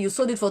blessed that day, you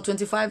sold it for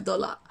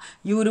 $25.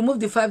 You will remove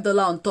the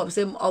 $5 on top.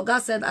 Say, oh, God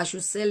said I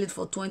should sell it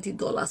for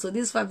 $20, so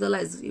this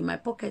 $5 is in my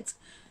pocket.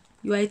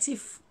 You are a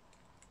thief.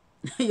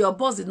 Your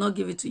boss did not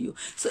give it to you.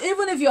 So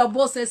even if your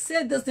boss says,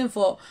 sell this thing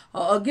for,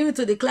 or give it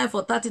to the client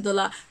for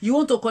 $30, you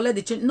want to collect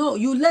the change. No,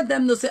 you let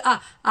them know, say,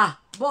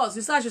 boss,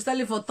 you said I should sell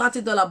it for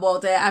 $30,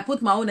 but I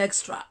put my own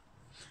extra.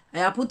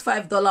 I put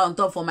 $5 on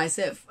top for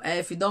myself,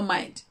 if you don't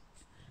mind.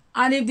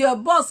 And if your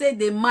boss say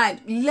they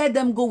mind, let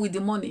them go with the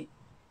money.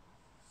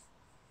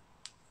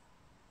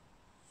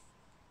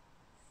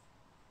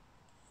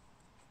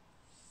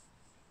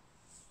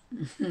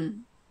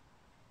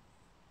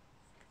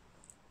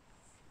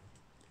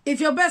 If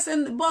your boss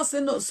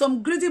say no,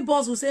 some greedy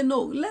boss will say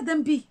no, let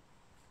them be.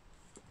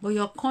 But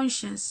your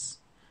conscience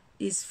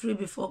is free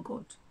before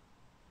God.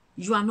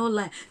 You are not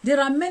lying. There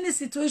are many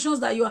situations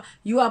that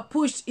you are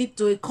pushed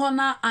into a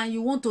corner and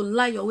you want to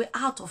lie your way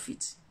out of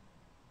it.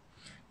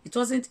 It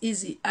wasn't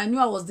easy. I knew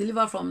I was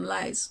delivered from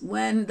lies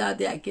when that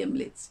day I came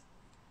late.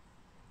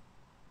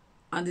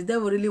 And the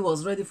devil really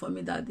was ready for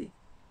me that day.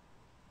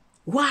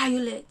 Why are you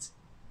late?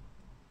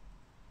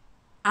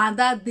 And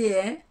that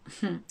day,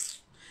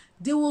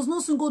 there was no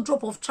single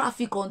drop of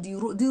traffic on the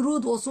road. The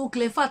road was so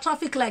clear. In fact,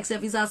 traffic lights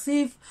is as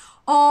if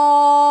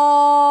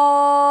all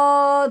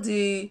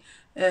the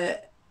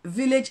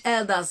village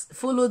elders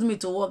followed me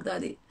to work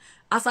that day.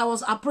 As I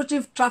was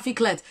approaching traffic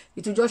light,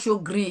 it will just show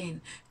green.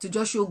 It will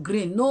just show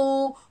green.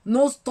 No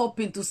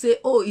stopping to say,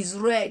 oh, it's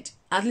red.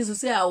 At least to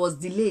say I was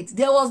delayed.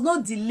 There was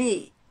no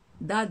delay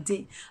that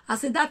day. I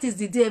said, that is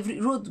the day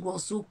every road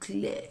was so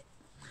clear.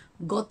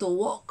 Got to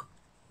work.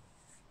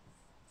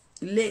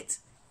 Late.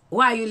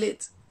 Why are you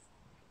late?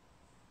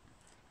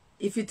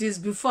 If it is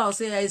before, I'll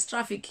say it's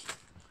traffic.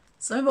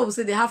 Some people will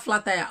say they have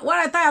flat tire.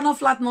 Well, a tire not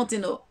flat,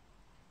 nothing.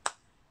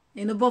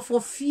 But for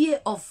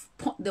fear of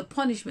the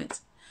punishment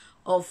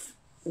of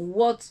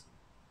what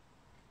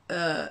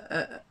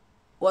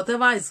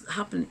whatever is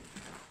happening,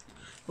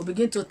 we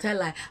begin to tell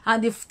lie.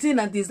 And the thing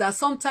is that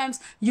sometimes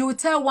you will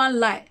tell one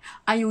lie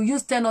and you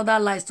use 10 other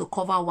lies to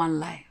cover one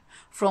lie.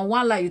 From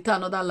one lie you tell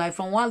another lie.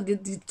 From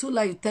the 2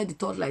 lie you tell the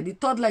 3rd lie. The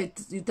 3rd lie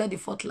you tell the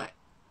 4th lie.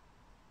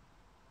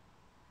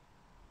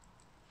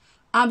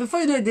 And before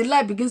you know it, the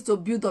lie begins to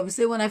build up. You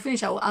say, when I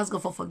finish, I will ask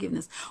God for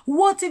forgiveness.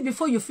 What if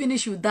before you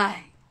finish, you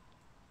die?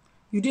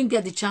 You didn't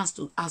get the chance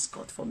to ask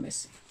God for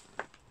mercy.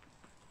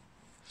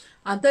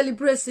 And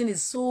deliberate sin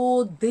is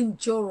so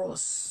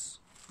dangerous.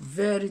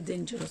 Very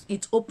dangerous.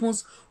 It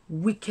opens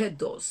wicked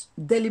doors.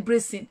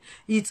 Deliberate sin.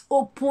 It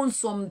opens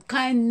some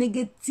kind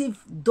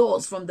negative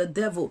doors from the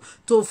devil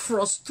to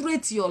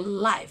frustrate your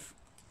life.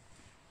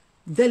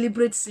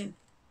 Deliberate sin.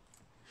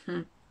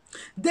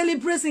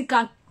 Deliberate sin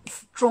can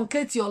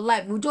truncate your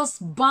life. Will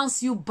just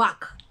bounce you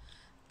back.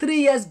 3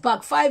 years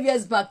back, 5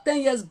 years back,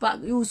 10 years back.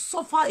 You will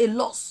suffer a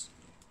loss.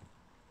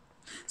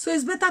 So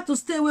it's better to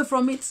stay away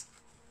from it.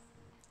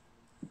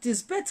 It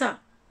is better.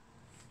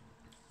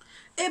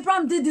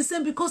 Abraham did the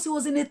same because he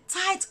was in a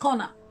tight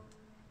corner.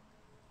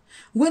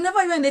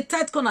 Whenever you're in a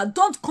tight corner,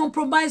 don't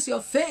compromise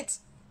your faith.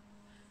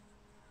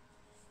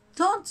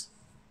 Don't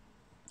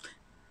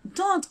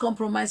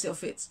compromise your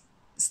faith.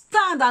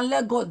 Stand and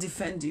let God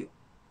defend you.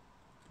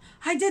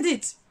 I did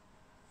it.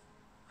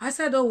 I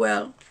said, oh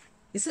well.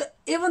 He said,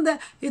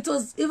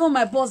 even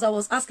my boss that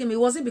was asking me,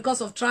 was it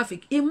because of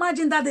traffic?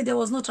 Imagine that day there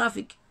was no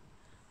traffic.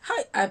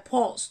 Hey, I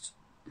paused.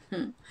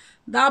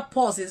 That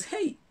pause is,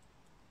 hey,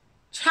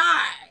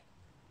 chai.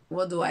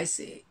 What do I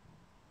say?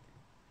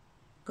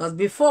 Because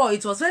before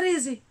it was very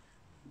easy.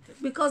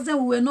 Because then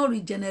we were not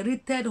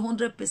regenerated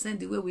 100%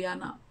 the way we are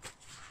now.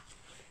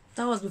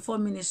 That was before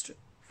ministry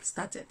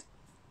started.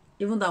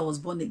 Even though I was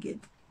born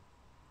again.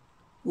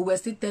 We were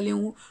still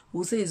telling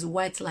who say it's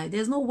white light.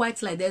 There's no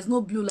white light. There's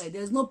no blue light.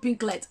 There's no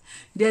pink light.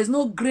 There's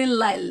no green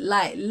light.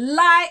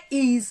 Lie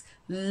is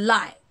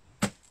lie.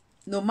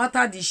 No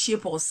matter the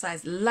shape or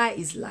size, lie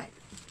is lie.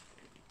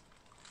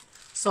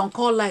 Some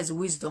call lies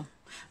wisdom.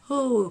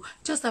 Oh,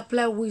 just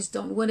apply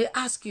wisdom. When they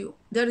ask you,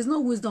 there is no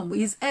wisdom.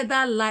 It's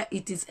either lie.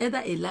 It is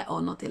either a lie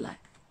or not a lie.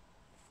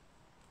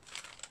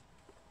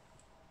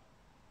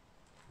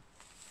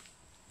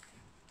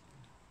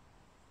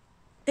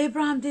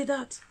 Abraham did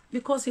that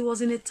because he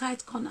was in a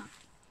tight corner.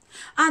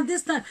 And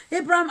this time,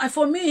 Abraham,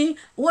 for me,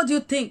 what do you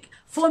think?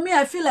 For me,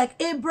 I feel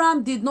like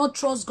Abraham did not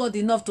trust God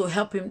enough to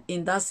help him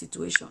in that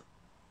situation.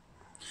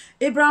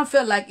 Abraham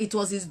felt like it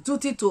was his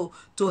duty to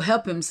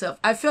help himself.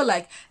 I feel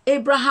like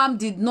Abraham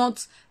did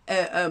not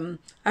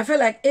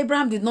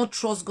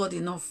trust God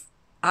enough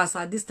as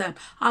at this time.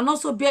 And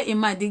also bear in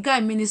mind, the guy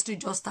ministry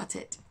just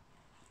started.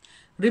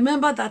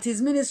 Remember that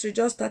his ministry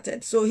just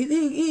started. So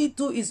he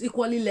too is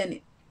equally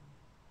learning.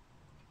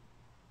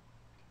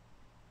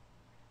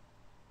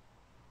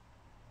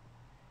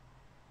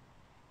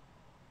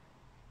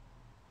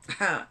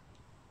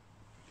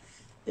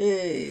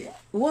 Hey,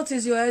 what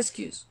is your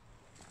excuse?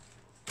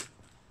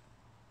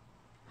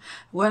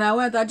 When I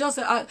went, I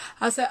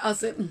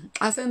said,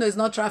 no, it's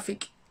not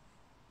traffic.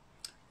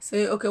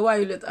 Say, okay, why are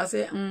you late? I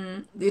say,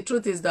 the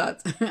truth is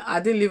that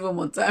I didn't leave home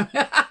on time.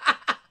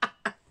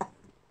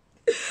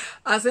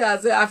 I say,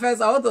 at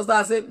first I want to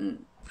start.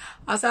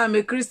 I say, I'm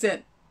a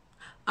Christian.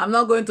 I'm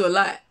not going to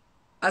lie.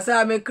 I say,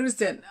 I'm a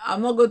Christian.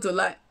 I'm not going to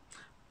lie.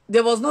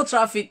 There was no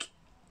traffic.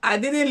 I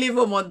didn't leave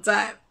home on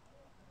time.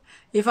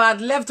 If I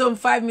had left home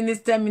 5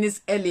 minutes, 10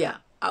 minutes earlier,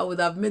 I would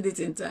have made it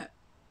in time.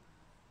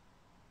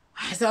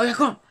 I said, okay,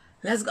 come.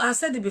 Let's go. I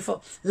said it before.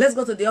 Let's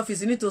go to the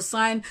office. You need to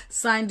sign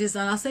this.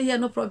 And I said, yeah,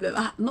 no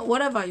problem. No,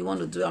 whatever you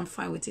want to do, I'm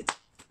fine with it.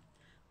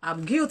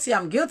 I'm guilty.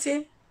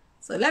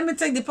 So let me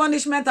take the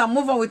punishment and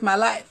move on with my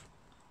life.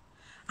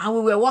 And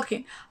we were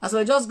walking. As we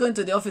were just going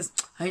to the office,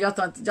 and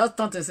just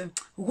turned to say,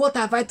 what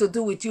have I to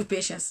do with you,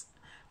 Patience?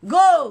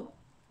 Go!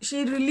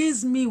 She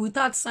released me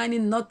without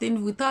signing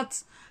nothing,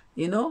 without,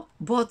 you know.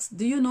 But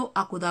do you know,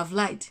 I could have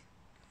lied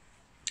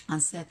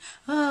and said,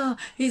 oh,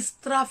 it's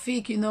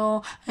traffic, you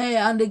know. Hey,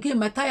 and again,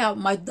 my tire,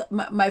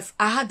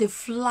 I had a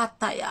flat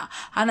tire,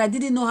 and I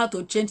didn't know how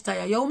to change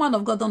tire. Your woman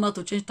of God don't know how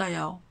to change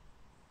tire.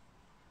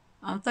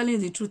 I'm telling you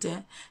the truth,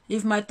 eh?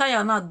 If my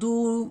tire now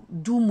do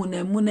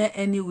mune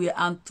anywhere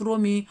and throw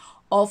me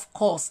off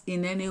course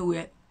in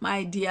anywhere,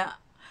 my dear,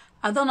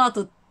 I don't know how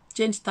to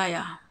change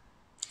tire.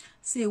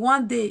 See,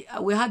 one day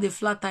we had a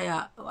flat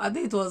tire. I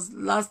think it was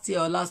last year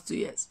or last 2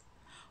 years.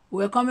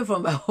 We were coming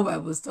from my home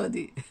Bible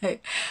study. I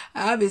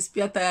have a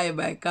spare tire in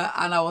my car,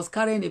 and I was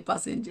carrying a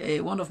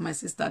passenger, one of my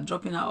sisters,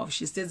 dropping her off.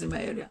 She stays in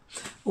my area.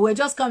 We were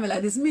just coming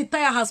like this. Me,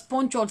 tire has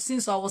punctured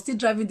since, so I was still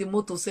driving the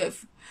motor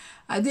safe.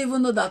 I didn't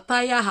even know that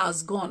tire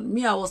has gone.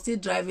 Me, I was still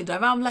driving.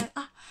 I'm like,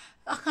 I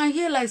can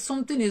hear like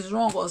something is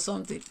wrong or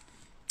something.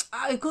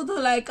 I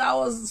couldn't, like, I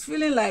was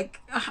feeling like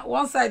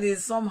one side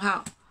is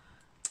somehow.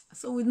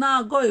 So we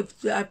now go,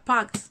 I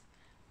parked.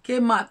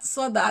 Came out,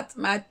 saw that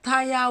my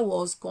tire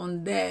was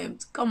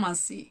condemned. Come and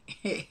see.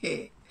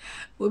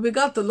 We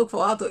began to look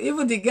for how to,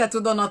 even the girl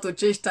who don't know how to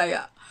change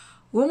tire.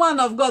 Woman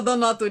of God don't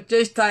know how to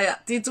change tire.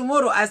 Till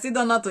tomorrow, I still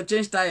don't know how to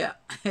change tire.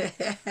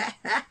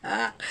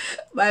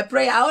 By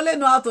prayer, I only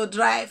know how to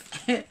drive.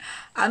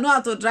 I know how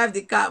to drive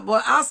the car.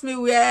 But ask me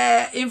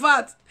where, in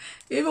fact,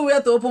 even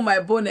where to open my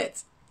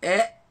bonnet.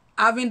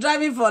 I've been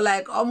driving for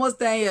like almost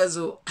 10 years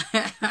old.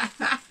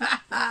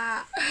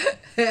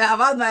 I've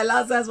had my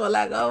license for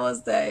like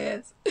almost 10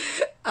 years.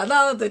 I don't know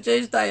how to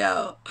change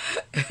tire.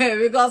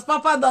 Because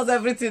Papa does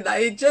everything.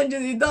 He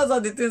changes, he does all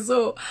the things.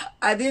 So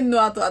I didn't know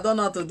how to, I don't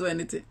know how to do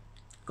anything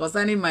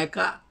concerning my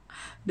car.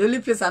 The only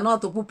place I know how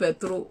to put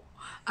petrol,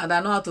 and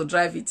I know how to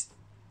drive it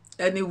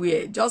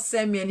anywhere. Just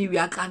send me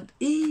anywhere. I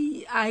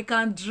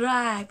can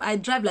drive. I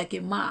drive like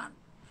a man.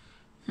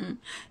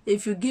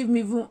 If you give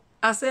me,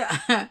 I say,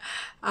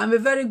 I'm a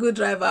very good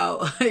driver.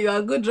 You're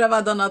a good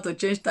driver, don't know how to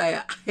change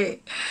tire.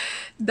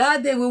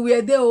 That day we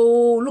were there,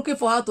 looking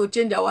for how to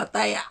change our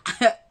tire.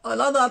 I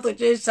don't know how to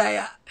change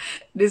tire.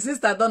 The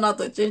sister don't know how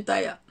to change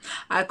tire.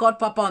 I called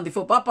Papa on the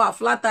phone. Papa,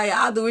 flat tire,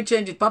 how do we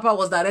change it? Papa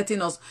was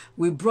directing us.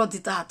 We brought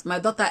it out. My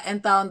daughter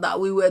entered on that.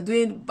 We were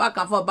doing back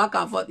and forth, back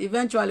and forth.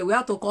 Eventually, we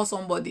had to call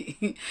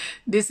somebody.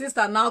 The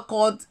sister now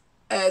called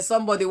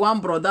somebody,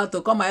 one brother,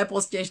 to come and help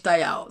us change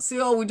tire. See,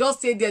 we just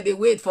stayed there, they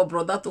wait for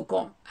brother to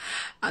come.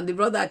 And the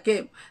brother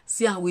came.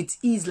 See, and with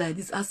ease like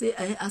this. I say,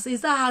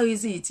 is that how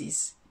easy it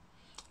is?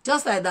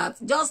 Just like that.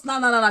 Just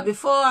no.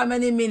 Before how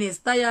many minutes,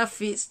 tire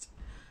fixed.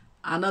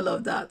 And all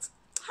of that.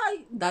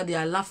 Hi, Daddy,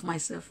 I laugh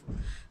myself.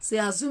 Say,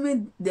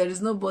 assuming there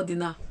is nobody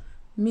now,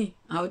 me,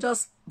 I'll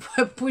just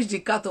push the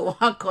car to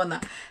one corner,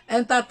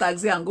 enter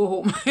taxi and go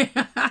home.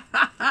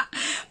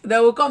 They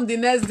will come the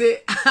next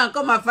day and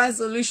come and find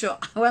solution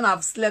when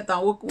I've slept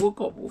and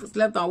woke up.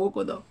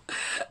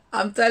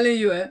 I'm telling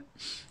you,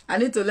 I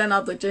need to learn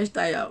how to change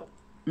tire.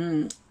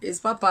 It's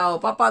Papa.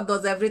 Papa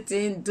does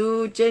everything,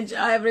 change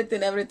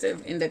everything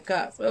in the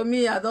car. So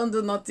me, I don't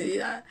do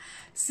nothing.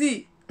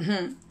 See,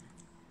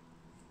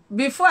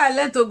 before I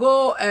learned to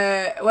go,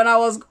 when I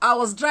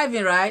was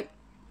driving, right?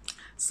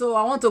 So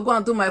I want to go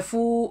and do my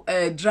full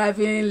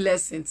driving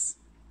lessons.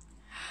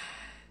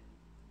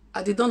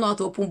 I did not know how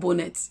to open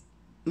bonnet.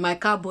 My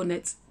car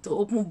bonnet, to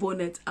open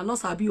bonnet. I not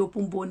sabi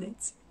open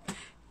bonnet.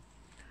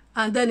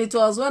 And then it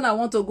was when I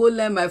want to go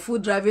learn my full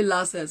driving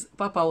license,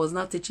 Papa was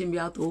not teaching me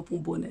how to open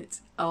bonnet.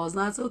 I was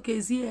not, okay,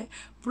 it's here,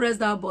 press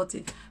that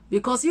button.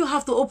 Because you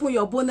have to open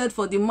your bonnet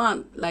for the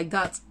man like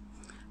that.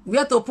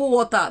 Where to put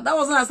water. That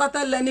was when I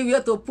started learning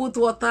where to put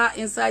water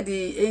inside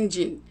the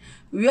engine.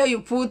 Where you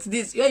put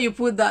this, where you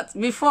put that.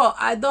 Before,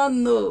 I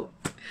don't know.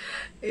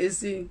 You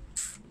see.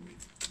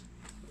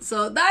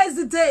 So that is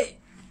the day.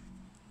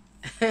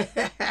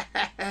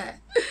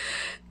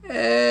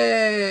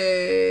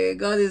 Hey,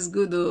 God is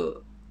good,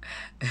 though.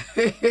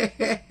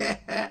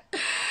 Hey,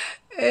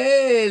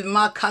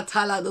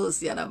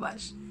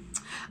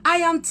 I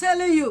am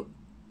telling you.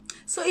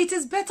 So it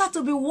is better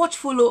to be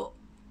watchful. Oh.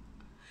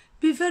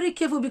 Be very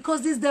careful,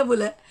 because this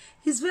devil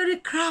is very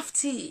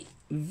crafty.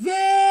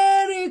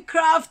 Very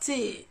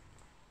crafty.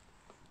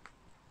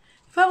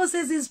 The Bible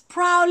says he's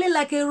prowling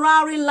like a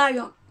roaring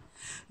lion,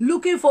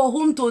 looking for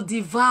whom to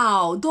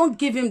devour. Don't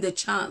give him the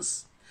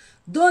chance.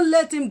 Don't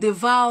let him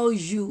devour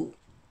you.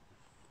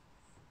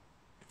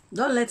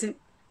 Don't let him.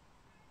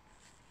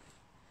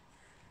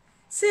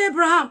 See,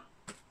 Abraham.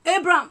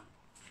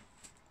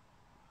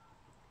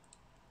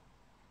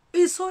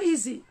 It's so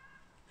easy.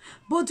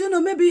 But you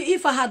know, maybe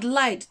if I had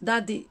lied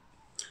that day,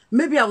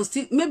 maybe I would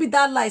still, maybe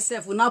that lie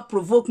self will not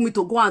provoke me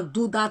to go and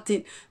do that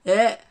thing.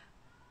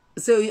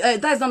 So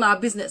that's not our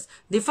business.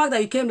 The fact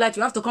that you came late,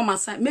 you have to come and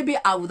sign. Maybe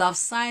I would have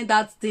signed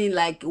that thing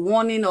like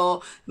warning,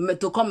 or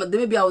to come.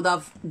 Maybe I would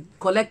have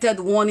collected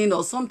warning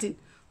or something.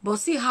 But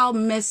see how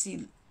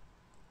mercy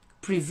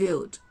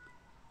prevailed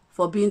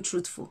for being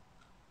truthful.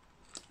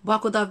 But I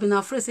could have been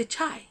afraid. Say,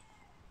 chai,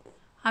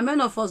 And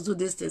many of us do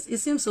these things. It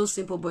seems so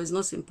simple, but it's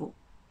not simple.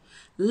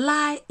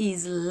 Lie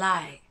is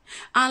lie.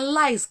 And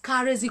lies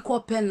carries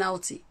equal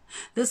penalty.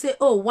 They say,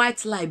 oh,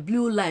 white lie,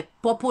 blue lie,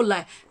 purple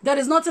lie. There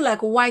is nothing like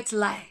white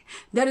lie.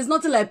 There is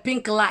nothing like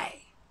pink lie.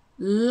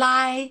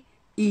 Lie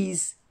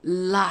is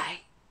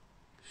lie.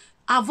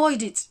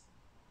 Avoid it.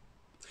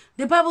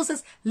 The Bible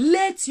says,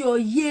 let your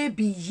yea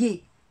be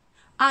yea,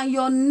 and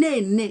your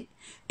nay, nay.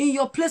 In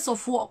your place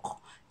of work,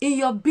 in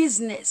your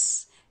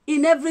business,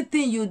 in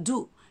everything you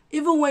do.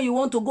 Even when you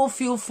want to go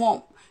fill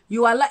form,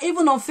 you are like,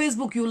 even on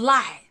Facebook, you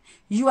lie.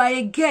 You are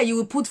a girl, you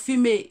will put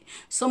female.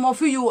 Some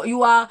of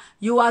you are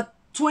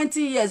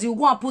 20 years, you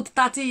go and put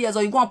 30 years,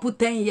 or you go and put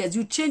 10 years.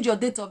 You change your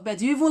date of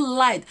birth. You even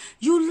lied.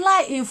 You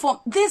lie in form.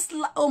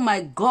 Oh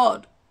my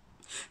God.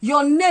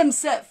 Your name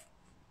self.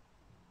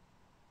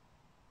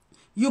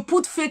 You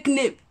put fake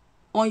name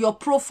on your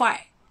profile.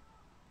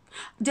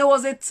 There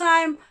was a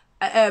time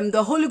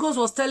the Holy Ghost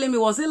was telling me,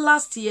 was it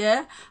last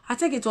year? I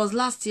think it was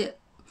last year,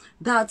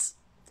 that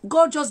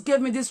God just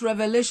gave me this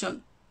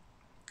revelation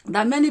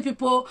that many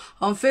people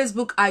on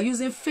Facebook are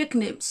using fake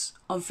names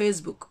on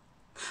Facebook.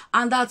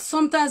 And that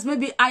sometimes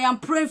maybe I am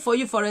praying for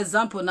you, for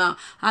example, now,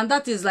 and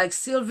that is like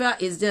Sylvia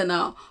is there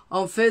now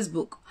on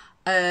Facebook.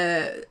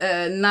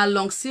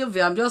 Nalong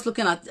Sylvia, I'm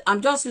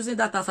just using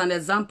that as an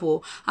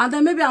example. And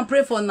then maybe I'm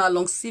praying for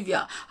Nalong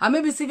Sylvia, and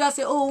maybe Sylvia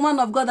say, oh, woman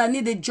of God, I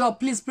need a job,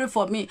 please pray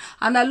for me.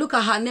 And I look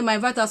at her name, I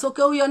invite her, say,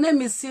 okay, oh, your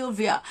name is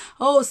Sylvia.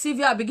 Oh,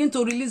 Sylvia, I begin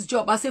to release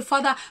job. I say,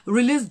 Father,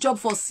 release job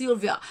for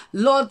Sylvia.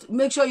 Lord,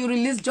 make sure you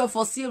release job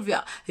for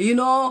Sylvia, you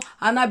know.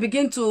 And I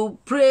begin to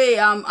pray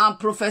and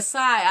prophesy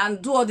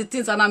and do all the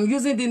things, and I'm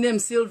using the name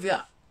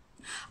Sylvia.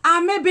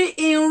 And maybe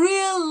in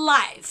real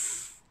life,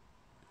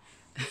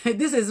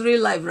 this is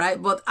real life,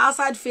 right? But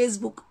outside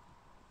Facebook,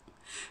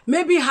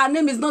 maybe her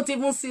name is not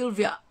even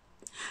Sylvia.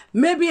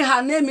 Maybe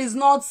her name is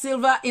not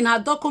Sylvia. In her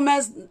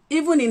documents,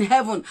 even in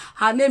heaven,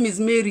 her name is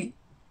Mary.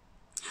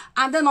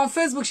 And then on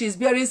Facebook, she's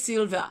bearing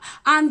Sylvia.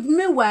 And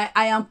meanwhile,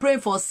 I am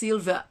praying for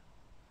Sylvia.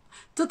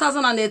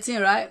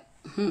 2018, right?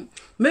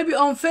 Maybe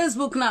on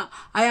Facebook now,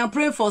 I am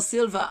praying for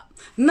Sylvia.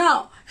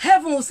 Now,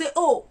 heaven will say,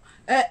 oh,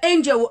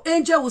 angel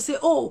will say,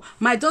 oh,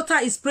 my daughter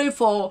is praying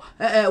for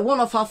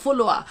one of her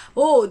followers.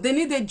 Oh, they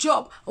need a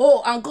job.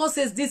 Oh, and God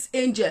says, this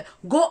angel,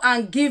 go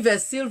and give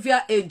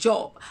Sylvia a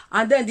job.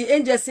 And then the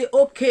angel say,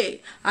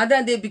 okay. And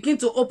then they begin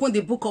to open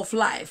the book of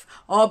life,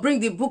 or bring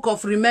the book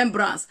of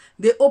remembrance.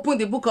 They open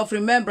the book of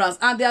remembrance,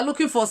 and they are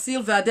looking for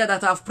Sylvia there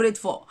that I've prayed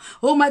for.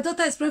 Oh, my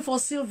daughter is praying for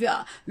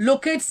Sylvia.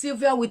 Locate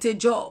Sylvia with a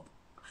job.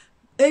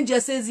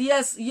 Angel says,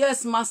 yes,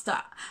 yes, master.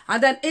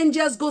 And then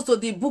angels goes to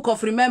the book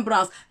of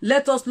remembrance.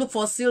 Let us look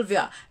for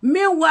Sylvia.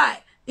 Meanwhile,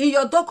 in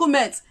your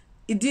documents,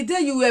 the day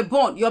you were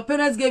born, your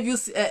parents gave you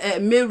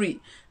Mary.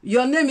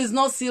 Your name is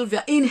not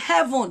Sylvia. In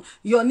heaven,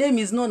 your name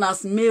is known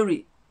as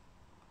Mary.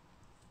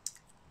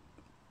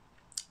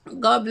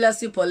 God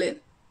bless you, Pauline.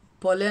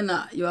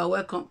 Paulina, you are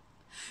welcome.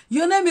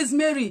 Your name is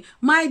Mary.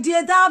 My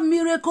dear, that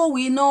miracle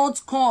will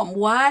not come.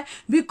 Why?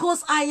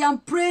 Because I am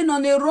praying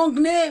on a wrong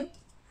name.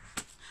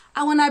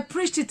 And when I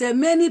preached it,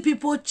 many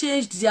people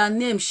changed their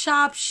name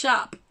sharp.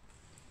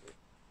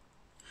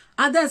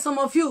 And then some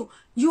of you,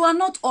 you are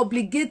not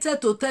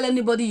obligated to tell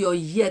anybody your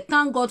year.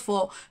 Thank God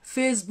for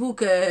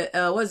Facebook,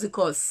 what's it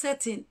called?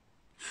 Setting.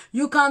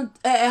 You can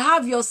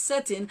have your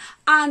setting,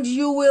 and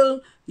you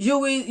will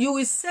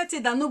set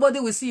it that nobody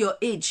will see your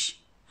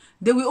age.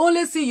 They will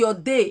only see your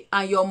day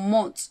and your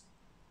month.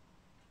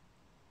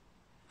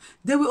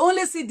 They will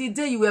only see the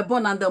day you were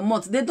born and the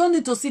month. They don't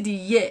need to see the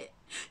year.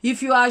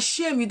 If you are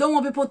ashamed, you don't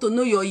want people to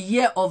know your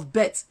year of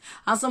birth.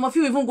 And some of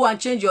you even go and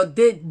change your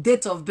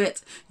date of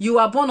birth. You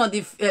are born on the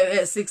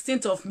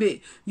 16th of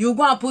May. You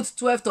go and put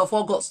 12th of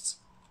August.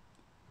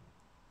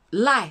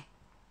 Lie.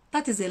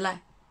 That is a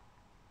lie.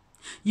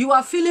 You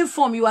are filling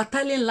form. You are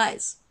telling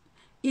lies.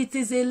 It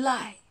is a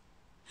lie.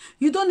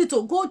 You don't need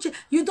to go.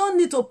 You don't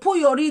need to put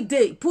your real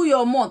day, put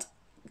your month,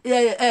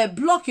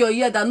 block your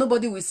year that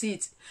nobody will see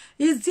it.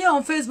 It's there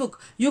on Facebook.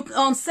 You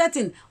on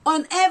setting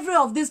on every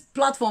of this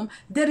platform.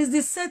 There is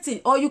this setting,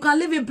 or you can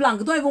leave it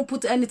blank. Don't even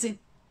put anything.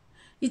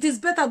 It is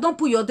better. Don't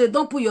put your day.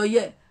 Don't put your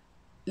year.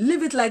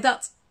 Leave it like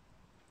that,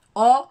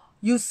 or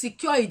you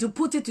secure it. You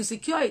put it. You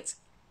secure it.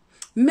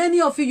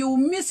 Many of you, you will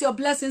miss your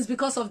blessings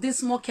because of this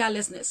small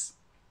carelessness.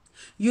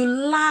 You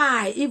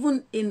lie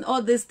even in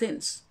all these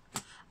things.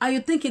 And you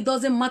think it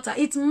doesn't matter.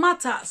 It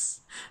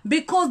matters.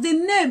 Because the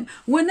name,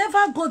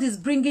 whenever God is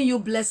bringing you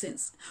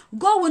blessings,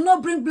 God will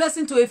not bring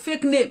blessing to a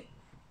fake name.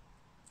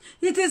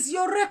 It is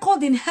your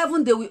record in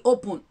heaven they will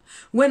open.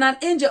 When an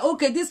angel,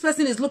 okay, this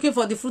person is looking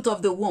for the fruit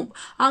of the womb.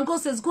 And God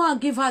says, go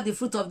and give her the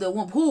fruit of the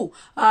womb. Who?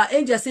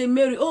 Angel say,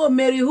 Mary. Oh,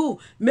 Mary who?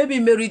 Maybe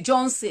Mary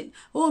Johnson.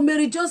 Oh,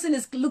 Mary Johnson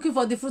is looking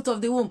for the fruit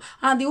of the womb.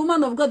 And the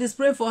woman of God is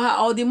praying for her,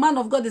 or the man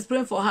of God is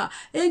praying for her.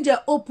 Angel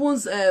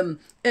opens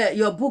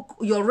your book,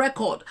 your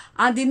record.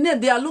 And the name,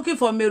 they are looking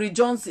for Mary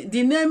Johnson.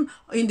 The name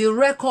in the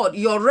record,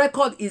 your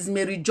record is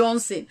Mary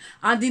Johnson.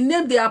 And the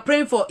name they are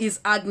praying for is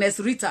Agnes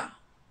Rita.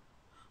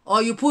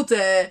 Or you put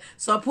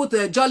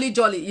Jolly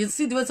Jolly. You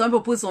see the way some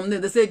people put some name.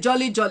 They say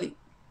Jolly Jolly.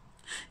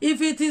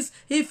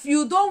 If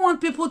you don't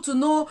want people to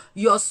know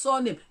your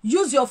surname,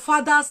 use your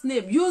father's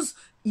name, use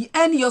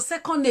your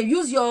second name,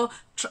 use your,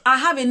 I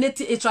have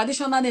a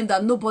traditional name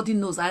that nobody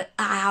knows. I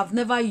have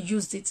never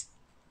used it.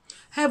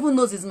 Heaven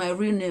knows it's my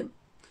real name.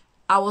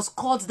 I was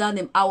called that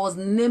name. I was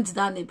named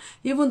that name.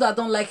 Even though I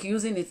don't like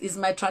using it, it's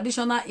my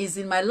traditional, it's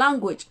in my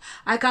language.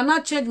 I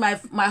cannot change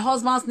my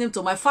husband's name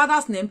to my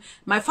father's name.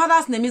 My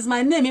father's name is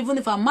my name. Even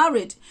if I'm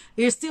married,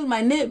 it's still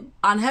my name.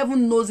 And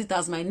heaven knows it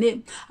as my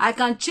name. I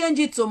can change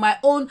it to my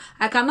own.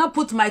 I cannot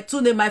put my two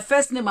names, my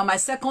first name and my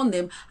second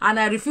name. And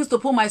I refuse to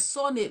put my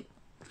surname.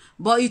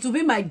 But it will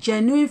be my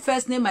genuine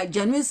first name, my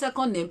genuine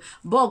second name.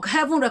 But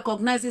heaven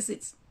recognizes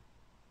it.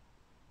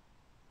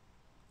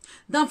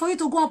 Than for you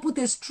to go and put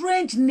a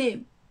strange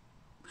name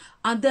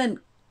and then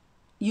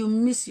you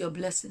miss your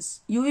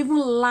blessings. You even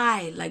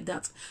lie like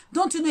that.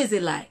 Don't you know it's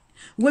a lie?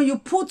 When you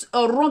put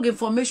a wrong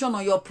information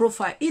on your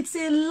profile, it's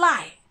a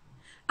lie.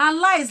 And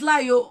lie is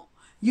lie, yo.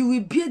 You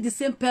will bear the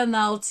same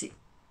penalty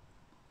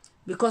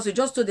because you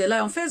just told a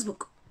lie on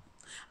Facebook.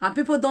 And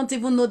people don't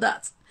even know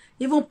that.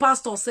 Even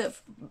pastors,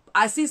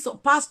 I see some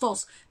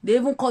pastors, they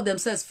even call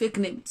themselves fake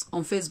names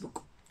on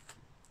Facebook.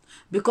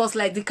 Because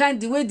like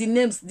the way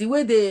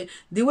they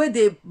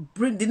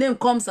bring the name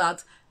comes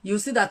out, you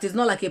see that it's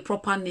not like a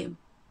proper name.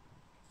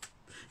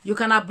 You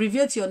can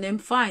abbreviate your name,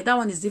 fine. That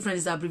one is different.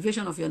 It's the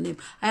abbreviation of your name.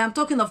 I am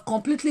talking of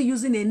completely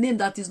using a name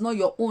that is not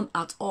your own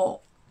at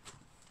all.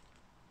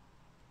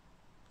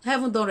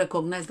 Heaven don't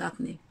recognize that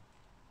name.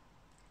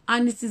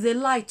 And it is a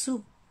lie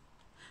too.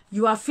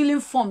 You are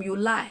filling form, you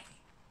lie.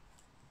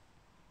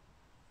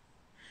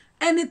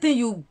 Anything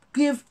you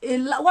give,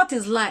 what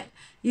is lie?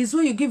 Is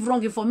when you give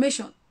wrong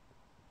information.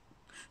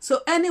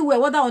 So anywhere,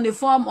 whether on a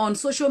form, on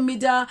social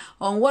media,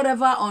 on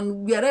whatever,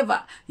 on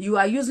wherever, you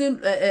are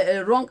using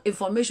wrong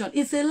information.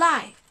 It's a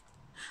lie.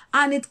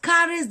 And it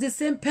carries the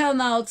same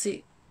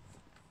penalty.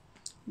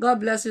 God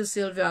bless you,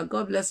 Sylvia.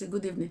 God bless you.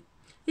 Good evening.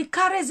 It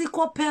carries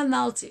equal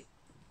penalty.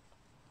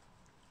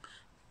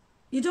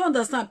 You don't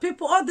understand.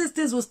 People, all these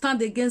things will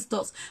stand against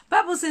us.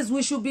 Bible says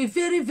we should be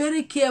very,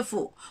 very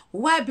careful.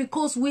 Why?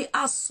 Because we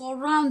are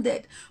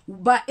surrounded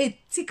by a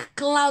thick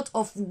cloud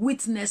of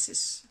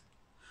witnesses.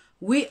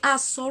 We are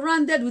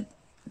surrounded with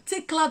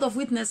thick cloud of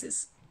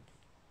witnesses.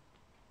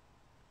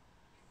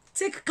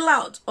 Thick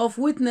cloud of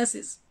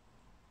witnesses.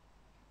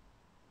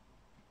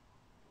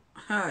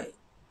 Hi.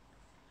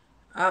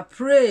 I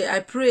pray,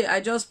 I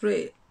just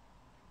pray.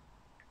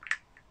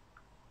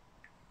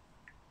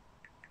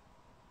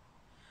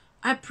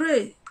 I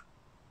pray.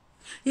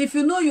 If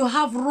you know you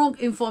have wrong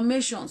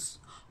informations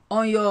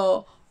on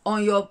your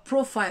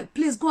profile,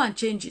 please go and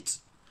change it.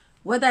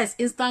 Whether it's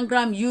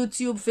Instagram,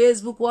 YouTube,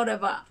 Facebook,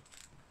 whatever.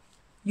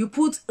 You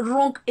put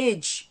wrong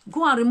age.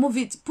 Go and remove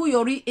it. Put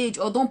your real age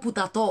or don't put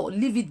at all.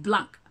 Leave it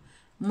blank.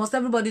 Must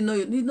everybody know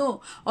you?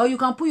 No. Or you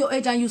can put your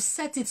age and you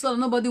set it so that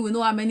nobody will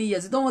know how many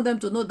years. You don't want them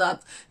to know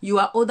that you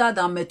are older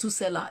than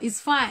Methuselah. It's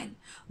fine.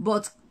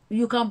 But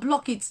you can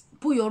block it.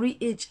 Put your real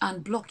age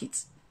and block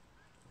it.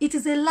 It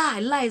is a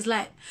lie. Lie is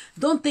lie.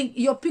 Don't think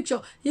your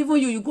picture, even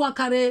you go and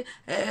carry,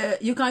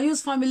 you can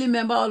use family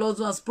member, all of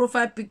those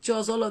profile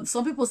pictures, all of,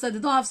 some people said they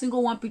don't have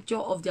single one picture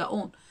of their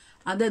own.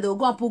 And then they'll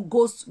go and put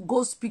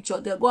ghost picture.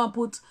 They'll go and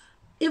put,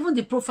 even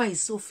the profile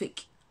is so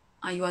fake.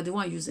 And you are the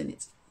one using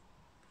it.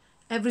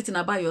 Everything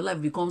about your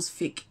life becomes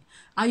fake.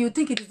 And you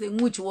think it is a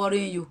witch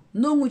worrying you.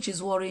 No witch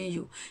is worrying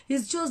you.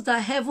 It's just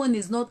that heaven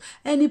is not,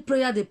 any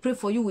prayer they pray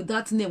for you with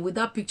that name, with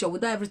that picture,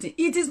 with that everything.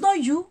 It is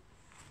not you.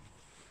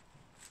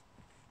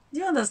 Do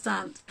you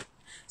understand?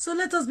 So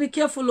let us be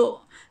careful.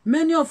 Oh.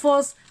 Many of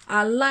us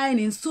are lying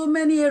in so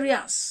many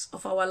areas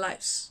of our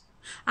lives.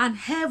 And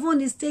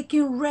heaven is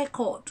taking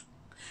record.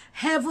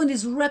 Heaven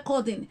is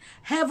recording.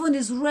 Heaven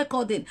is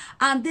recording.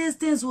 And these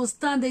things will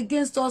stand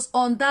against us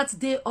on that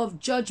day of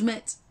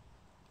judgment.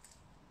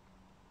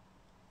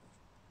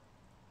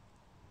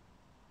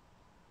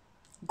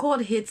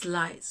 God hates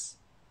lies.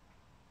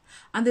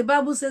 And the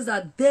Bible says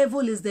that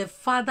devil is the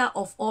father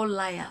of all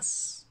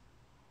liars.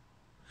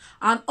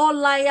 And all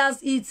liars,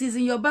 it is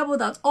in your Bible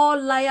that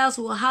all liars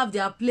will have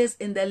their place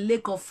in the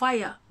lake of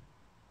fire.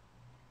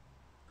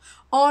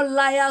 All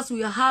liars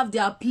will have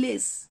their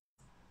place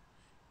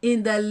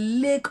in the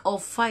lake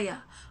of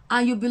fire.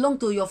 And you belong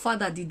to your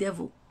father, the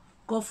devil.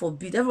 God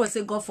forbid. Everyone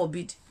say, God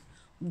forbid.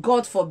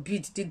 God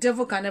forbid. The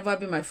devil can never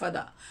be my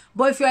father.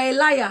 But if you are a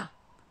liar,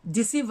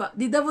 deceiver,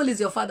 the devil is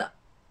your father.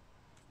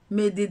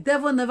 May the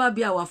devil never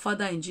be our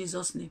father in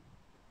Jesus' name.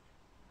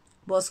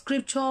 But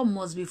scripture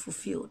must be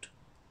fulfilled.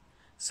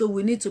 So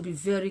we need to be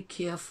very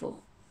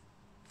careful.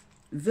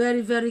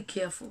 Very, very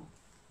careful.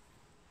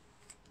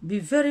 Be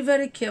very,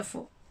 very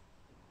careful.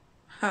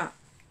 Ha.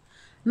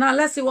 Now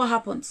let's see what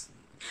happens.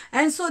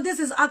 And so this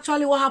is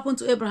actually what happened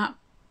to Abraham.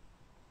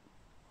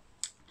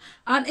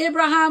 And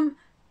Abraham,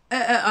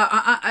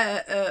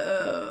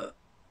 and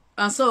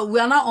so we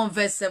are now on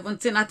verse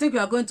 17. I think we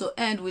are going to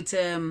end with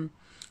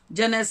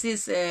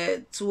Genesis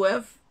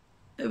 12.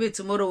 Maybe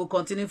tomorrow we'll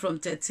continue from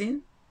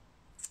 13.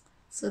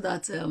 So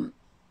that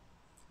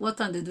What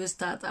time did we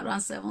start?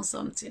 Around 7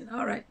 something.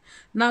 All right.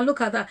 Now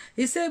look at that.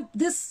 He said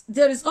this.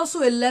 There is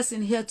also a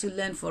lesson here to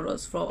learn for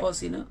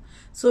us, you know.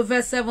 So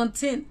verse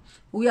 17,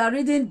 we are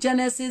reading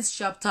Genesis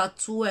chapter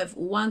 12,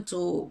 1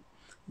 to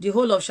the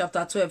whole of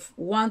chapter 12,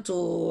 1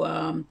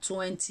 to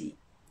 20.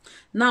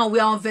 Now we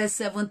are on verse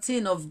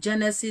 17 of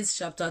Genesis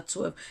chapter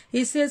 12.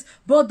 He says,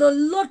 but the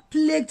Lord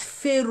plagued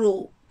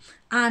Pharaoh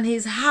and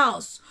his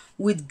house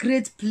with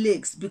great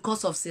plagues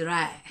because of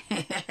Sarai.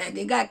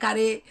 The guy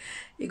carry,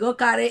 what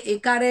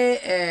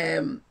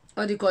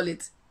do you call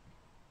it?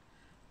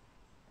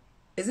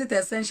 Is it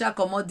essential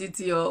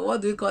commodity or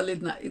what do we call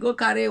it now? He go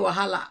carry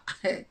wahala.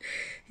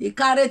 He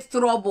carried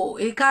trouble.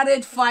 He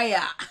carried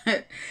fire.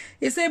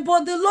 He said,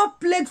 but the Lord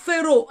plagued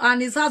Pharaoh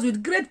and his house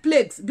with great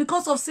plagues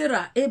because of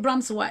Sarah,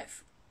 Abraham's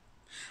wife.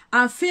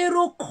 And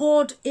Pharaoh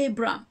called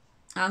Abraham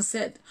and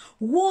said,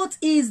 what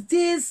is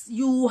this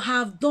you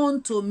have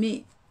done to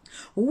me?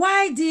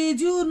 Why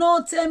did you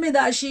not tell me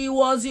that she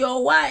was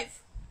your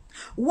wife?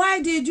 Why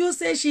did you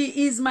say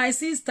she is my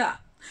sister?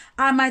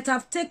 I might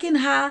have taken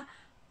her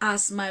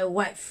as my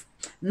wife.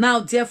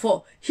 Now,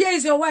 therefore, here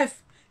is your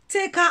wife.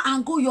 Take her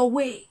and go your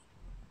way.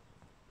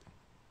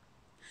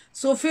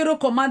 So Pharaoh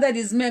commanded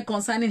his men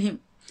concerning him,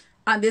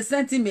 and they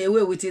sent him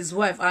away with his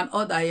wife and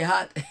all that he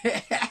had.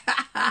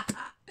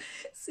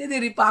 See the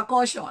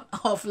repercussion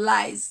of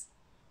lies.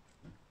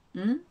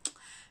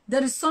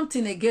 There is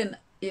something again,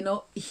 you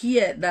know,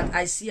 here that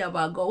I see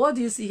about God. What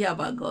do you see here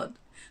about God?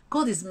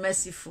 God is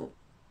merciful.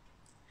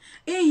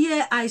 In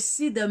here, I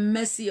see the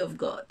mercy of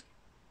God.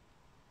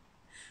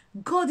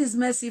 God is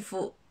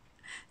merciful.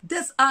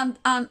 This and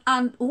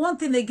one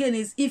thing again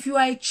is, if you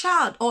are a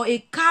child or a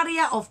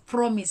carrier of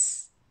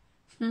promise,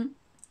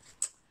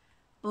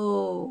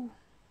 oh,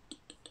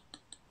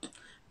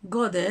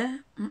 God,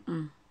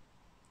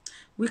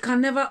 we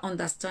can never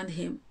understand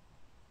him.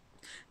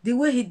 The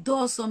way he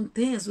does some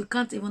things, we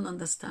can't even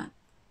understand.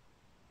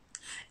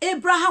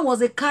 Abraham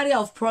was a carrier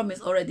of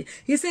promise already.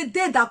 He said,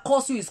 they that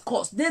curse you is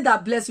cursed. They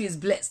that bless you is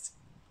blessed.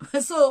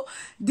 So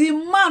the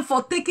man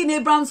for taking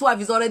Abraham's wife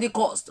is already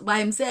cursed by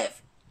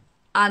himself.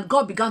 And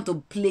God began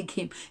to plague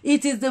him.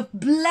 It is the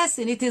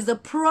blessing, it is the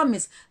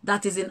promise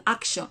that is in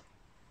action.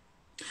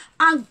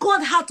 And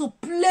God had to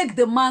plague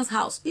the man's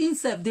house.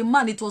 Himself, the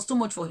man, it was too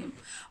much for him.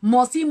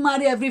 Must he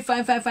marry every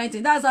fine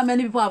thing? That's how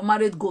many people have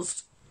married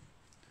ghosts.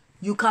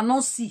 You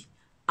cannot see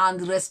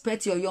and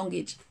respect your young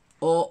age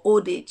or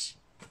old age.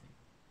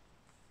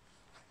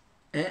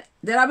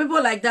 There are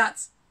people like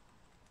that.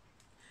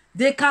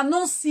 They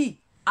cannot see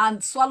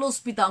and swallow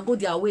spit and go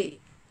their way.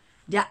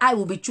 Their eye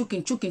will be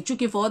choking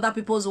for other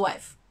people's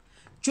wife,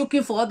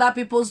 choking for other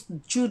people's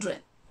children.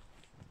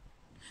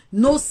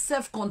 No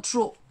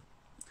self-control,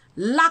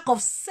 lack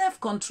of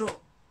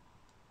self-control.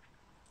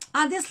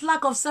 And this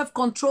lack of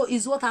self-control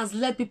is what has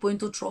led people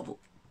into trouble.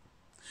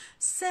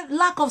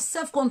 Lack of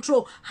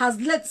self-control has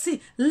led,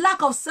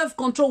 lack of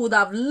self-control would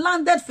have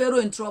landed Pharaoh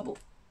in trouble.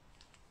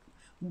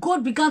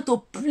 God began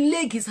to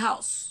plague his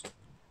house.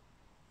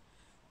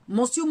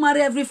 Must you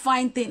marry every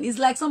fine thing? It's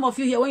like some of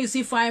you here, when you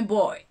see fine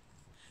boy,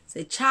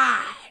 say,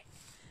 child,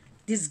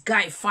 this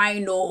guy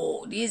fine,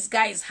 oh, this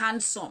guy is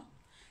handsome.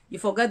 You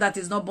forget that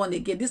he's not born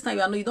again. This time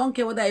you don't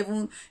care whether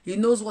even he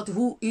knows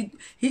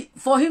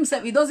for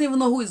himself, he doesn't even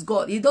know who is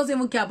God. He doesn't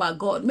even care about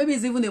God. Maybe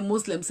he's even a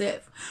Muslim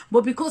self.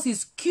 But because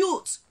he's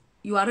cute,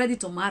 you are ready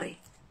to marry.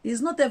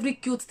 It's not every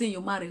cute thing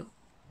you marry.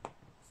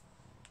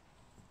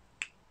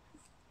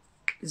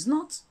 It's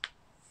not.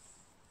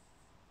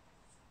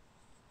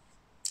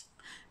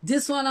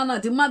 This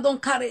one, the man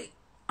don't carry.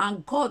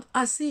 And God,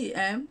 I see,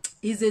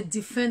 is a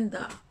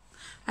defender.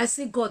 I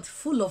see God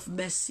full of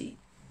mercy.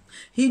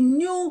 He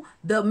knew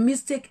the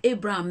mistake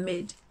Abraham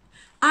made.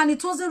 And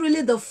it wasn't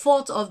really the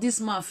fault of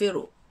this man,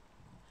 Pharaoh.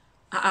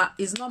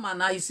 It's normal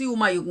now. You see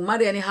woman, you can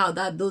marry anyhow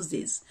those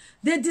days.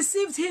 They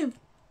deceived him.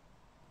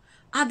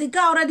 And the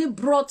guy already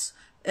brought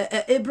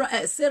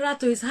Sarah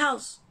to his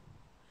house.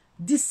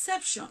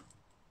 Deception.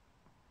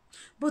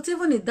 But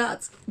even in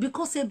that,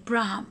 because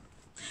Abraham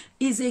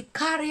is a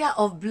carrier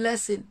of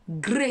blessing,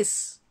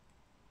 grace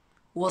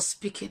was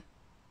speaking.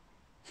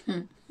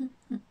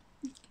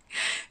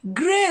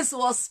 Grace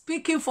was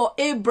speaking for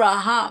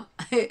Abraham.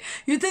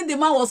 You think the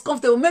man was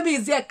comfortable? Maybe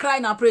he's there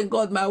crying and praying,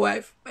 God, my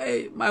wife.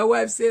 Hey, my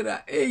wife,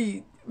 Sarah.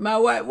 Hey, my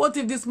wife. What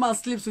if this man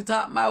sleeps with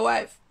her? My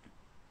wife.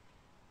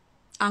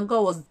 And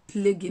God was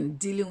plaguing,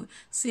 dealing with.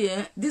 See,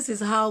 this is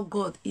how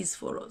God is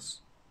for us.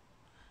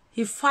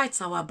 He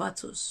fights our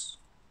battles.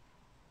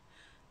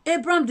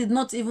 Abraham did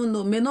not even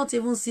know, may not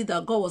even see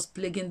that God was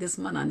plaguing this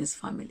man and his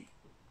family.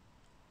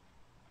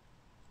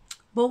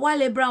 But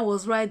while Abraham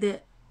was right there,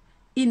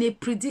 in a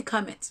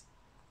predicament,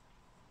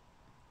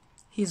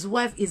 his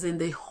wife is in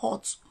the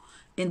hut,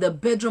 in the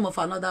bedroom of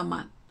another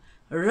man,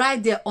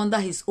 right there under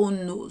his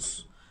own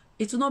nose.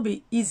 It will not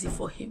be easy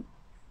for him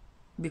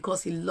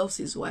because he loves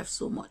his wife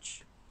so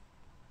much.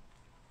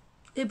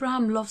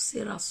 Abraham loves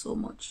Sarah so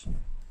much.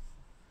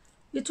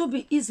 It will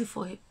be easy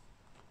for him.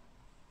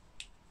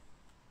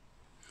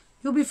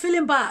 You'll be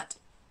feeling bad.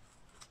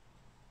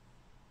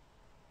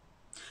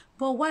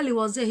 But while he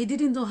was there, he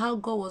didn't know how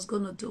God was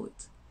going to do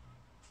it.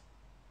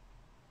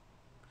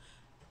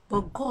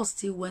 But God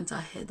still went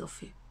ahead of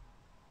him.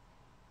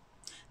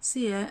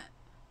 See,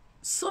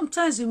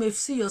 sometimes you may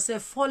see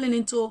yourself falling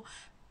into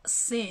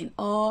sin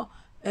or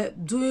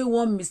doing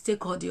one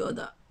mistake or the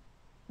other.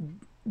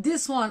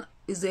 This one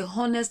is a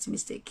honest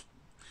mistake.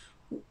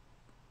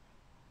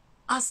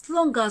 As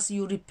long as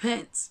you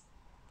repent.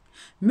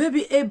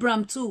 Maybe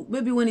Abraham too,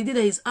 maybe when he did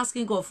it, he's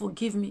asking God,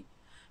 forgive me.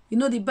 You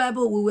know, the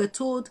Bible, we were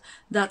told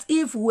that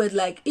if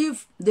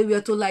they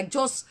were to like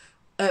just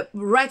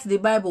write the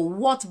Bible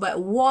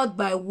word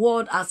by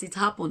word as it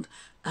happened,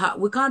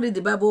 we can't read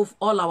the Bible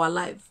all our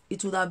life.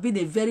 It would have been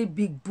a very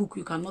big book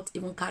you cannot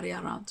even carry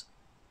around.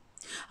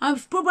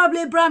 And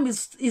probably Abraham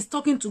is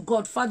talking to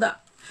God, Father,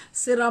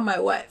 Sarah, my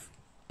wife,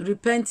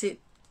 repented,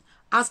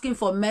 asking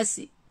for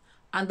mercy.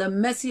 And the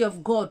mercy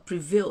of God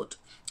prevailed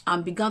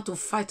and began to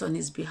fight on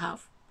his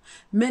behalf.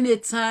 Many a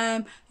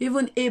time,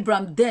 even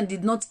Abraham then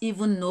did not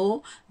even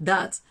know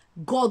that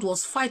God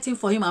was fighting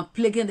for him and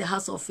plaguing the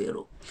house of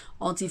Pharaoh.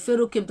 Until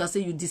Pharaoh came to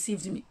say, you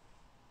deceived me.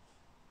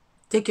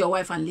 Take your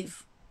wife and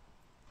leave.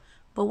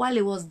 But while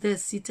he was there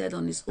seated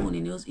on his own,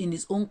 in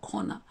his own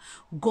corner,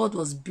 God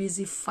was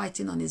busy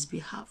fighting on his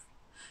behalf.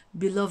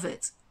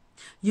 Beloved,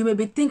 you may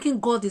be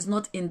thinking God is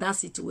not in that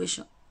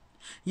situation.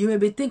 You may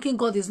be thinking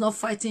God is not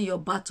fighting your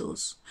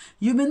battles.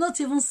 You may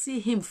not even see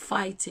him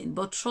fighting,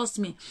 but trust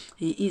me,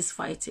 he is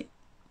fighting.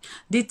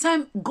 The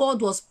time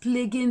God was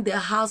plaguing the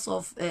house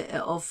of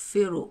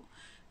Pharaoh,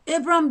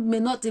 Abraham may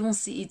not even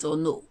see it or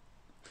know.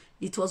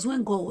 It was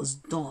when God was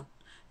done.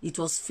 It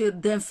was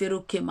then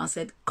Pharaoh came and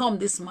said, come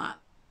this man.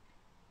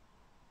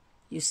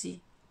 You see,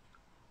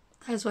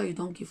 that is why you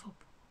don't give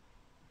up.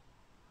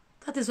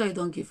 That is why you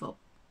don't give up.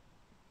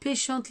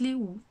 Patiently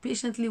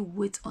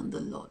wait on the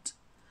Lord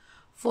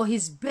for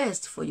his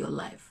best for your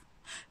life.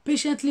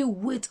 Patiently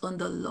wait on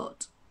the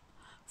Lord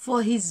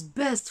for his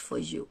best for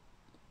you.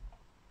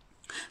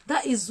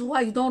 That is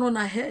why you don't run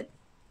ahead.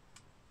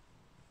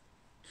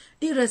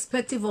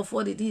 Irrespective of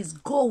what it is,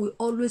 God will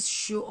always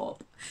show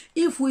up.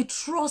 If we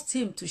trust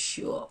him to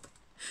show up.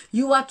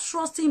 You are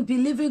trusting,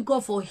 believing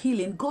God for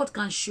healing, God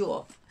can show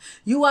up.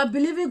 You are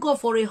believing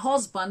God for a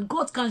husband,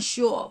 God can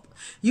show up.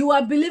 You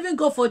are believing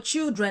God for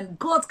children,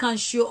 God can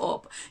show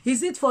up.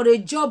 Is it for a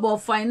job or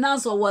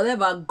finance or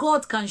whatever,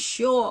 God can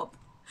show up.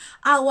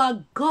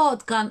 Our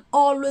God can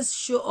always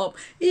show up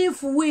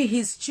if we,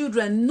 his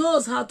children,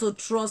 knows how to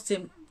trust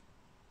him.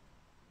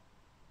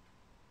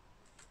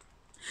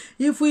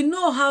 If we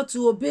know how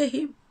to obey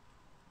him.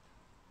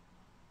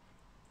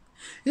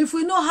 If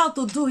we know how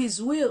to do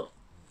his will.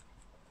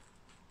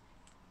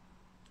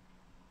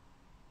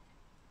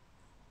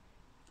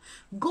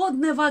 God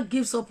never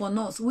gives up on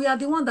us. We are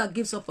the one that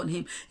gives up on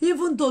him.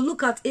 Even though,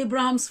 look at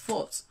Abraham's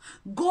faults.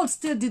 God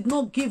still did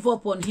not give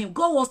up on him.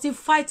 God was still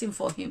fighting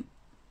for him.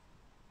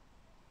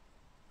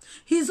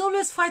 He's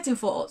always fighting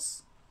for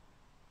us.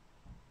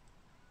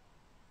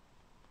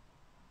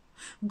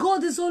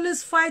 God is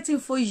always fighting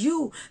for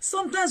you.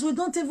 Sometimes we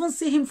don't even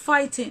see him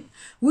fighting.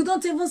 We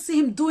don't even see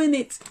him doing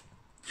it.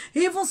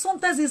 Even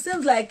sometimes it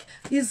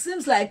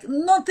seems like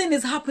nothing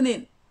is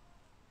happening.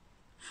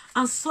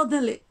 And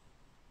suddenly,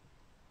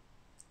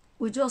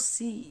 we just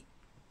see,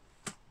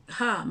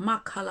 our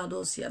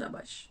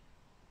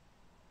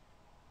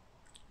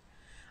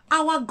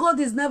God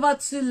is never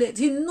too late.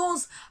 He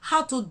knows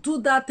how to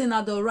do that thing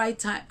at the right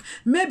time.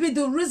 Maybe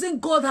the reason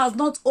God has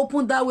not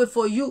opened that way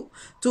for you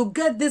to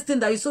get this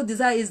thing that you so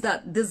desire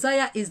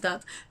is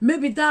that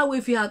maybe that way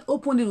if he had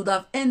opened it would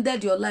have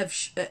ended your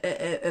life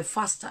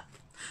faster.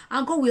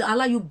 And God will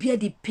allow you bear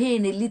the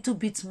pain a little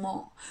bit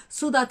more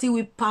so that he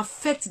will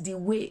perfect the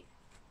way.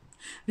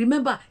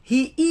 Remember,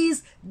 he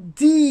is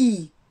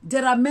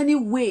there are many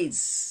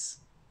ways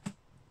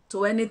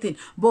to anything,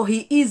 but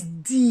he is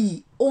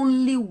the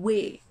only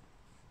way.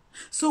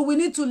 So we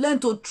need to learn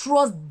to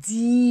trust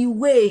the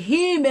way,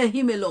 him and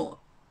him alone.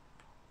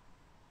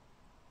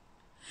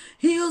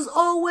 He is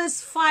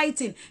always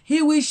fighting.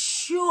 He will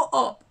show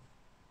up.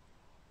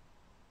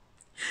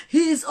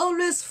 He is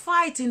always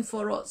fighting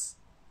for us.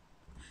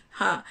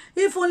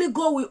 If only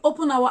God will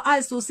open our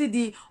eyes to see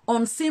the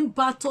unseen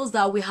battles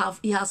that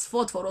he has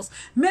fought for us.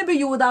 Maybe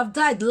you would have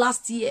died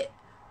last year,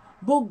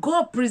 but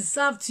God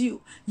preserved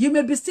you. You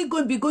may be still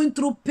going to be going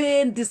through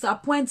pain,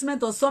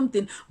 disappointment or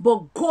something,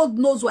 but God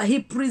knows why he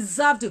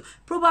preserved you.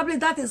 Probably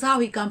that is how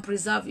he can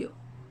preserve you.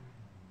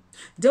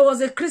 There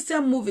was a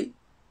Christian movie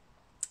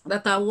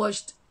that I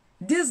watched.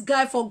 This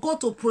guy, for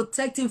God to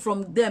protect him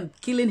from them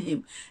killing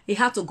him, he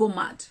had to go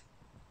mad.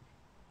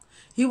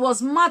 He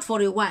was mad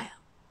for a while.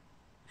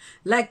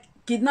 Like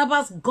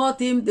kidnappers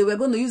got him, they were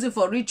going to use him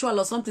for ritual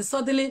or something.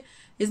 Suddenly,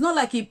 it's not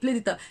like he played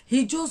it out.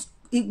 He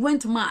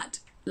went mad.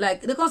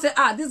 Like they can say,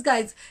 this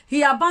guy,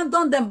 he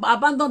abandoned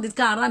the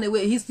car and ran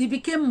away. He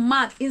became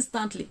mad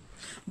instantly.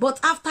 But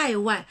after a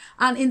while,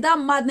 and in that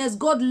madness,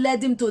 God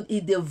led him to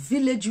the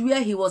village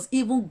where he was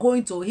even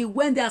going to. He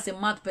went there as a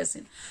mad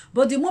person.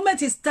 But the moment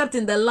he stepped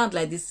in the land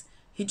like this,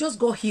 he just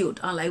got healed.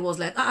 And like, he was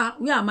like,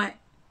 where am I?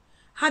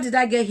 How did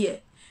I get here?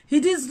 He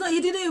didn't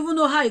even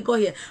know how he got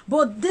here.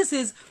 But this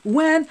is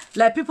when,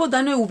 like, people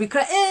that know will be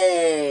crying,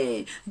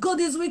 hey, God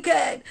is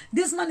wicked.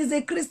 This man is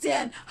a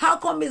Christian. How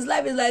come his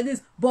life is like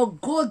this? But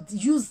God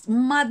used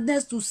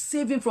madness to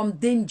save him from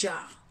danger.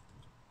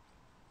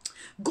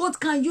 God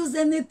can use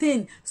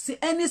anything,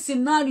 any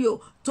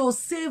scenario to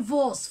save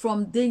us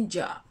from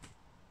danger.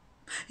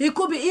 It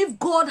could be if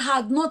God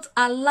had not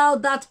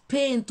allowed that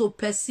pain to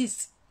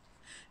persist.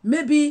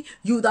 Maybe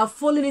you would have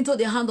fallen into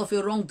the hand of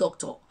a wrong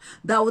doctor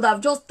that would have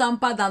just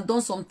tampered and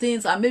done some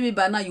things, and maybe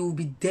by now you will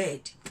be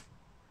dead.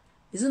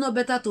 Is it not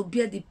better to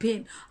bear the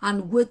pain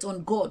and wait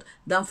on God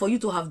than for you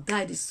to have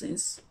died in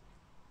sins?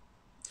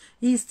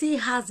 He still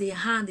has a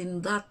hand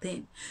in that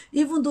thing.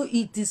 Even though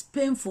it is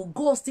painful,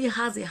 God still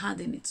has a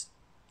hand in it.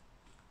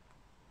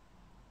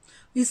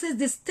 He says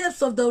the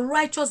steps of the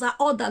righteous are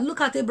ordered. Look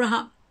at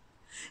Abraham.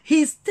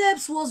 His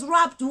steps was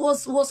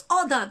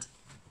ordered.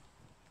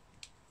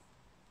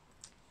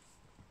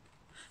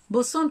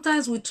 But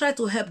sometimes we try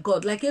to help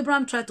God, like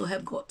Abraham tried to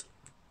help God.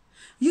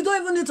 You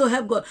don't even need to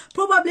help God.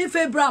 Probably if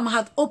Abraham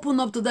had opened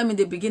up to them in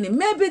the beginning,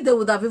 maybe they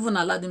would have even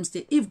allowed him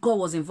stay if God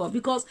was involved.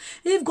 Because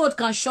if God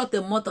can shut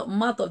the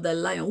mouth of the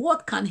lion,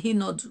 what can he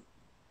not do?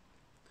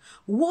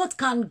 What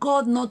can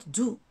God not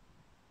do?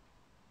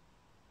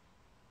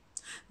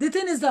 The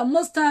thing is that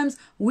most times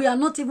we are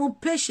not even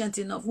patient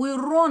enough. We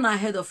run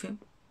ahead of him.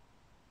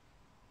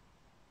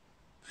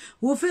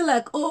 We feel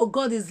like, oh,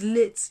 God is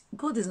late.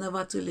 God is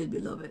never too late,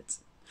 beloved.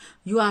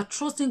 You are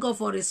trusting God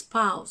for a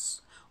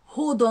spouse.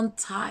 Hold on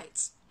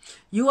tight.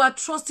 You are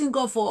trusting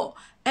God for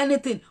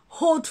anything.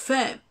 Hold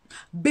firm.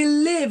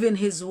 Believe in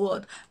his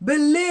word.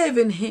 Believe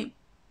in him.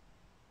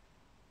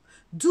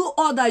 Do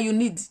all that you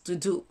need to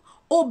do.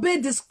 Obey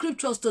the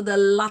scriptures to the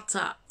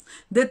latter.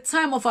 The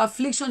time of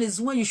affliction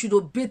is when you should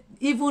obey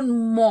even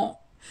more.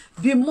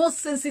 Be more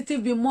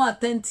sensitive, be more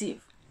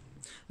attentive.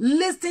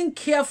 Listen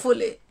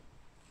carefully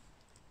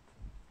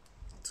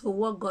to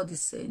what God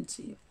is saying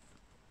to you.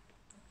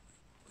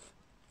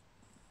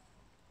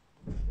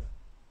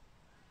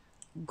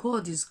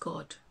 God is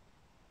God.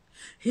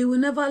 He will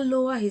never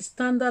lower his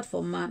standard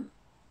for man.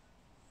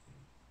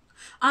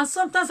 And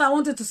sometimes I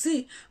wanted to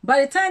see,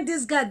 by the time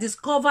this guy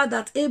discovered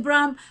that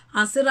Abraham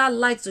and Sarah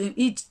lied to him,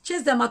 he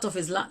chased them out of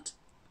his land.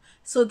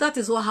 So that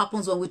is what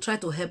happens when we try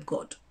to help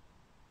God.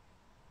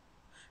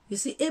 You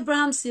see,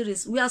 Abraham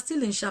series, we are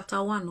still in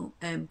chapter 1,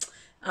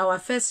 our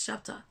first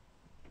chapter.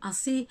 And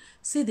see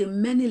the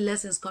many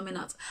lessons coming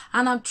out.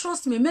 And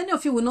trust me, many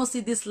of you will not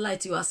see this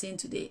light you are seeing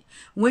today.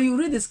 When you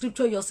read the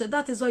scripture yourself,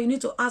 that is why you need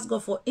to ask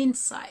God for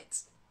insight.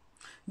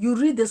 You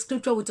read the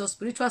scripture with your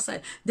spiritual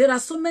side. There are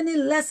so many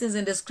lessons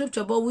in the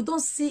scripture, but we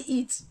don't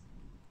see it.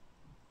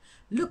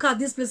 Look at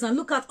this place and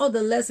look at all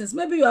the lessons.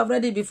 Maybe you have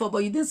read it before,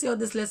 but you didn't see all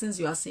these lessons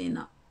you are seeing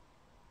now.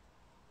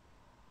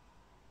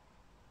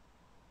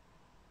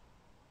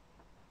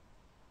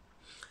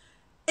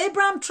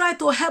 Abraham tried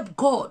to help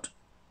God.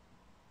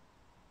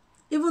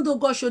 Even though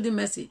God showed him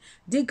mercy,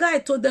 the guy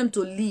told them to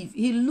leave.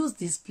 He lost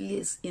his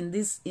place in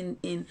this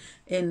in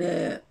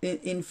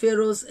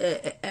Pharaoh's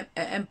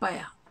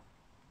empire,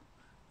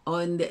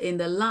 or in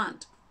the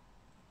land.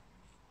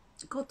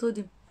 God told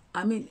him.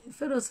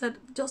 Pharaoh said,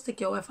 "Just take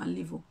your wife and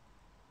leave.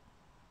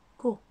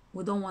 Go.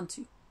 We don't want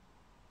you."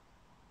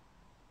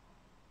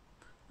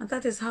 And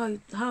that is how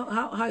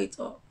it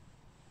all.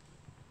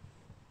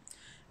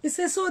 He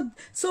says,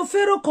 so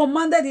Pharaoh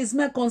commanded his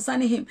men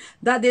concerning him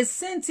that they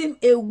sent him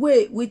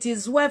away with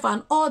his wife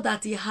and all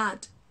that he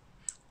had.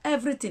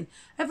 Everything.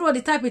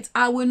 Everybody type it.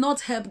 I will not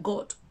help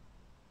God.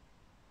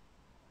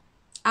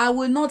 I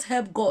will not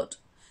help God.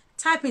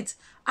 Type it.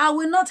 I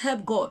will not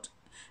help God.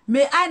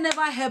 May I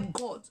never help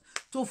God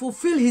to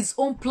fulfill his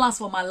own plans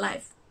for my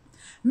life.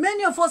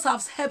 Many of us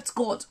have helped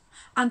God,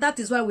 and that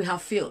is why we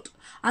have failed.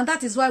 And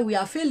that is why we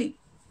are failing.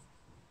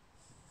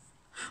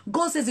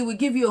 God says he will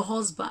give you a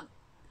husband.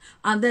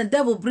 And then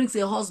devil brings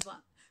a husband.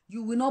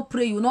 You will not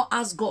pray. You will not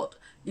ask God.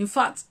 In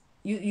fact,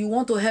 you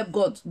want to help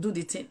God do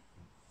the thing.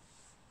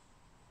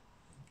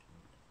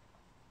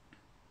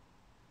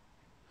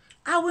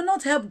 I will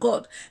not help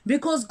God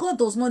because God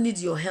does not need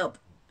your help.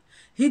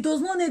 He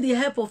does not need the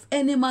help of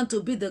any man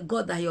to be the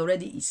God that he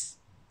already is.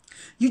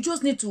 You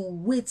just need to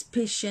wait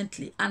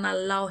patiently and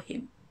allow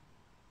him.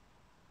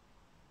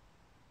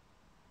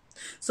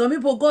 Some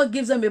people, God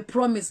gives them a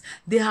promise.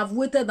 They have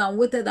waited and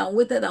waited and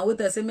waited and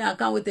waited. Say, me, I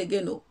can't wait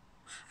again. No.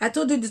 I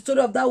told you the story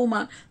of that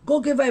woman.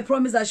 God gave her a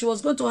promise that she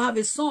was going to have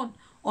a son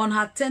on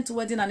her 10th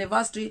wedding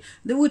anniversary,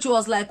 which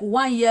was like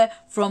 1 year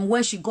from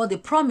when she got the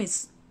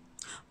promise.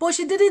 But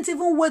she didn't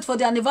even wait for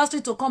the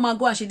anniversary to come and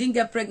go, and she didn't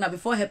get pregnant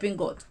before helping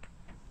God.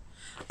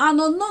 And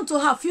unknown to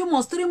her, 3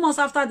 months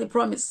after the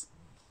promise,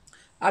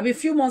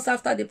 few months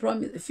after the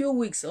promise, a few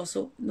weeks or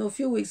so,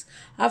 few weeks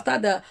after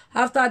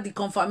the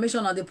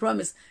confirmation of the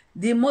promise,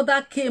 the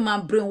mother came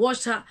and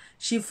brainwashed her.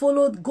 She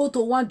go to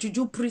one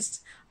juju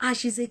priest, and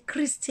she's a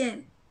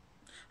Christian.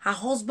 Her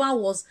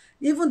husband was,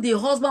 even the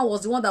husband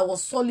was the one that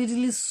was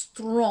solidly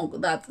strong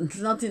that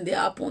nothing they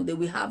happened, they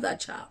will have that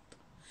child.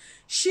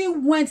 She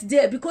went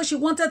there because she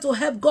wanted to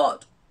help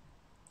God.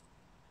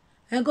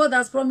 And God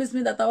has promised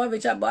me that I will have a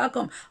child, but how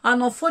come?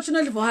 And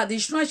unfortunately for her, the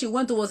shrine she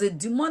went to was a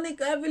demonic,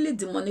 heavily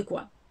demonic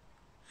one.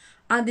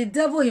 And the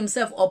devil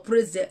himself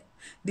operates there.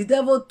 The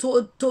devil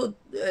told the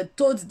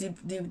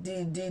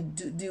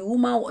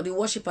woman, the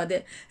worshiper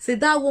there, say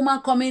that woman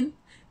coming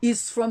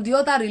is from the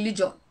other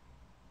religion.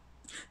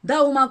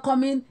 That woman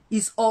coming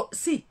is all.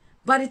 See,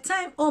 by the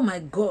time, oh my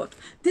God,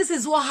 this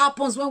is what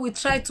happens when we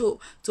try to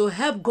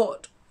help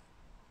God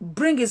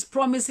bring his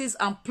promises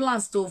and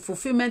plans to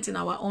fulfillment in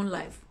our own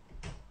life.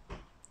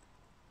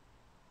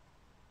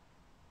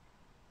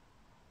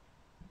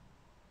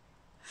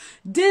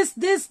 This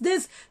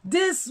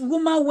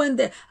woman went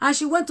there and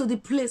she went to the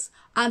place,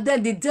 and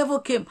then the devil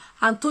came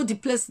and told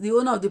the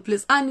owner of the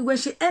place. And when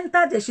she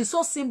entered there, she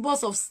saw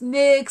symbols of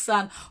snakes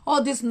and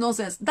all this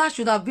nonsense. That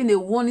should have been a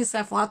warning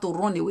sign for her to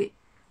run away.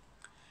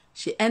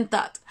 She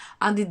entered,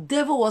 and the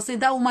devil was saying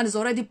that woman is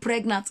already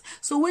pregnant.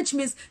 So which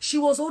means she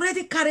was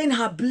already carrying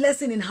her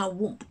blessing in her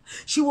womb.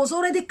 She was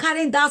already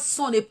carrying that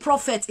son, a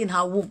prophet, in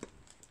her womb.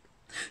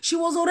 She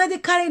was already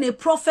carrying a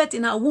prophet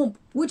in her womb,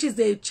 which is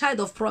the child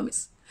of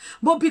promise.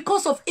 But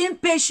because of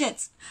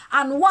impatience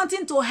and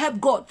wanting to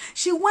help God,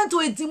 she went to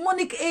a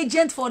demonic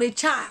agent for a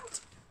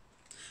child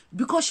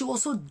because she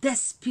was so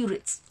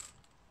desperate.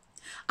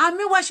 And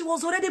meanwhile, she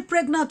was already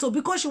pregnant, too,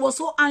 because she was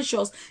so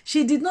anxious,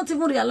 she did not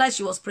even realize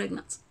she was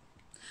pregnant.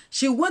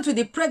 She went with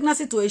the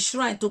pregnancy to a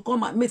shrine to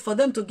come and meet for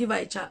them to give her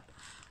a child.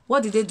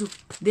 What did they do?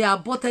 They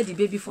aborted the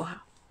baby for her.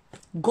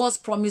 God's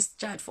promised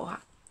child for her.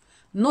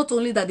 Not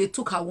only that, they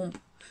took her womb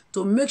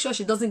to make sure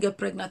she doesn't get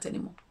pregnant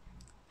anymore.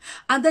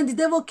 And then the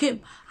devil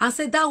came and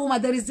said, that woman,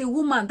 there is a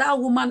woman, that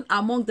woman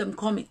among them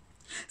coming.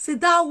 See,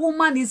 that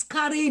woman is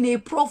carrying a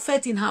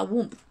prophet in her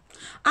womb.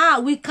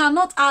 We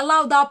cannot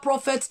allow that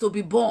prophet to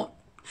be born.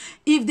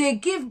 If they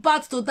give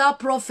birth to that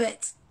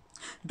prophet,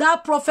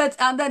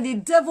 and then the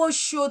devil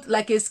showed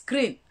like a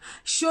screen,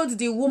 showed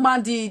the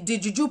woman, the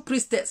juju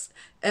priestess,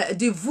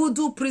 the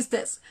voodoo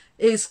priestess,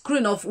 a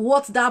screen of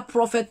what that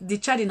prophet, the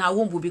child in her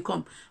womb, will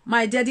become.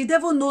 My dear, the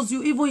devil knows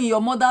you even in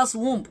your mother's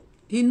womb.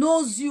 He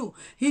knows you.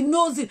 He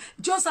knows it.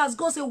 Just as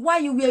God said,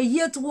 while you were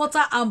yet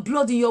water and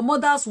blood in your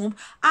mother's womb,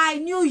 I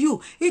knew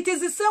you. It is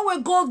the same way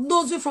God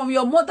knows you from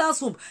your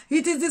mother's womb.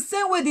 It is the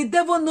same way the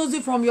devil knows you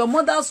from your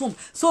mother's womb.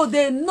 So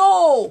they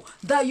know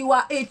that you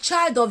are a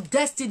child of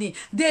destiny.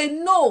 They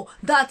know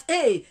that,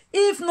 hey,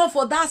 if not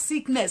for that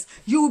sickness,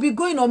 you will be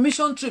going on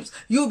mission trips.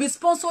 You will be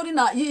sponsoring.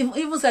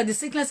 Even said the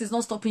sickness is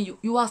not stopping you.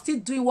 You are still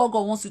doing what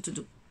God wants you to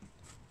do.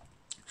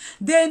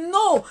 They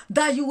know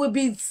that you will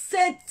be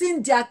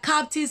setting their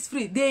captives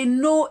free. They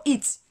know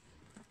it.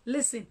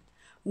 Listen,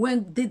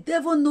 when the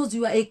devil knows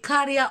you are a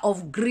carrier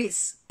of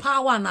grace,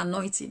 power, and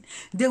anointing,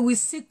 they will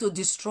seek to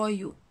destroy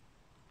you.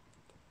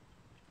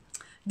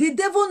 The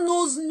devil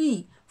knows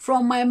me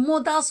from my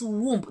mother's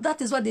womb.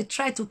 That is why they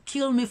tried to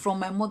kill me from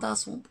my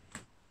mother's womb.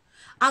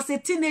 As a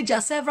teenager,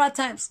 several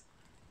times.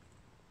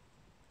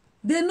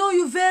 They know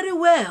you very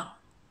well.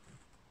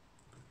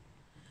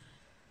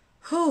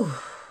 Whew.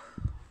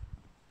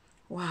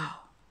 Wow.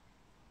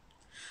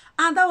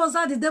 And that was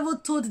how the devil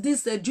told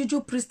this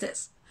juju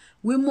priestess,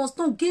 we must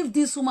not give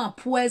this woman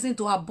poison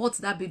to abort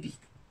that baby.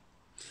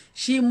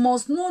 She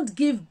must not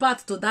give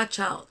birth to that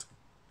child.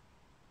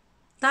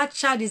 That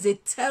child is a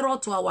terror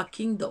to our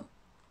kingdom.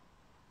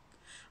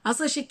 And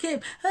so she came,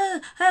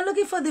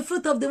 looking for the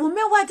fruit of the womb.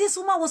 Meanwhile, this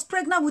woman was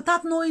pregnant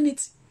without knowing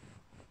it.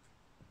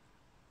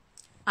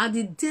 And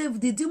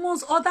the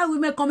demons, other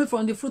women coming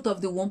from the fruit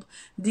of the womb,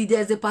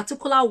 there's a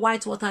particular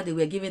white water they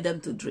were giving them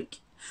to drink.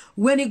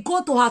 When it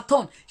got to her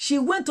turn, she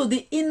went to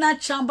the inner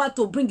chamber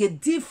to bring a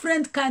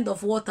different kind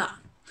of water.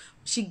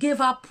 She gave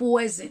her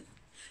poison.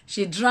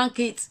 She drank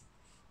it.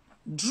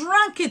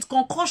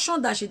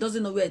 Concussion that she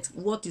doesn't know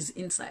what is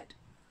inside.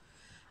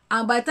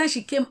 And by the time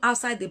she came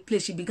outside the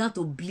place, she began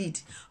to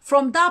bleed.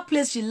 From that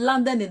place, she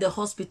landed in the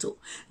hospital.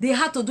 They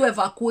had to do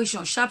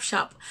evacuation,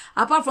 sharp.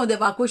 Apart from the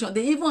evacuation,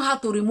 they even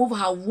had to remove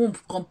her womb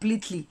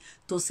completely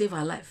to save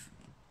her life.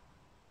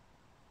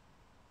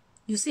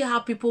 You see how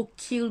people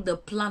kill the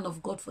plan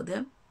of God for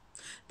them?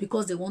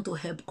 Because they want to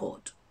help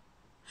God.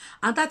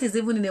 And that is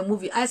even in a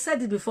movie. I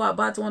said it before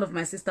about one of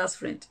my sister's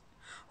friend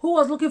who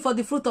was looking for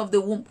the fruit of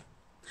the womb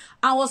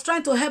and was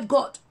trying to help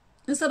God.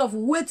 Instead of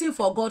waiting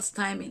for God's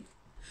timing,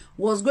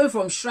 was going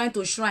from shrine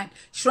to shrine,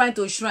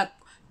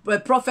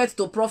 prophet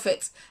to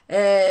prophet,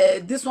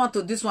 this one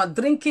to this one,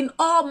 drinking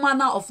all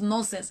manner of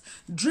nonsense,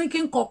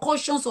 drinking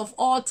concoctions of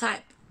all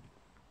type.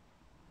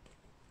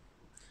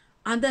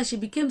 And then she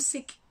became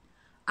sick.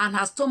 And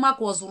her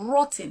stomach was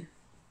rotting.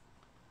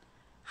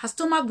 Her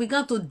stomach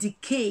began to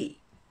decay.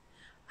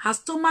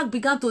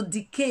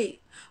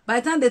 By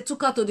the time they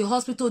took her to the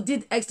hospital,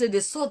 did X-ray, they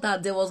saw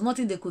that there was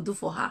nothing they could do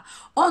for her.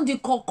 On the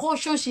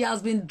concoction she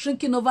has been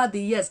drinking over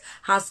the years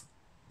has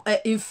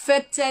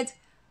infected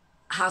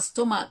her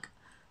stomach.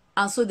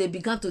 And so they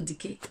began to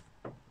decay.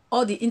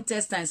 All the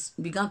intestines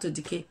began to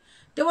decay.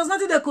 There was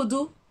nothing they could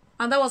do.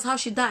 And that was how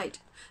she died.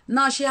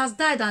 Now she has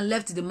died and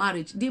left the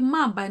marriage. The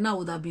man by now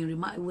would have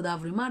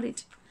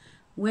remarried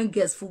when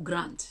gets full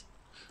grant.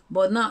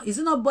 But now, is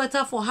it not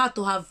better for her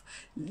to have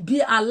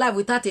be alive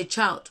without a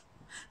child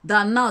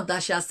than now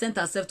that she has sent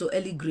herself to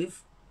early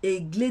grave?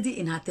 A lady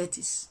in her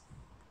 30s.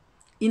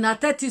 In her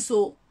 30s,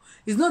 so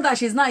it's not that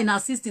she's now in her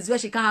 60s where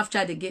she can't have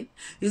child again.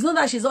 It's not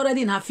that she's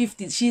already in her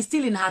 50s. She's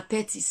still in her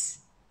 30s.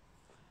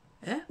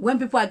 When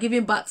people are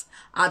giving birth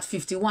at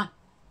 51,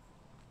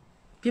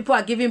 people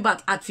are giving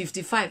birth at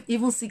 55,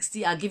 even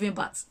 60 are giving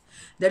birth.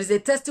 There is a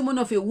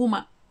testimony of a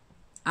woman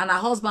and her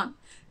husband.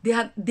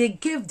 They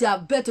gave their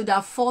birth to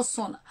their first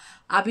son,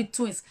 Abi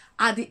twins,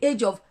 at the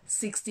age of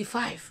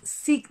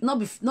 65.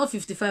 Not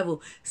 55,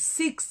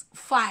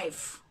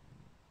 65.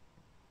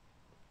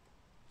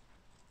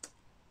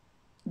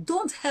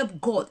 Don't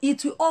help God.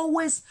 It will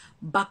always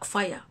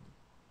backfire.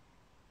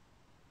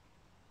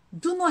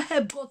 Do not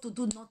help God to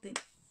do nothing.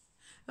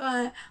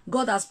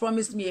 God has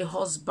promised me a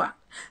husband.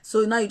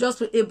 So now you just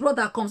pray. A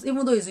brother comes,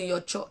 even though he's in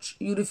your church,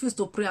 you refuse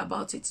to pray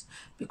about it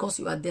because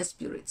you are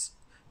desperate.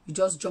 You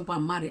just jump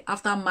and marry.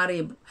 After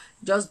marrying,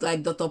 just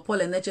like Dr. Paul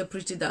Eneche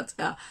preached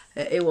that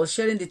he was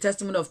sharing the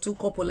testimony of two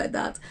couples like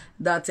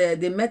that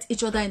they met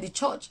each other in the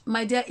church.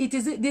 My dear, it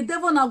is the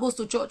devil now goes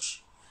to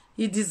church.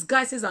 He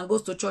disguises and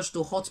goes to church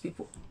to hurt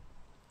people.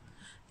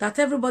 That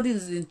everybody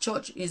is in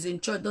church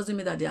doesn't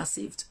mean that they are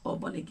saved or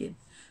born again.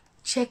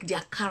 Check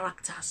their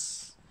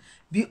characters.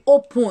 Be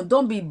open.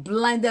 Don't be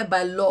blinded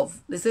by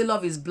love. They say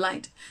love is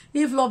blind.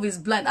 If love is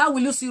blind, how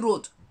will you see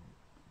road?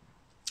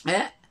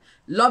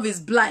 Love is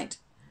blind.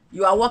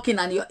 You are walking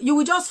and you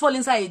will just fall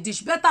inside a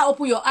ditch. Better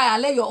open your eye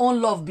and let your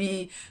own love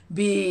be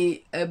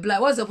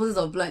blind. What's the opposite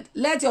of blind?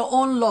 Let your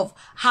own love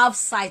have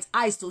sight,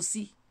 eyes to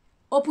see.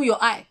 Open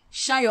your eye.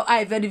 Shine your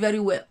eye very, very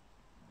well.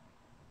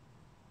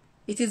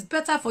 It is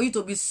better for you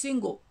to be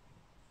single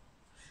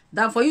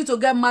than for you to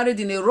get married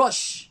in a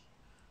rush.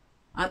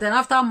 And then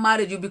after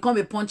marriage, you become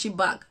a punching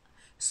bag.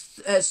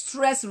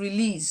 Stress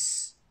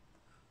release.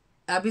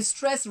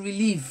 Stress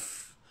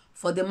relief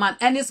for the man.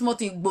 Any small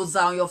thing goes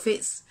on your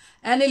face.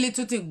 Any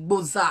little thing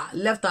goes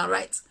left and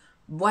right.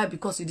 Why?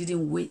 Because you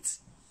didn't wait.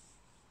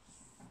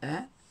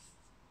 A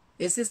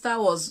sister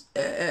was,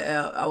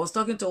 I was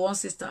talking to one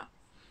sister.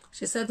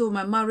 She said, oh,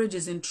 my marriage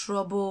is in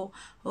trouble.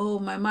 Oh,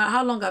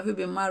 how long have you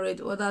been married?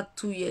 Oh, that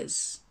 2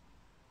 years.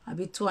 I'll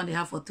be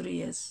 2.5 or 3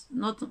 years.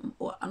 Not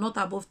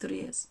above 3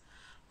 years.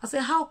 I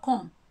said, how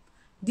come?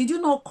 Did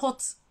you not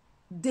cut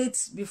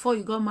dates before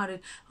you got married?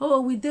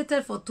 Oh, we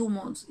dated for 2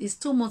 months. Is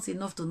 2 months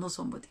enough to know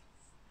somebody?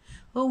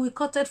 Oh, we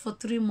cutted for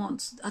 3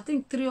 months. I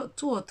think 2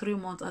 or 3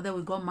 months, and then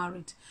we got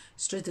married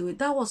straight away.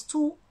 That was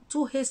too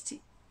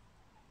hasty.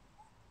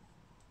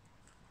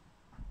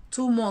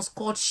 2 months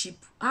courtship.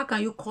 How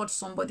can you court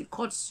somebody?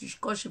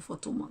 Courtship for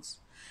 2 months.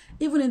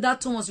 Even in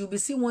that 2 months, you'll be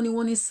seeing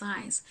warning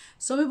signs.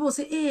 Some people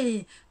say,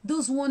 hey,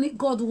 those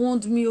God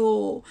warned me.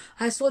 Oh,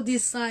 I saw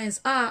these signs.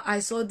 I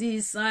saw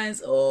these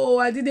signs. Oh,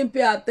 I didn't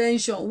pay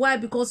attention. Why?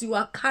 Because you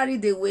are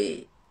carried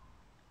away.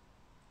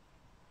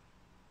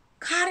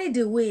 Carried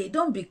away.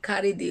 Don't be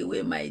carried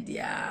away, my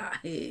dear.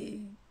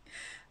 Hey.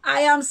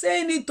 I am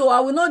saying it too.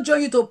 I will not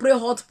join you to pray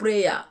hot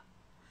prayer.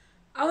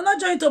 I will not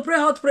join you to pray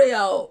hot prayer.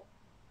 Oh.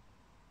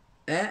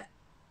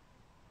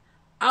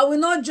 I will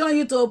not join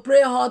you to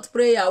pray hot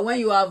prayer when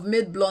you have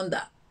made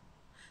blunder.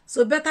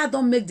 So better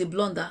don't make the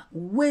blunder.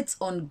 Wait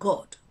on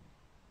God.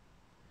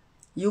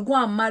 You go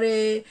and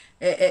marry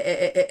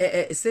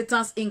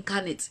Satan's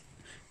incarnate,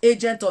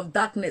 agent of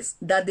darkness,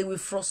 that they will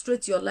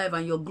frustrate your life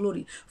and your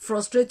glory,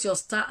 frustrate your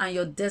star and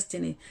your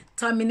destiny,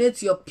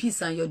 terminate your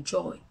peace and your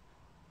joy.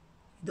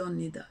 You don't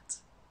need that.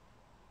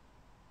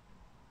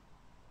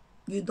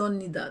 You don't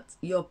need that.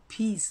 Your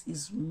peace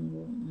is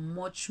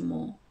much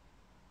more.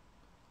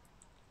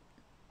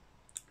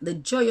 The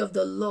joy of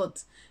the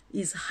Lord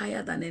is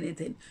higher than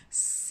anything.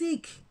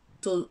 Seek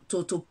to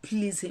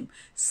please him.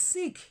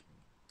 Seek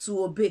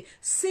to obey.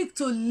 Seek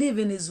to live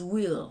in his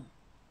will.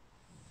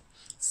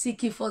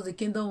 Seek ye first the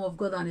kingdom of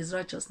God and his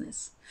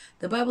righteousness.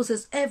 The Bible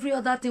says every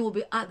other thing will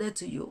be added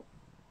to you.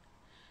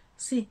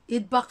 See,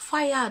 it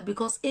backfired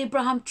because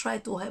Abraham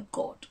tried to help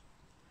God.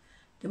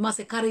 The man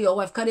said, carry your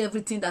wife, carry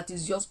everything that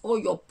is yours, all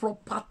your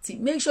property.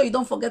 Make sure you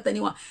don't forget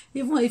anyone.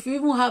 Even if you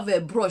even have a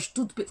brush,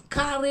 toothpick,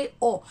 carry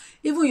all.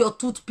 Even your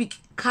toothpick,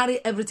 carry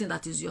everything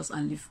that is yours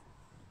and live.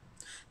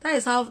 That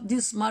is how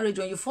this marriage,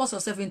 when you force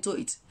yourself into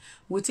it,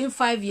 within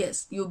 5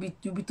 years, you'll be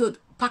told,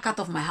 pack out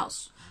of my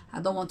house. I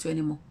don't want you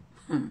anymore.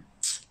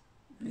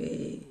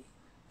 Hey.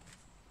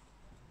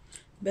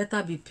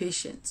 Better be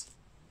patient.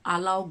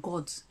 Allow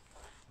God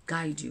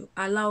guide you.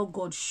 Allow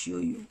God show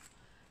you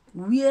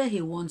where he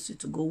wants you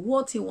to go,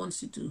 what he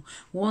wants you to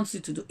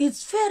do.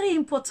 It's very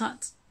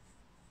important.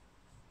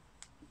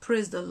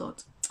 Praise the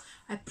Lord.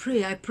 I pray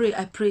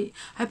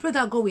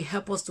that God will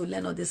help us to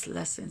learn all these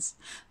lessons.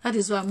 That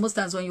is why most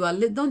times when you are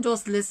late, don't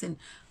just listen.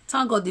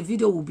 Thank God the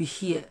video will be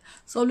here.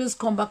 So always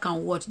come back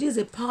and watch. This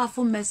is a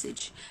powerful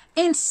message.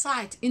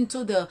 Insight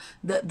into the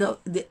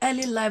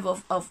early life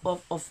of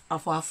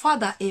our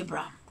father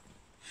Abraham.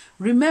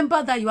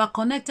 Remember that you are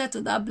connected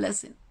to that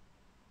blessing.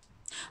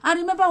 And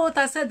remember what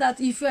I said, that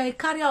if you are a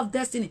carrier of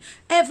destiny,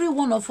 every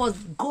one of us,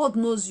 God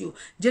knows you.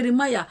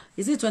 Jeremiah,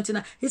 is it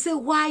 29? He said,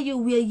 while you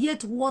were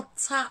yet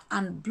water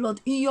and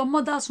blood in your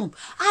mother's womb,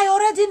 I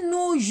already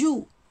know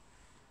you.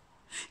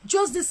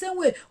 Just the same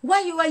way,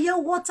 while you are yet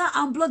water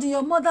and blood in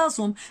your mother's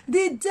womb,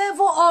 the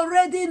devil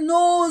already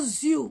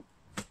knows you.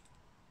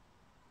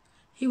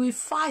 He will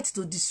fight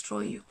to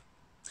destroy you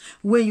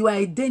when you are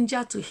a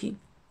danger to him.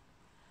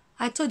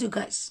 I told you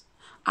guys,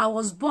 I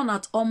was born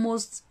at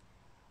almost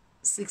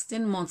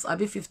 16 months, I'll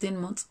be 15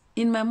 months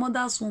in my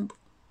mother's womb.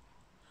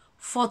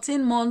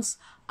 14 months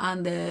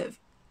and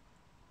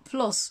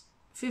plus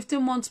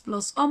 15 months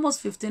plus almost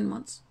 15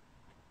 months.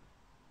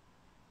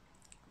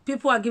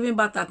 People are giving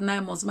birth at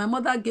 9 months. My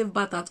mother gave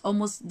birth at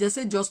almost, they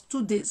say, just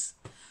 2 days.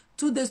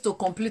 2 days to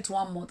complete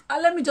 1 month.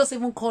 And let me just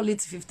even call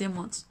it 15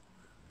 months.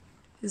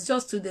 It's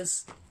just 2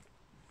 days.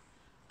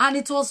 And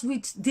it was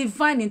with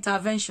divine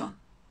intervention.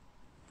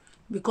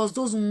 Because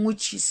those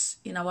witches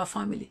in our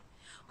family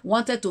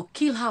wanted to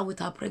kill her with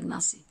her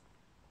pregnancy.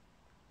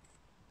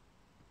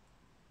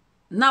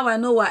 Now I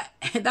know why.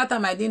 That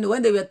time I didn't know.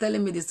 When they were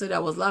telling me the story, I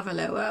was laughing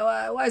like,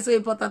 why is so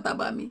important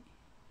about me?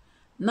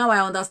 Now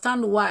I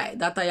understand why,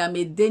 that I am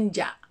a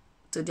danger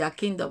to their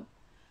kingdom.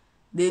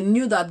 They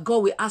knew that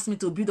God will ask me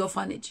to build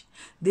orphanage.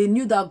 They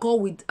knew that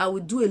I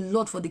will do a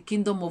lot for the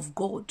kingdom of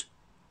God.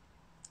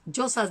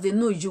 Just as they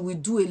know you will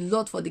do a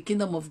lot for the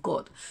kingdom of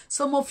God.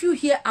 Some of you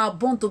here are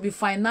born to be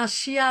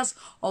financiers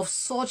of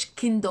such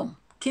kingdom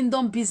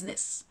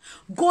business.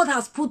 God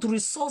has put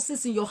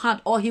resources in your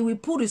hand, or he will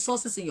put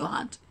resources in your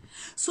hand,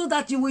 so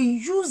that you will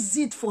use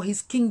it for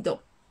his kingdom.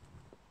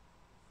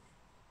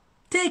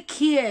 Take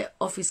care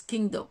of his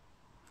kingdom.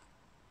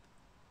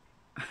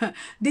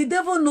 The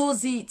devil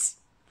knows it.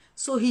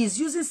 So he is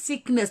using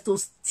sickness to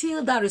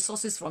steal that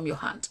resources from your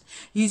hand.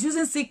 He is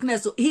using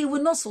sickness, so he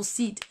will not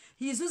succeed.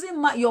 He is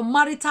using your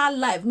marital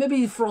life,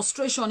 maybe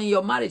frustration in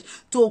your marriage,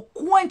 to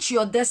quench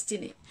your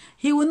destiny.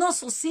 He will not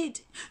succeed.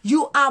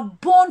 You are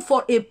born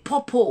for a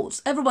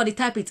purpose. Everybody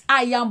type it.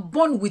 I am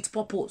born with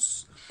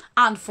purpose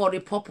and for a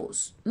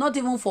purpose. Not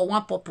even for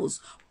one purpose.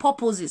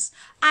 Purposes.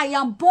 I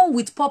am born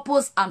with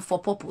purpose and for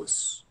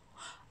purpose.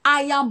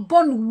 I am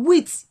born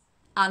with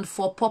and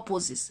for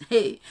purposes.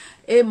 Hey,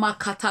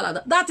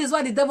 that is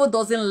why the devil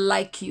doesn't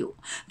like you.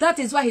 That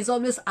is why he's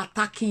always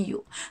attacking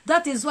you.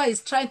 That is why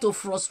he's trying to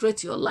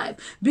frustrate your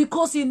life,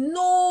 because he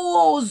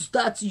knows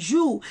that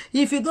you,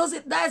 if he does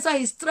it, that's why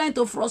he's trying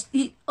to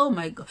frustrate. Oh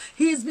my God,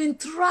 he's been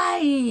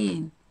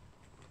trying.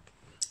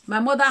 My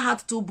mother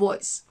had 2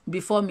 boys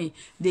before me.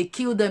 They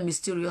killed them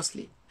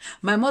mysteriously.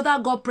 My mother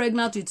got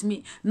pregnant with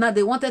me. Now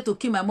they wanted to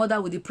kill my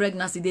mother with the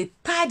pregnancy. They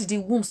tied the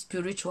womb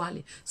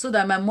spiritually so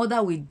that my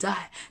mother will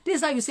die. This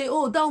is how you say,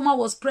 oh, that woman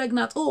was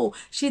pregnant. Oh,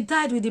 she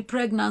died with the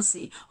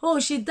pregnancy. Oh,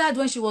 she died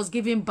when she was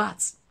giving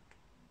birth.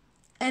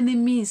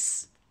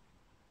 Enemies.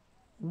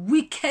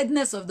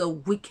 Wickedness of the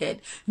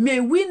wicked.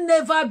 May we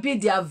never be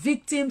their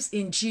victims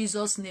in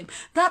Jesus' name.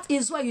 That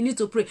is why you need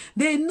to pray.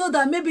 They know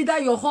that maybe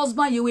that your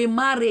husband you will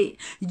marry.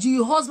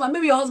 Your husband,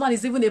 maybe your husband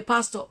is even a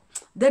pastor.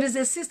 There is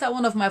a sister,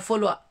 one of my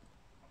followers.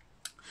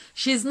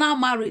 She's now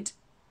married.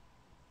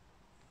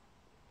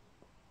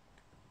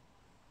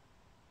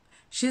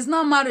 She's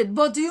not married.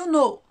 But do you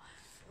know?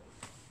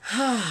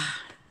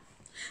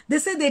 They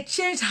say they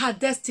changed her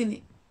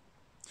destiny.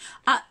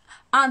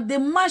 And the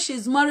man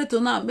she's married to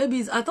now,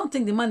 maybe I don't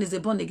think the man is a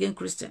born-again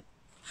Christian.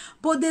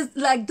 But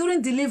like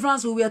during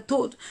deliverance, we were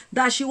told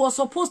that she was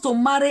supposed to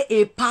marry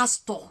a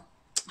pastor.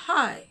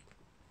 Hi.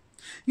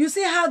 You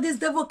see how this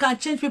devil can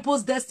change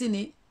people's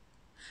destiny?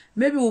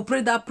 Maybe we'll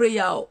pray that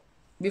prayer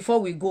before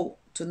we go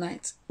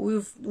tonight.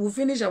 We'll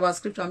finish our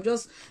scripture. I'm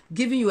just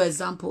giving you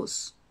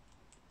examples.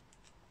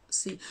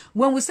 See,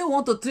 when we say we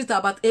want to treat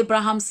about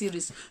Abraham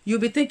series,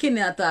 you'll be thinking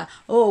that,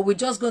 oh, we're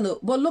just going to...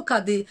 But look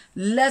at the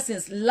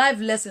lessons,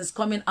 live lessons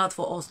coming out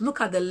for us.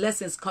 Look at the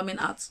lessons coming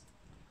out.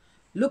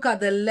 Look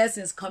at the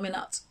lessons coming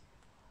out.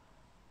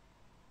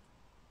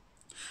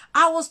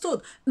 I was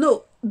told,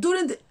 no,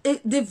 during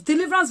the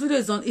deliverance video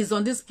is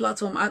on this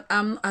platform. I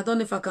don't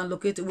know if I can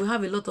locate it. We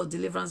have a lot of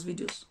deliverance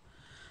videos.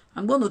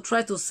 I'm going to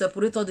try to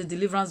separate all the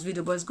deliverance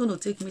video, but it's going to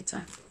take me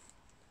time,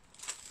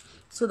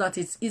 so that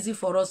it's easy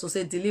for us to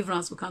say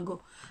deliverance. We can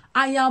go.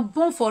 I am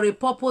born for a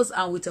purpose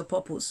and with a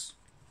purpose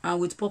and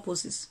with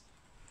purposes.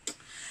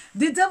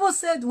 The devil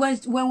said when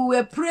we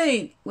were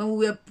praying,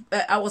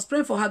 I was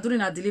praying for her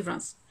during her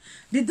deliverance.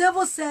 The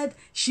devil said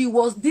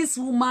this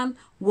woman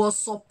was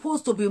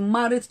supposed to be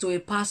married to a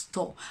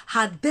pastor.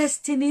 Her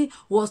destiny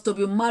was to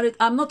be married.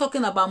 I'm not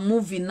talking about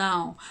movie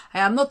now. I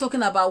am not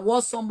talking about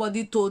what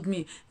somebody told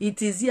me.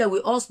 It is here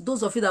with us,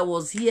 those of you that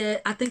was here.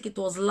 I think it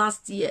was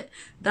last year,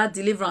 that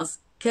deliverance.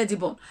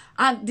 Kedibon.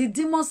 And the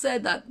demon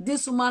said that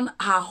this woman,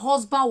 her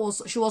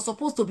husband she was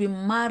supposed to be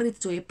married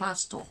to a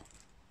pastor.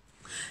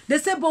 They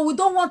said, but we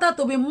don't want her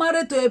to be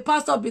married to a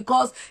pastor,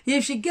 because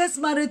if she gets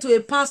married to a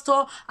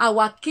pastor,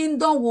 our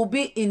kingdom will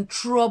be in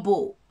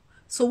trouble.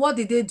 So what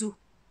did they do?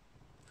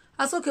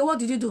 I said, okay, what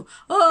did you do?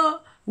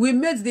 Oh, we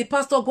made the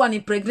pastor go and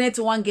impregnate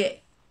one girl.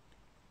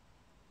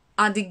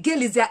 And the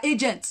girl is their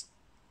agent.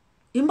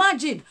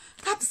 Imagine,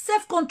 that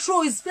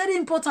self-control is very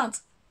important.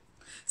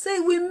 Say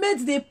we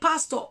made the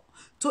pastor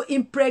to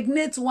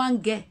impregnate one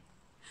girl.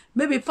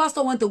 Maybe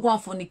pastor went to go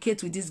and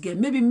fornicate with this girl.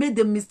 Maybe made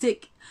the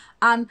mistake.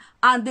 And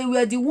they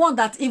were the one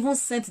that even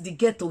sent the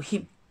girl to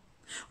him.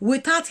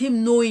 Without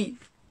him knowing.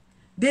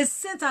 They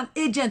sent an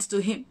agent to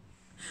him.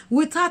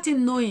 Without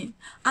him knowing.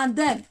 And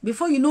then,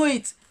 before you know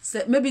it,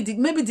 maybe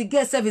the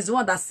girl self is the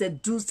one that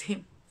seduced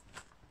him.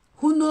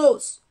 Who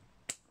knows?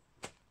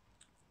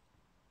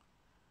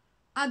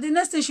 And the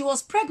next thing, she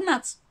was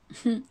pregnant.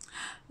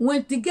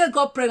 When the girl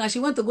got pregnant, she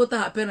went to go to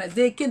her parents.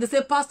 They came, they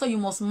said, Pastor, you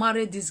must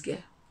marry this girl.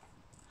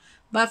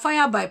 By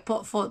fire, by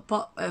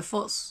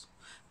force.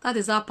 That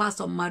is how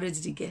pastor married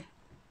the girl.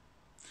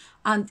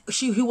 And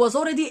he was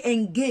already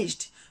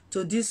engaged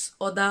to this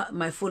other,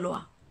 my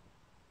follower.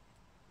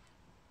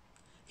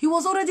 He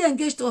was already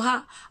engaged to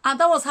her. And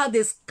that was how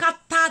they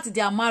scattered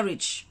their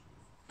marriage.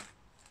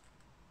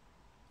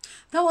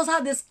 That was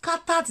how they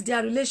scattered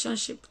their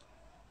relationship.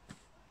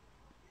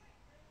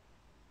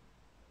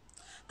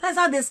 That's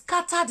how they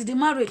scattered the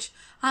marriage.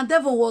 And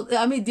therefore was,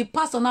 the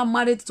pastor now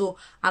married to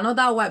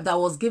another wife that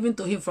was given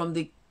to him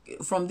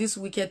from these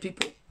wicked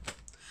people.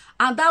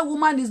 And that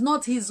woman is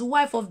not his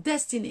wife of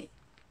destiny.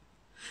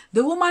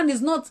 The woman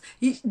is not,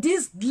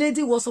 this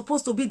lady was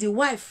supposed to be the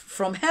wife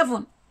from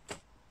heaven.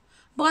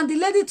 But the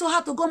lady told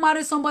her to go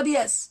marry somebody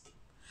else.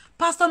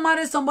 Pastor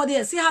married somebody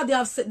else. See how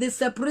they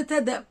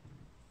separated them.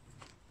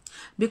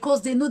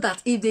 Because they know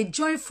that if they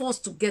join force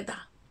together,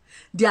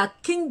 their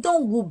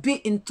kingdom will be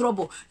in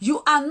trouble.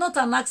 You are not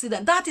an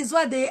accident. That is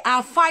why they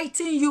are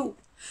fighting you.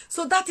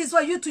 So that is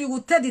why you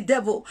will tell the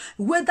devil,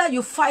 whether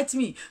you fight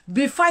me,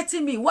 be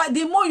fighting me. Why?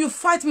 The more you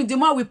fight me, the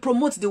more we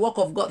promote the work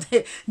of God.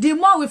 The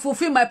more we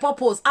fulfill my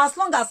purpose. As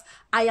long as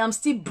I am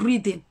still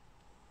breathing.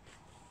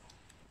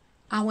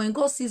 And when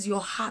God sees your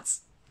heart,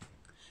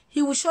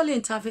 he will surely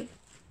intervene.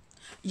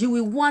 You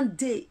will one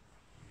day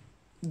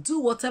do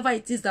whatever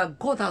it is that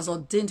God has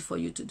ordained for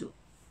you to do.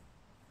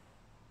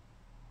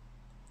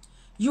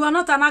 You are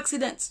not an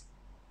accident.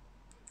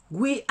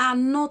 We are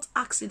not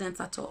accidents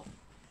at all.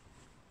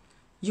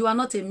 You are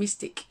not a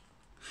mistake.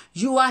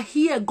 You are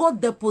here.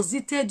 God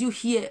deposited you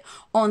here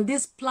on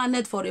this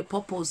planet for a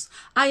purpose.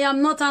 I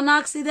am not an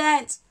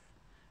accident.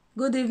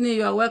 Good evening.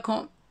 You are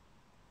welcome.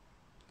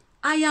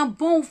 I am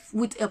born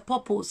with a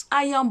purpose.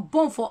 I am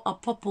born for a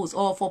purpose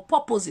or for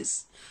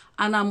purposes.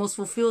 And I must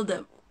fulfill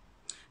them.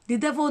 The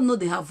devil know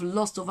they have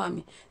lost over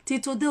me. Till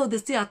today, they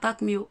still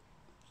attack me.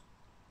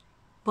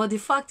 But the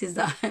fact is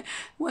that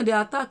when they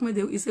attack me,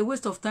 it's a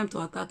waste of time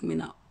to attack me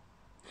now.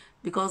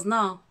 Because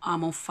now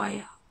I'm on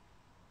fire.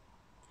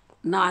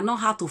 Now I know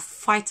how to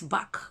fight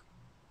back.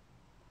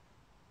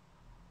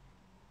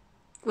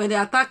 When they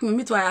attack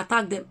me too, I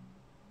attack them.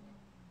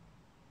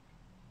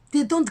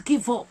 They don't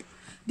give up.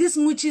 These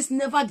witches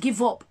never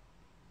give up.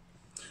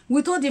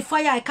 With all the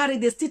fire I carry,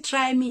 they still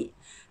try me.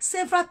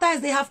 Several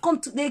times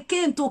they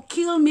came to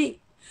kill me.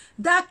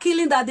 That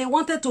killing that they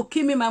wanted to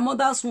kill me in my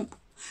mother's womb,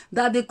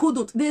 that they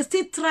couldn't, they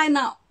still try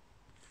now.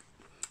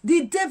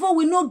 The devil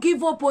will not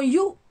give up on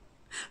you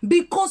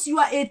because you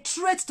are a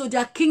threat to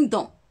their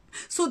kingdom.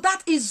 So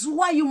that is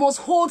why you must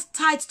hold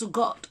tight to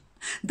God.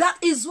 That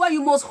is why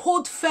you must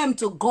hold firm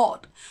to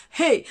God.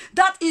 Hey,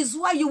 that is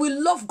why you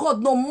will love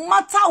God no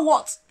matter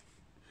what.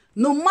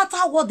 No matter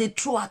what they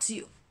throw at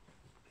you.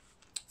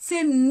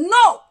 Say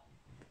no.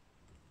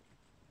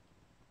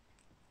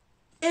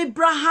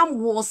 Abraham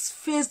was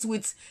faced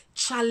with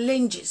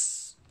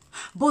challenges.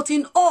 But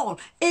in all,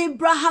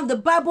 Abraham, the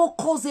Bible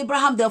calls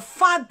Abraham the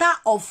father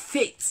of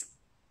faith.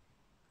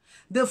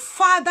 The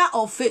father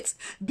of faith.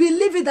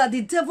 Believing that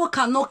the devil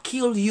cannot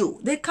kill you.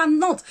 They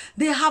cannot.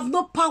 They have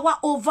no power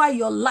over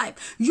your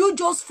life. You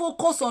just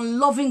focus on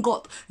loving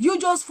God. You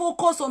just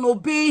focus on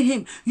obeying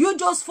him. You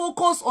just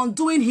focus on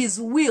doing his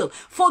will.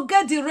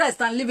 Forget the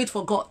rest and leave it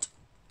for God.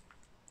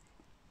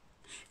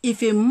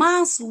 If a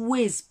man's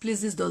ways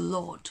pleases the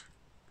Lord,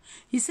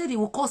 he said he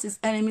will cause his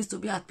enemies to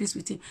be at peace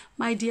with him.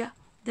 My dear,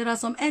 there are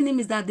some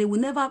enemies that they will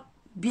never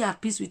be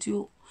at peace with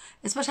you.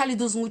 Especially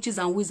those witches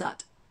and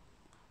wizards.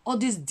 All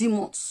these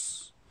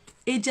demons,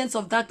 agents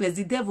of darkness,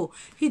 the devil,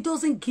 he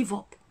doesn't give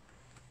up.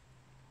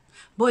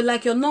 But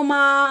like your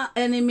normal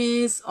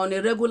enemies on a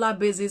regular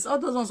basis, all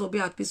those ones will be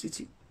at peace with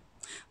you.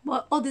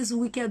 But all these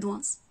wicked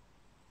ones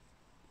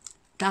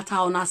that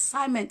are on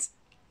assignment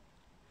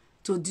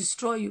to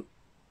destroy you,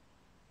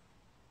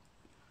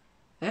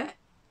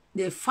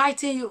 they're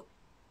fighting you.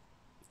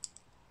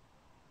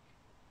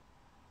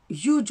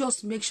 You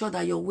just make sure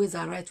that your ways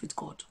are right with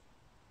God.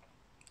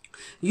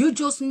 You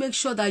just make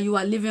sure that you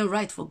are living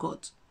right for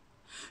God.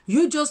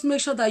 You just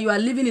make sure that you are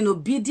living in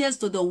obedience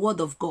to the word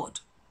of God.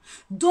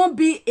 Don't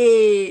be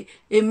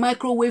a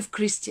microwave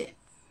Christian.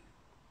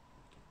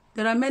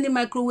 There are many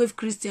microwave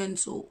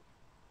Christians, so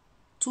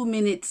 2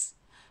 minutes.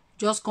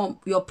 Just come.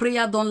 Your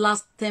prayer don't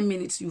last 10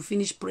 minutes. You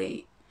finish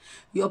praying.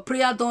 Your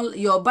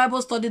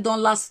Bible study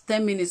don't last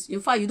 10 minutes.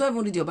 In fact, you don't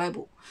even read your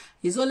Bible.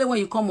 It's only when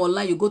you come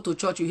online, you go to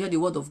church, you hear the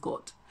word of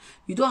God.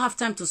 You don't have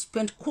time to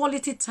spend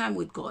quality time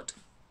with God.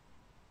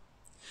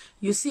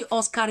 You see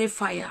us carry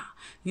fire.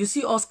 You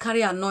see us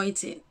carry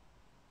anointing.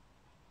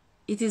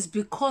 It is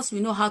because we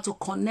know how to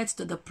connect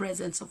to the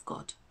presence of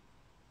God.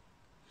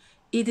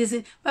 It is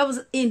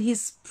in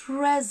his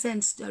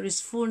presence there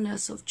is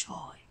fullness of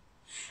joy.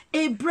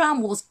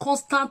 Abraham was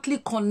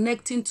constantly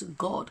connecting to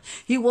God.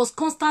 He was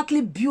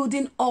constantly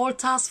building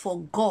altars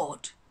for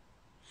God.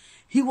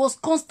 He was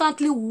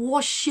constantly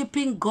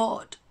worshiping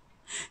God.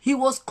 He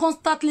was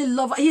constantly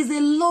lover. He's a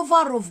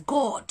lover of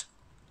God.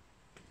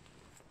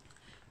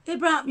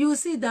 Abraham, you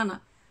see,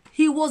 Dana,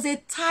 he was a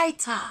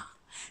tither.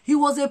 He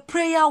was a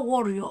prayer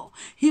warrior.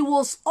 He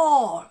was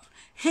all.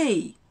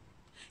 Hey,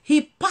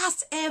 he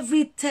passed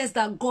every test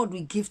that God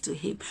will give to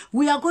him.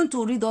 We are going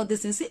to read all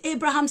this and see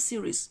Abraham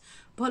series.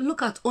 But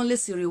look at only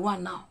series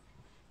 1 now.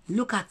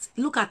 Look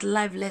at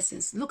live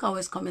lessons. Look how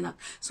it's coming up.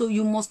 So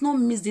you must not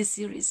miss this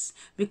series,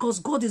 because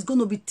God is going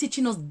to be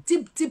teaching us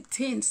deep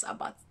things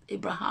about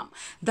Abraham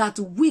that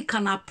we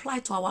can apply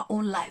to our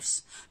own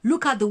lives.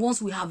 Look at the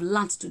ones we have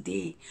learned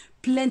today.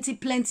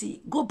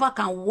 Plenty. Go back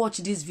and watch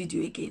this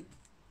video again.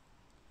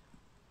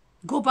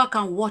 Go back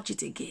and watch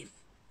it again.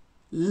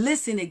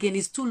 Listen again.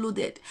 It's too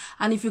loaded.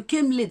 And if you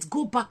came late,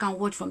 go back and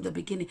watch from the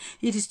beginning.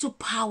 It is too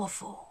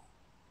powerful.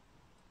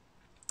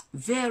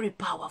 Very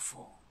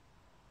powerful.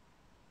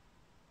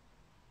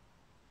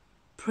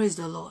 Praise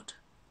the Lord.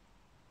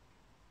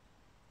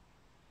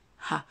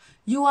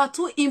 You are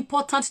too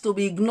important to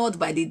be ignored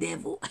by the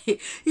devil.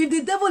 If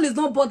the devil is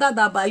not bothered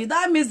about you,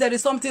 that means there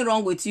is something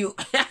wrong with you.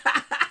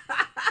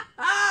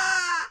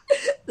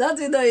 Don't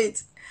you know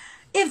it?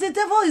 If the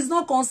devil is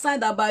not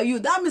concerned about you,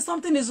 that means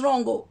something is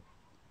wrong. Oh.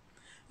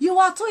 You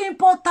are too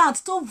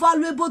important, too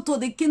valuable to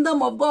the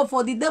kingdom of God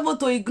for the devil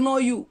to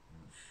ignore you.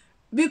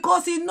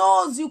 Because he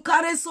knows you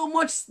carry so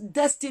much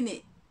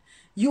destiny.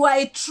 You are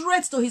a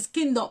threat to his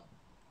kingdom.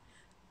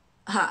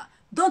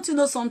 Don't you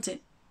know something?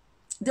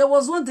 There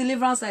was one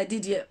deliverance I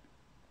did here.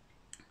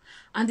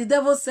 And the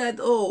devil said,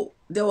 oh,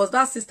 there was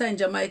that sister in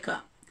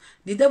Jamaica.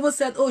 The devil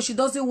said, oh,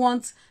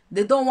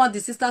 they don't want the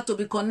sister to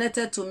be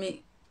connected to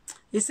me.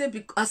 He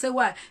said, I said,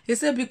 why? He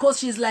said, because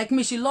she's like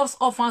me. She loves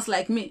orphans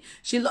like me.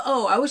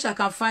 Oh, I wish I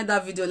can find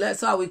that video.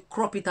 So I will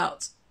crop it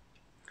out.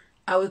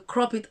 I will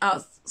crop it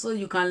out so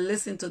you can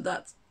listen to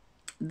that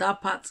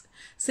part.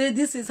 Say,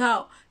 this is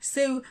how.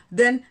 Say,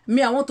 then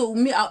me,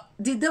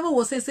 the devil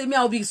was saying, say, me,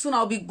 I'll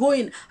be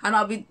going.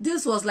 And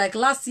this was like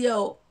last year.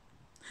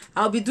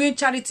 I'll be doing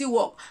charity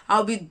work.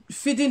 I'll be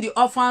feeding the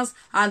orphans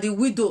and the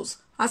widows.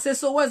 I said,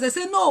 so what? They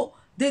say, no,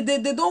 they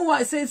don't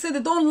want. Say they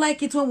don't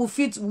like it when we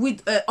feed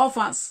with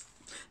orphans.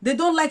 They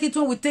don't like it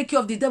when we take care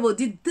of the devil.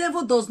 The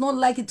devil does not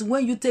like it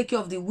when you take care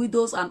of the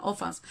widows and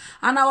orphans.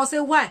 And I will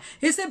say, why?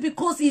 He said,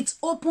 because it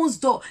opens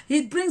door.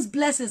 It brings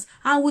blessings.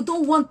 And we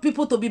don't want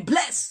people to be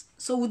blessed.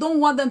 So we don't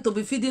want them to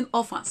be feeding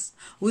orphans.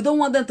 We don't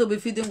want them to be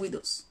feeding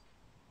widows.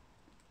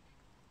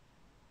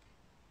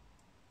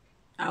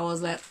 I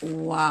was like,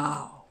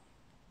 wow.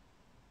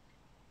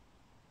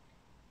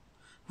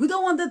 We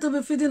don't want them to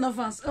be feeding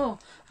orphans. Oh,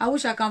 I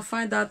wish I can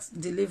find that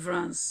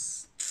deliverance.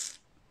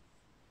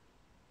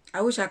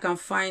 I wish I can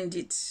find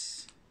it.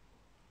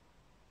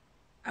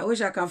 I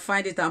wish I can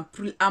find it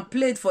and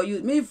play it for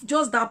you. Maybe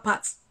just that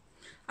part.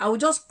 I will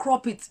just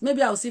crop it.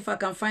 Maybe I'll see if I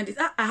can find it.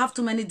 I have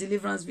too many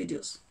deliverance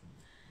videos.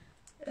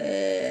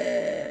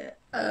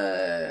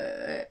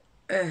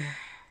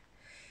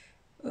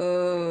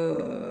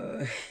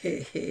 Oh,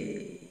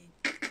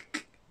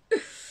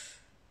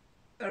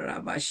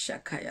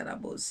 Rabashakaya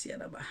Rabosi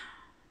Raba.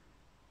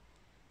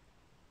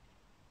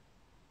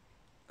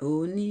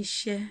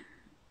 Onishe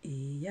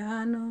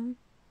Iyano.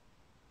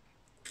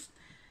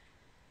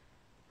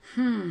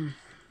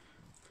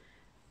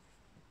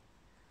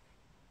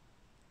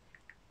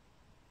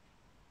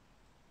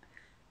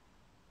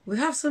 We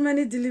have so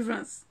many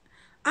deliverance.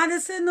 And they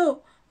say,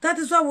 no, that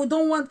is why we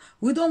don't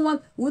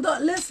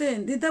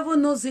listen. The devil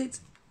knows it.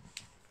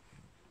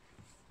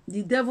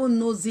 The devil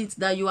knows it,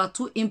 that you are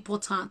too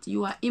important.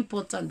 You are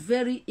important,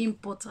 very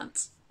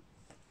important.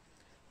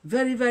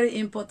 Very, very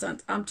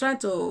important. I'm trying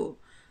to,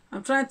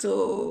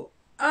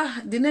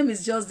 the name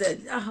is just there.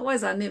 What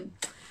is her name?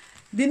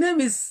 The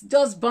name is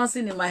just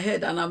bouncing in my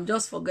head and I'm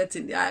just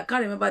forgetting. I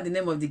can't remember the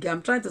name of the girl.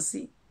 I'm trying to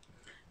see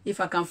if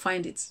I can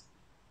find it.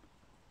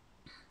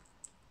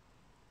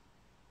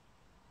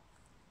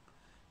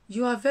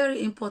 You are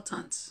very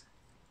important.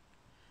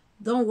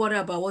 Don't worry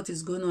about what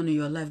is going on in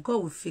your life.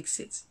 God will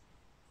fix it.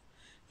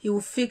 He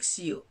will fix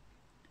you.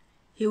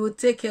 He will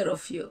take care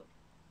of you.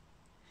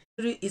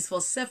 It's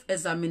for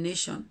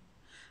self-examination.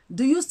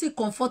 Do you still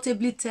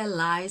comfortably tell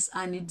lies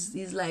and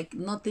it's like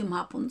nothing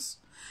happens?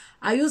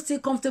 Are you still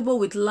comfortable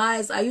with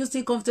lies? Are you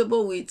still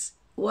comfortable with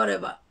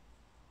whatever?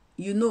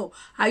 You know,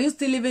 are you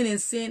still living in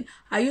sin?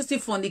 Are you still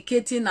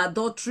fornicating,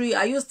 adultery?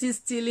 Are you still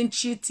stealing,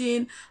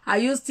 cheating? Are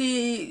you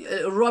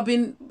still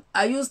robbing?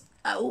 Are you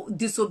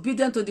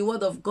disobedient to the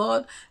word of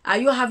God? Are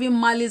you having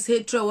malice,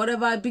 hatred,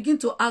 whatever? Begin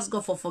to ask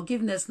God for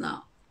forgiveness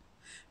now.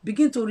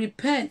 Begin to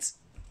repent.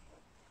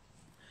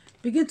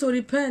 Begin to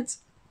repent.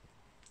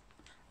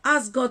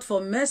 Ask God for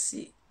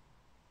mercy.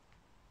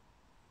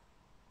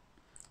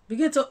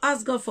 Begin to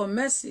ask God for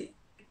mercy.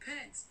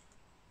 Repent.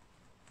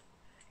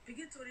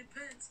 Begin to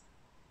repent.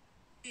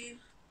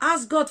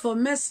 Ask God for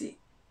mercy.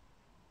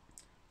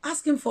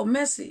 Ask him for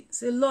mercy.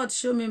 Say, Lord,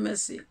 show me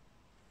mercy.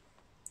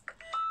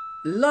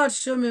 Lord,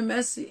 show me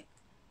mercy.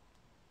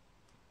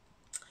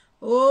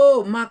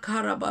 Oh,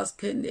 Makarabas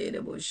Kende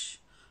the bush.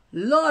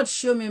 Lord,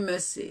 show me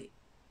mercy.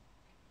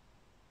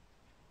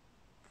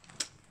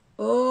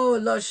 Oh,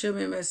 Lord, show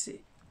me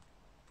mercy.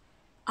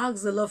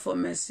 Ask the Lord for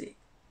mercy.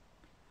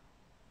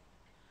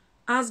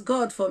 Ask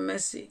God for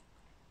mercy.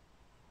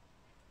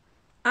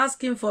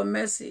 Ask him for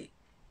mercy.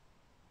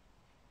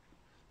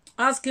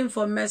 Ask him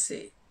for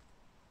mercy.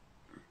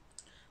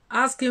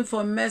 Ask him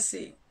for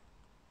mercy.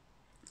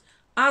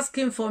 Ask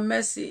him for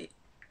mercy.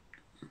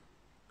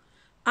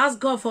 Ask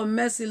God for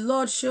mercy.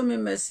 Lord, show me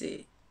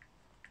mercy.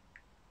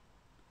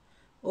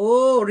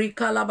 Oh,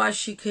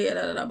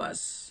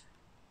 Rikalabashikeradabas.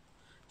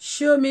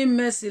 Show me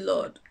mercy,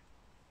 Lord.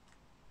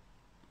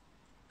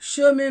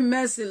 Show me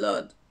mercy,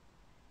 Lord.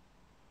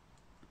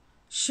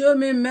 Show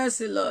me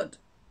mercy, Lord.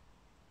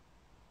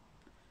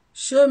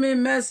 Show me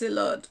mercy,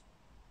 Lord.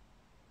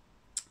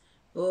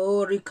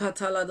 Oh,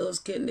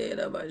 Rikatalados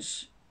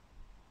Kenderabash.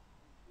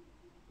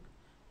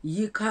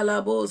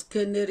 Yikalabos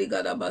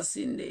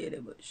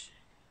Kenderigadabasinderabash.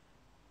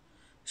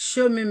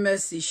 Show me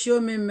mercy, show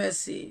me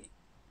mercy.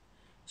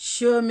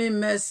 Show me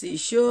mercy,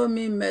 show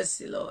me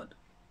mercy, Lord.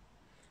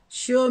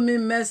 Show me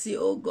mercy,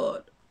 O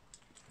God.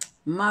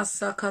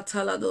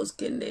 Masakatalados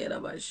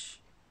Kenderabash.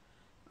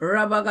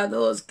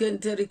 Rabagados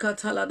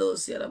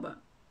Kenterikatalados Yaraba.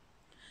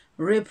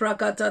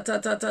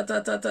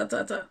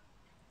 Reprakatatatatatatatata.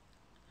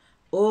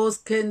 Os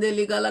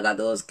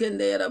Kendeligalagados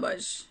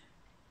Kenderabash.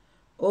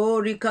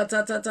 Oh,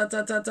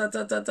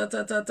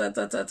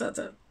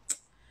 rikatatatatatatatatatatatatatata.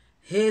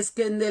 Hes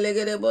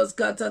Kendelegerebos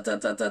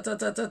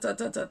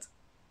katatatatatatatatatat.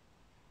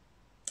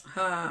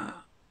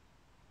 Ha.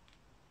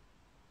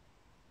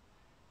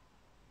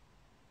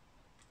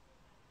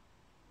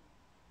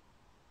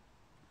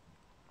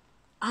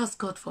 Ask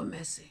God for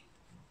mercy.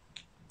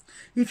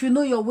 If you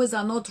know your ways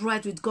are not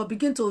right with God,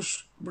 begin to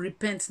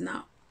repent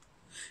now.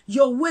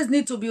 Your ways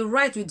need to be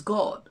right with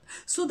God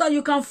so that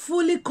you can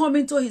fully come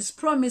into his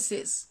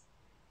promises.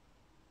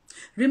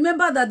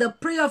 Remember that the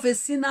prayer of a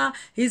sinner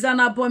is an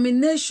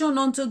abomination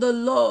unto the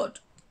Lord.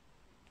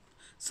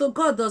 So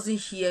God doesn't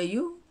hear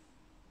you.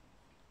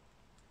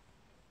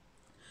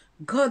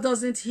 God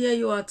doesn't hear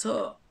you at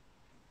all.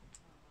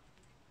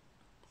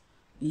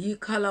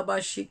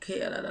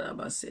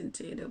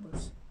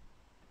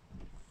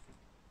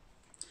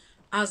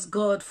 Ask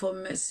God for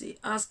mercy.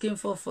 Ask him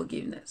for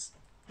forgiveness.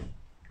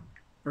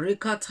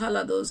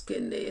 Rikatalados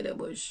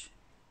kenderebush.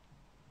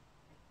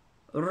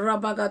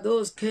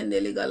 Rabagados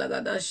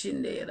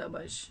kendeligalagadashi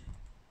rabash.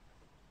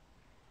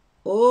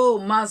 Oh,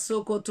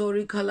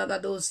 masokotori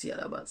kalagados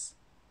yarabas.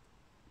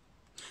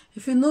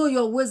 If you know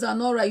your ways are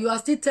not right, you are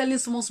still telling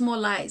small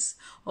lies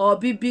or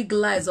big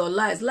lies or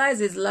lies.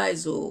 Lies is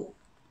lies, oh.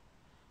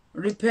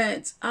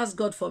 Repent. Ask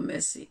God for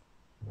mercy.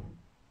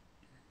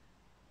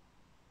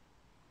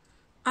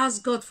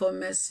 Ask God for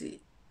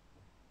mercy.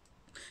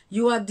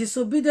 You are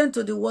disobedient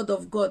to the word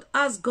of God.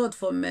 Ask God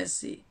for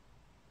mercy.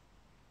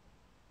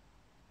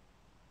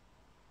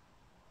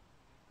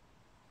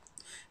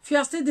 If you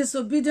are still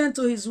disobedient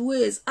to his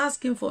ways,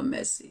 ask him for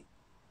mercy.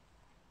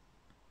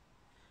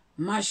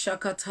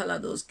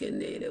 Mashakatalados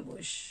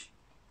kenderebush.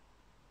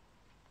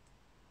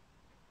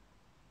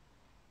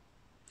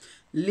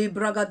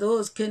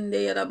 Libragados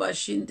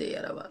kendeyarabashinte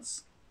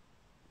yarabas.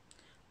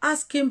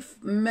 Ask him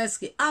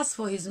mercy. Ask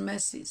for his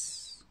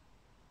mercies.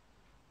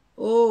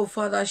 Oh,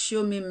 Father,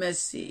 show me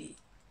mercy.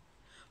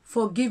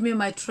 Forgive me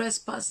my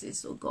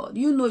trespasses, oh God.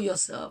 You know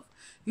yourself.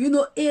 You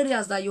know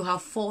areas that you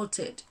have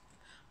faulted.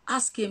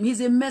 Ask him.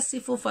 He's a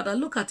merciful Father.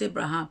 Look at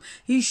Abraham.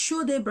 He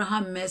showed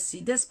Abraham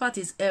mercy despite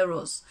his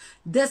errors,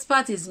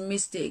 despite his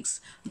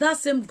mistakes. That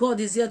same God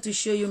is here to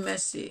show you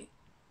mercy.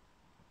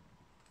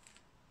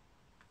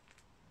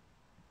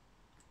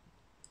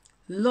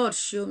 Lord,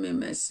 show me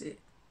mercy.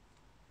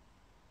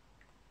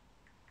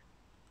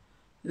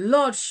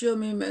 Lord, show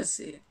me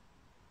mercy.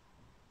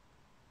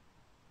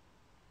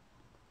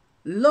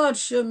 Lord,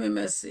 show me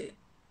mercy.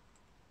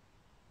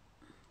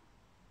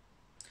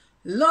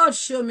 Lord,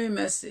 show me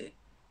mercy.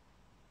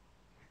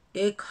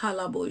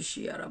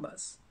 Ekalaboshi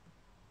arabas.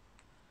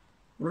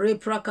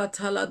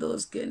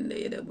 Reprakatalados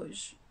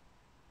kenderebush.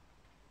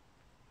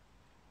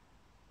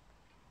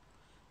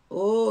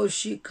 Oh,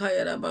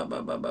 shikayara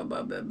baba baba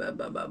baba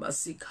baba baba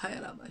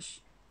sikayara bash.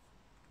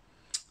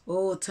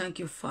 Oh, thank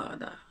you,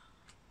 Father.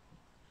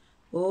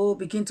 Oh,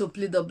 begin to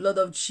plead the blood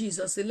of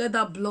Jesus. Say, let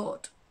that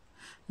blood,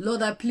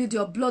 Lord, I plead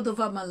your blood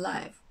over my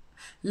life.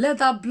 Let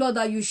that blood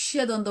that you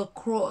shed on the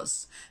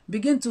cross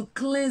begin to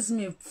cleanse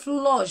me,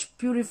 flush,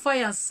 purify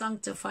and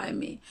sanctify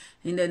me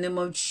in the name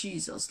of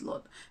Jesus,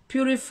 Lord.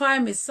 Purify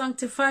me,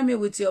 sanctify me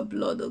with your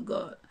blood, oh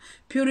God.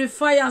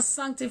 Purify and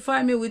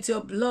sanctify me with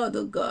your blood,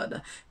 oh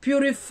God.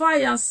 Purify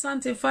and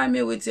sanctify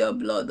me with your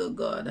blood, oh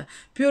God.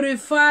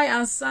 Purify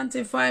and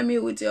sanctify me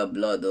with your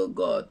blood, oh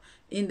God.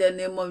 In the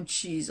name of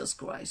Jesus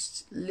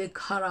Christ.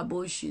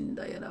 Lekaraboshin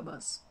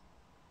dayarabas.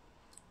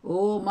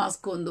 Oh,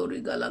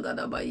 Maskondori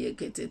Galagadabaye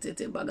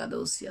Ketete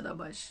Bagados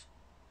Yadabash.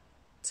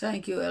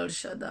 Thank you, El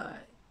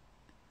Shaddai.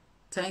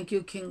 Thank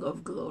you, King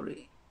of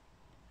Glory.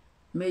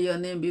 May your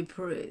name be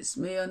praised.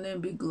 May your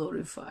name be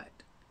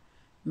glorified.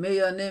 May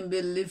your name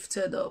be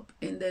lifted up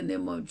in the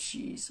name of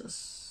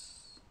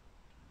Jesus.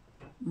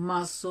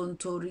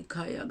 Masontori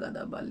Kaya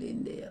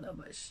Gadabalinde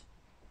Yadabash.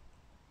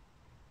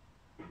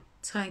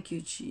 Thank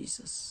you,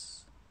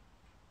 Jesus.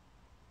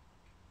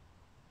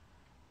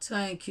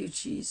 Thank you,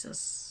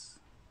 Jesus.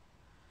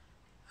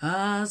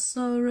 I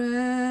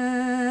surrender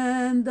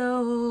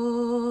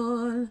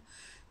all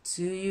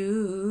to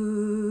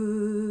you.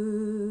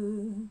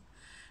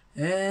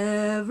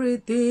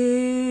 Everything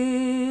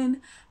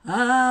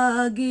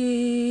I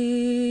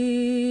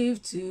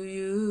give to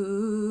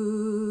you.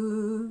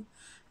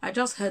 I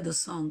just heard the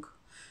song.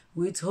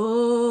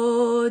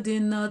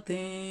 Withholding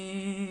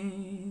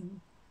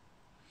nothing.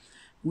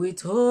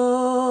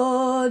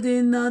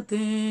 Withholding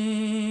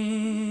nothing.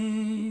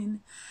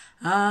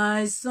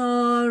 I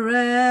surrender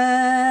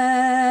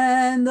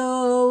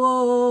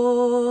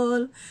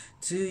all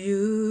to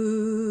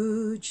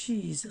you,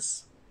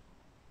 Jesus.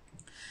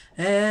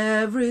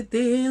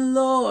 Everything,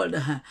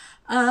 Lord,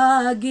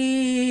 I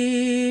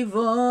give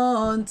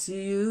unto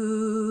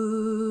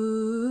you,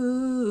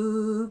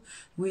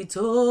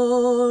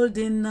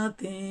 withholding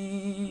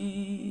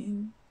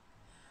nothing.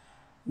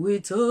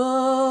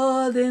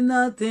 Withholding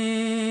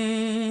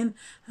nothing,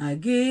 I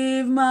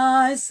give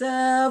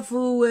myself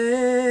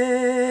away.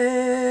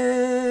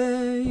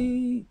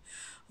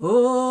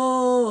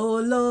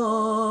 Oh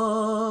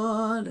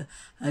Lord,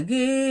 I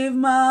give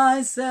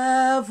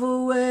myself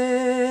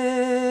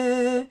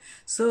away.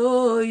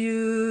 So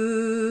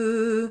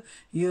you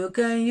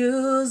can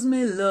use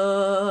me,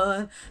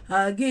 Lord.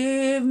 I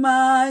give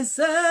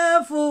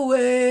myself away.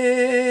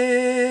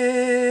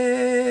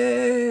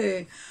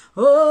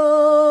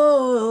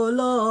 Oh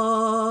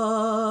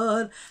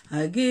Lord,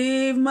 I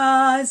give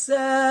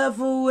myself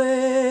away.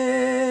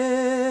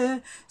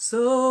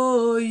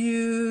 So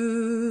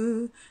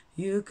you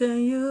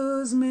can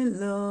use me,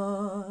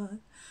 Lord.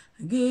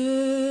 I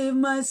give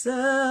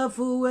myself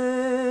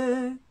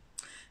away.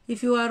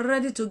 If you are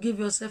ready to give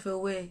yourself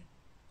away,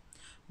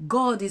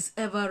 God is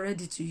ever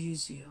ready to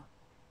use you.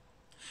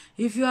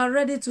 If you are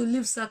ready to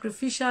live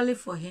sacrificially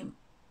for Him,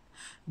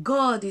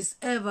 God is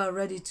ever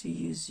ready to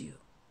use you.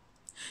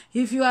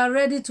 If you are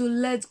ready to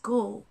let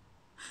go,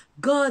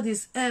 God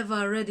is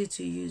ever ready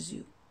to use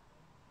you.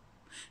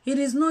 It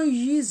is not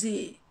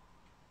easy.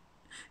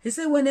 He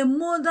said when a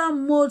molder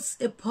molds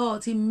a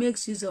pot, he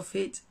makes use of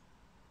it.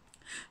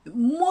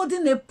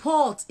 Molding a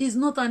pot is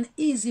not an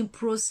easy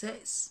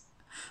process.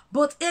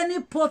 But any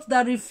pot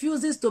that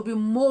refuses to be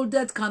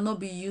molded cannot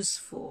be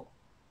useful.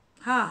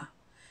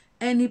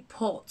 Any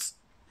pot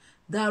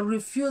that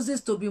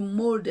refuses to be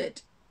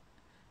molded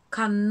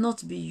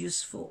cannot be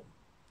useful.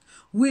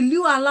 Will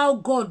you allow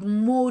God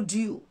mold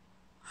you?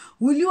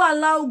 Will you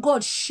allow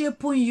God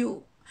shape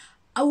you?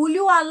 Will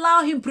you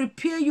allow Him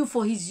prepare you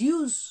for His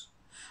use?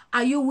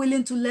 Are you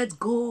willing to let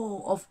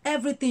go of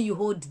everything you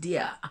hold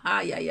dear?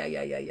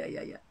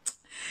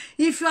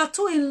 If you are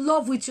too in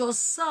love with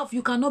yourself,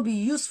 you cannot be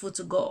useful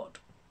to God.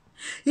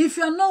 If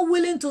you are not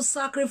willing to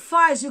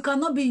sacrifice, you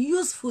cannot be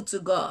useful to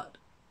God.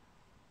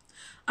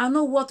 I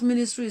know what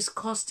ministry is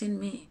costing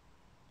me.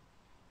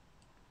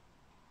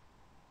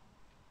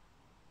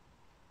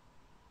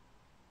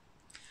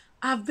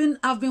 I've been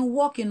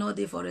working all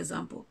day, for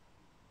example.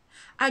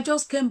 I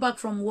just came back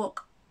from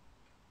work.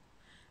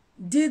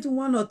 Did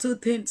one or two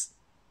things.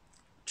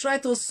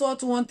 Tried to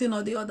sort one thing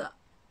or the other.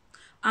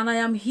 And I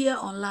am here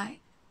online.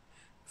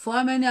 For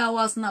how many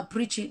hours now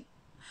preaching?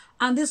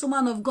 And this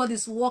woman of God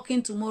is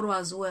working tomorrow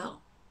as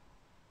well.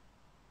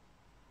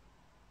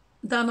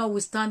 That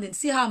notwithstanding,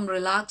 see how I'm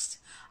relaxed?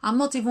 I'm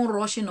not even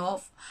rushing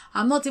off.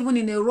 I'm not even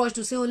in a rush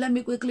to say, oh, let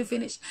me quickly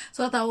finish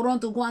so that I will run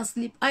to go and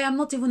sleep. I am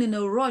not even in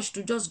a rush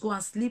to just go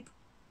and sleep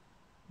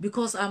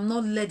because I'm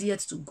not led yet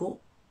to go.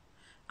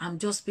 I'm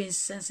just being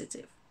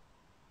sensitive.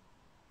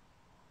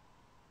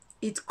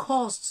 It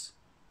costs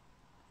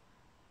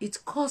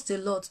a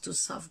lot to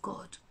serve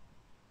God.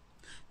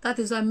 That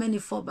is why many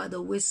fall by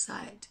the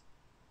wayside.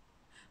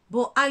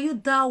 But are you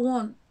that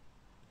one?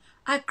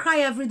 I cry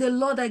every day,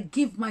 Lord, I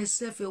give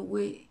myself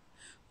away,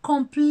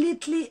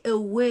 completely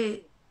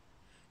away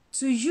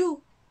to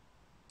you,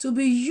 to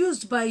be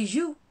used by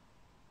you.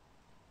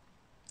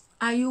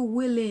 Are you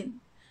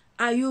willing?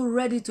 Are you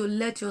ready to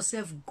let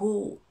yourself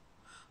go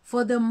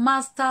for the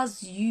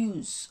Master's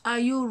use? Are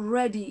you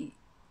ready?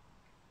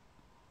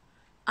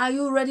 Are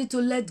you ready to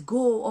let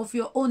go of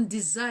your own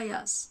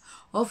desires,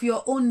 of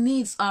your own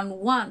needs and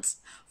wants,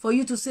 for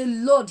you to say,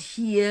 Lord,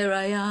 here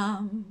I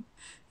am.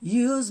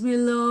 Use me,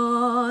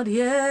 Lord,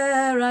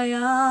 here I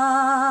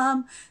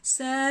am.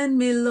 Send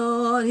me,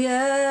 Lord, here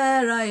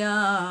I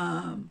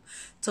am.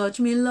 Touch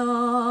me,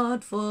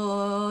 Lord,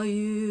 for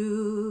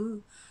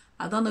you.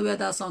 I don't know where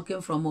that song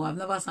came from. I've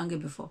never sung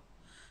it before.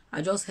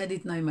 I just heard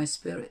it now in my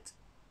spirit.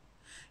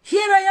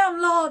 Here I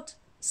am, Lord.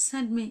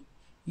 Send me,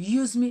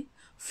 use me,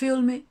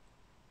 fill me.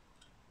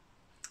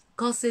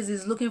 God says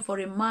he's looking for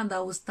a man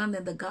that will stand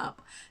in the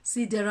gap.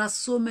 See, there are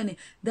so many.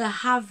 The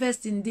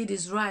harvest indeed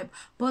is ripe,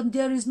 but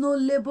there is no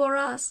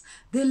laborers.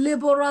 The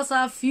laborers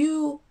are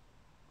few.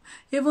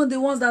 Even the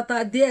ones that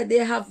are there, they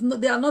are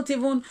not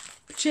even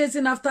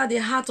chasing after the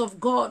heart of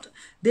God.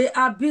 They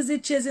are busy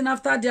chasing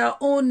after their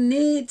own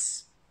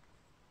needs.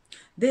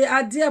 They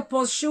are there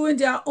pursuing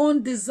their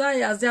own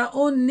desires, their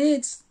own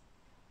needs.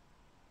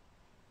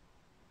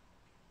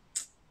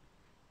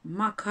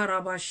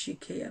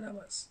 Makarabashike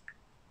yarabas.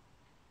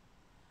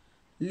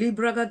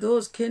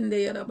 Libragados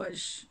kende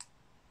yarabash.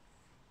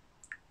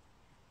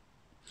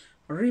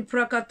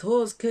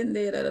 Riprakatos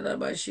kende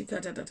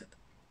yarabashika.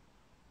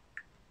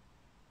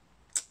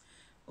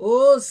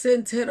 Oh,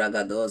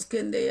 senteragados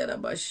kende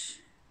yarabash.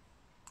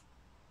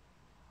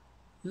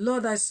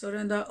 Lord, I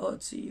surrender all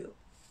to you.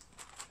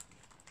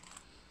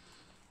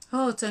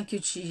 Oh, thank you,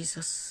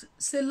 Jesus.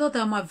 Say, Lord,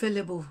 I'm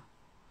available.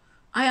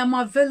 I am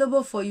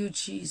available for you,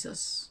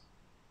 Jesus.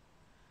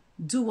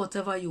 Do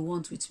whatever you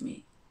want with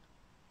me.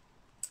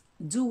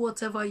 Do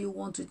whatever you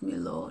want with me,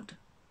 Lord.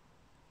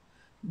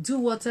 Do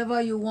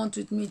whatever you want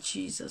with me,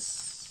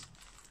 Jesus.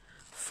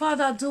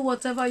 Father, do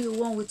whatever you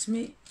want with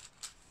me.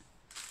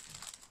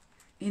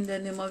 In the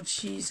name of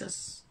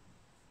Jesus.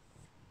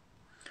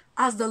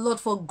 Ask the Lord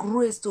for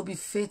grace to be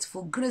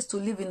faithful, grace to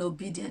live in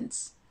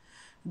obedience,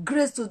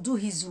 grace to do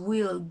his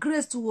will,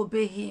 grace to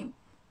obey him,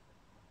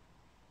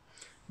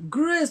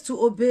 grace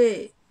to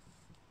obey,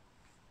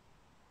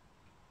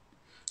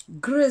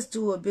 grace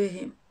to obey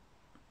him,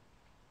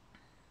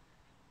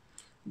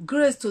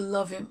 grace to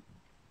love him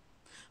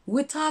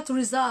without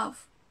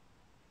reserve,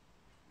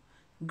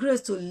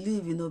 grace to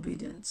live in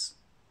obedience.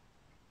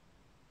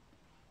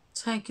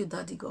 Thank you,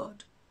 Daddy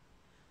God.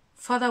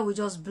 Father, we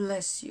just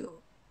bless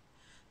you.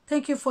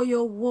 Thank you for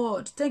your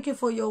word. Thank you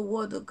for your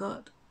word, oh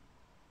God.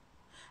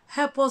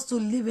 Help us to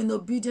live in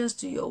obedience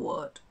to your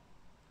word.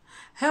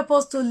 Help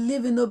us to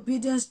live in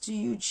obedience to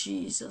you,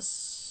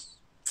 Jesus.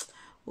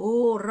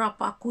 Oh,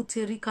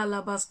 rapakuterika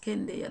labas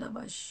kende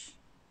yarabash.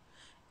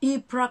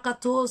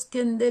 Iprakatos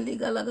kende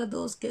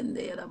ligalagados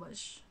kende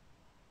yarabash.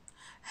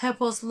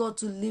 Help us, Lord,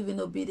 to live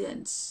in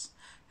obedience.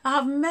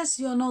 Have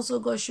mercy on us, oh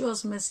God. Show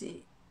us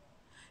mercy.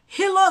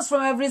 Heal us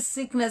from every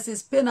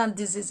sickness, pain, and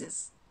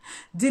diseases.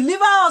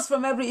 Deliver us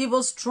from every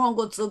evil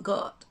stronghold, oh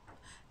God.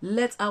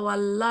 Let our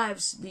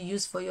lives be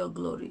used for your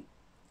glory.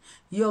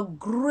 Your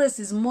grace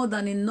is more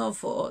than enough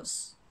for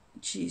us,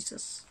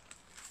 Jesus.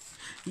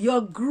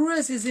 Your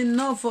grace is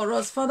enough for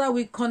us. Father,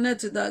 we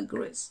connect to that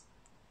grace.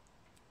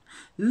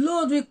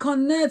 Lord, we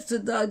connect to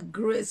that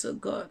grace, oh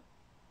God.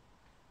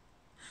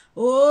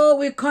 Oh,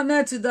 we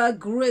connect to that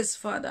grace,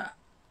 Father.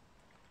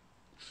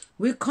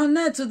 We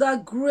connect to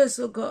that grace,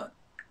 oh God.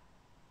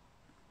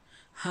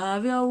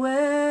 Have your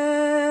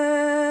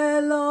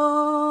way,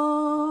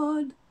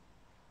 Lord.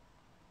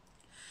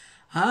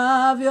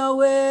 Have your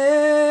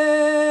way.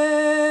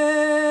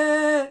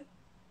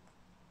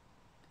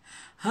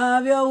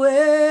 Have your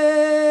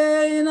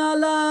way in our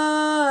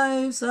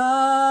lives.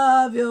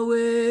 Have your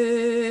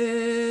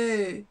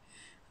way.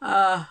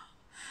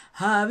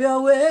 Have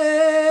your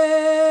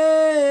way,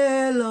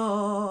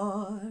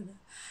 Lord.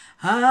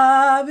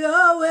 Have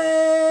your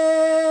way.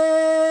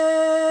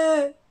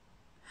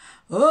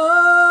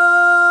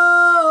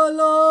 Oh,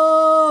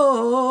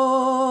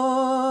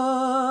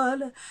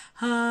 Lord,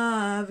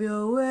 have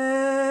your way.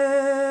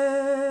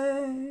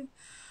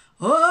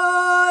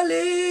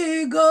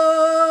 Holy Ghost,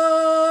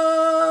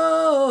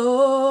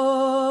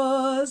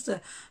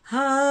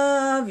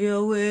 have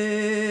your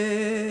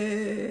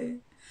way.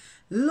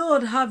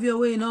 Lord, have your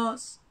way in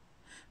us.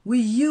 We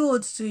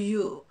yield to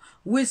you.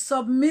 We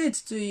submit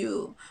to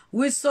you.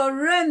 We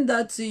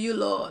surrender to you,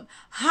 Lord.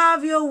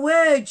 Have your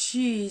way,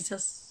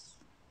 Jesus.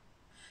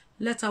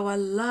 Let our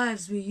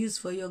lives be used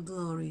for your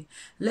glory.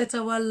 Let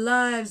our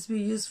lives be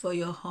used for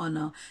your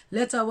honor.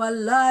 Let our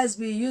lives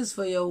be used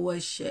for your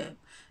worship.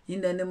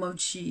 In the name of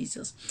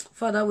Jesus.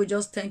 Father, we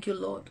just thank you,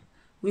 Lord.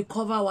 We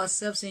cover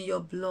ourselves in your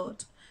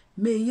blood.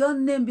 May your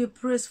name be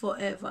praised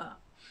forever.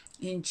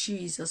 In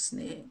Jesus'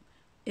 name.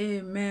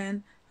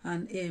 Amen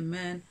and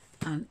amen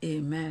and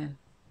amen.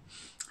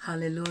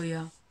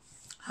 Hallelujah.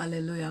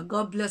 Hallelujah.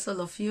 God bless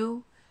all of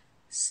you.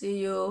 See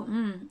you.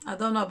 I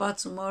don't know about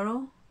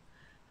tomorrow.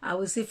 I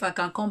will see if I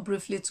can come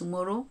briefly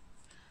tomorrow.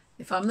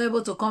 If I'm not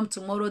able to come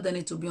tomorrow, then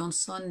it will be on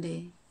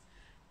Sunday.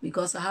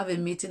 Because I have a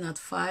meeting at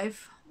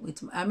 5.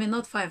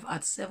 Not 5,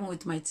 at 7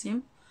 with my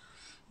team.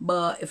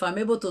 But if I'm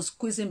able to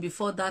squeeze in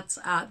before that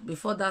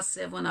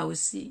 7, I will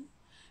see.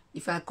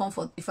 If I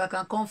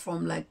can come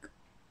from like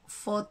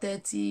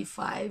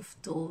 4:35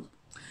 to...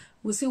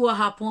 We'll see what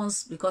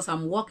happens, because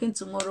I'm working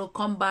tomorrow.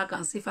 Come back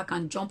and see if I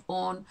can jump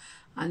on.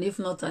 And if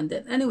not, and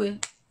then... Anyway,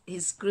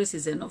 his grace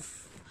is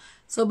enough.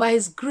 So by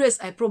his grace,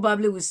 I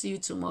probably will see you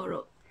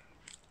tomorrow.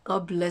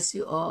 God bless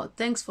you all.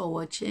 Thanks for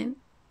watching.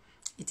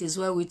 It is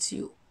well with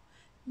you.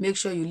 Make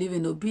sure you live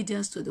in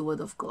obedience to the word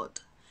of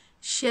God.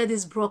 Share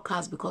this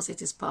broadcast because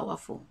it is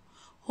powerful.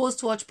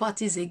 Host watch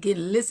parties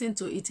again. Listen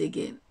to it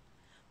again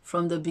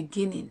from the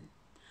beginning.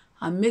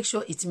 and make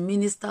sure it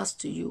ministers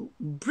to you.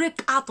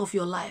 Break out of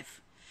your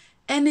life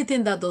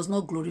anything that does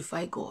not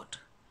glorify God.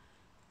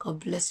 God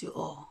bless you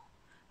all.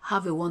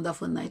 Have a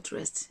wonderful night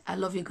rest. I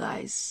love you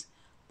guys.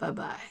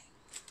 Bye-bye.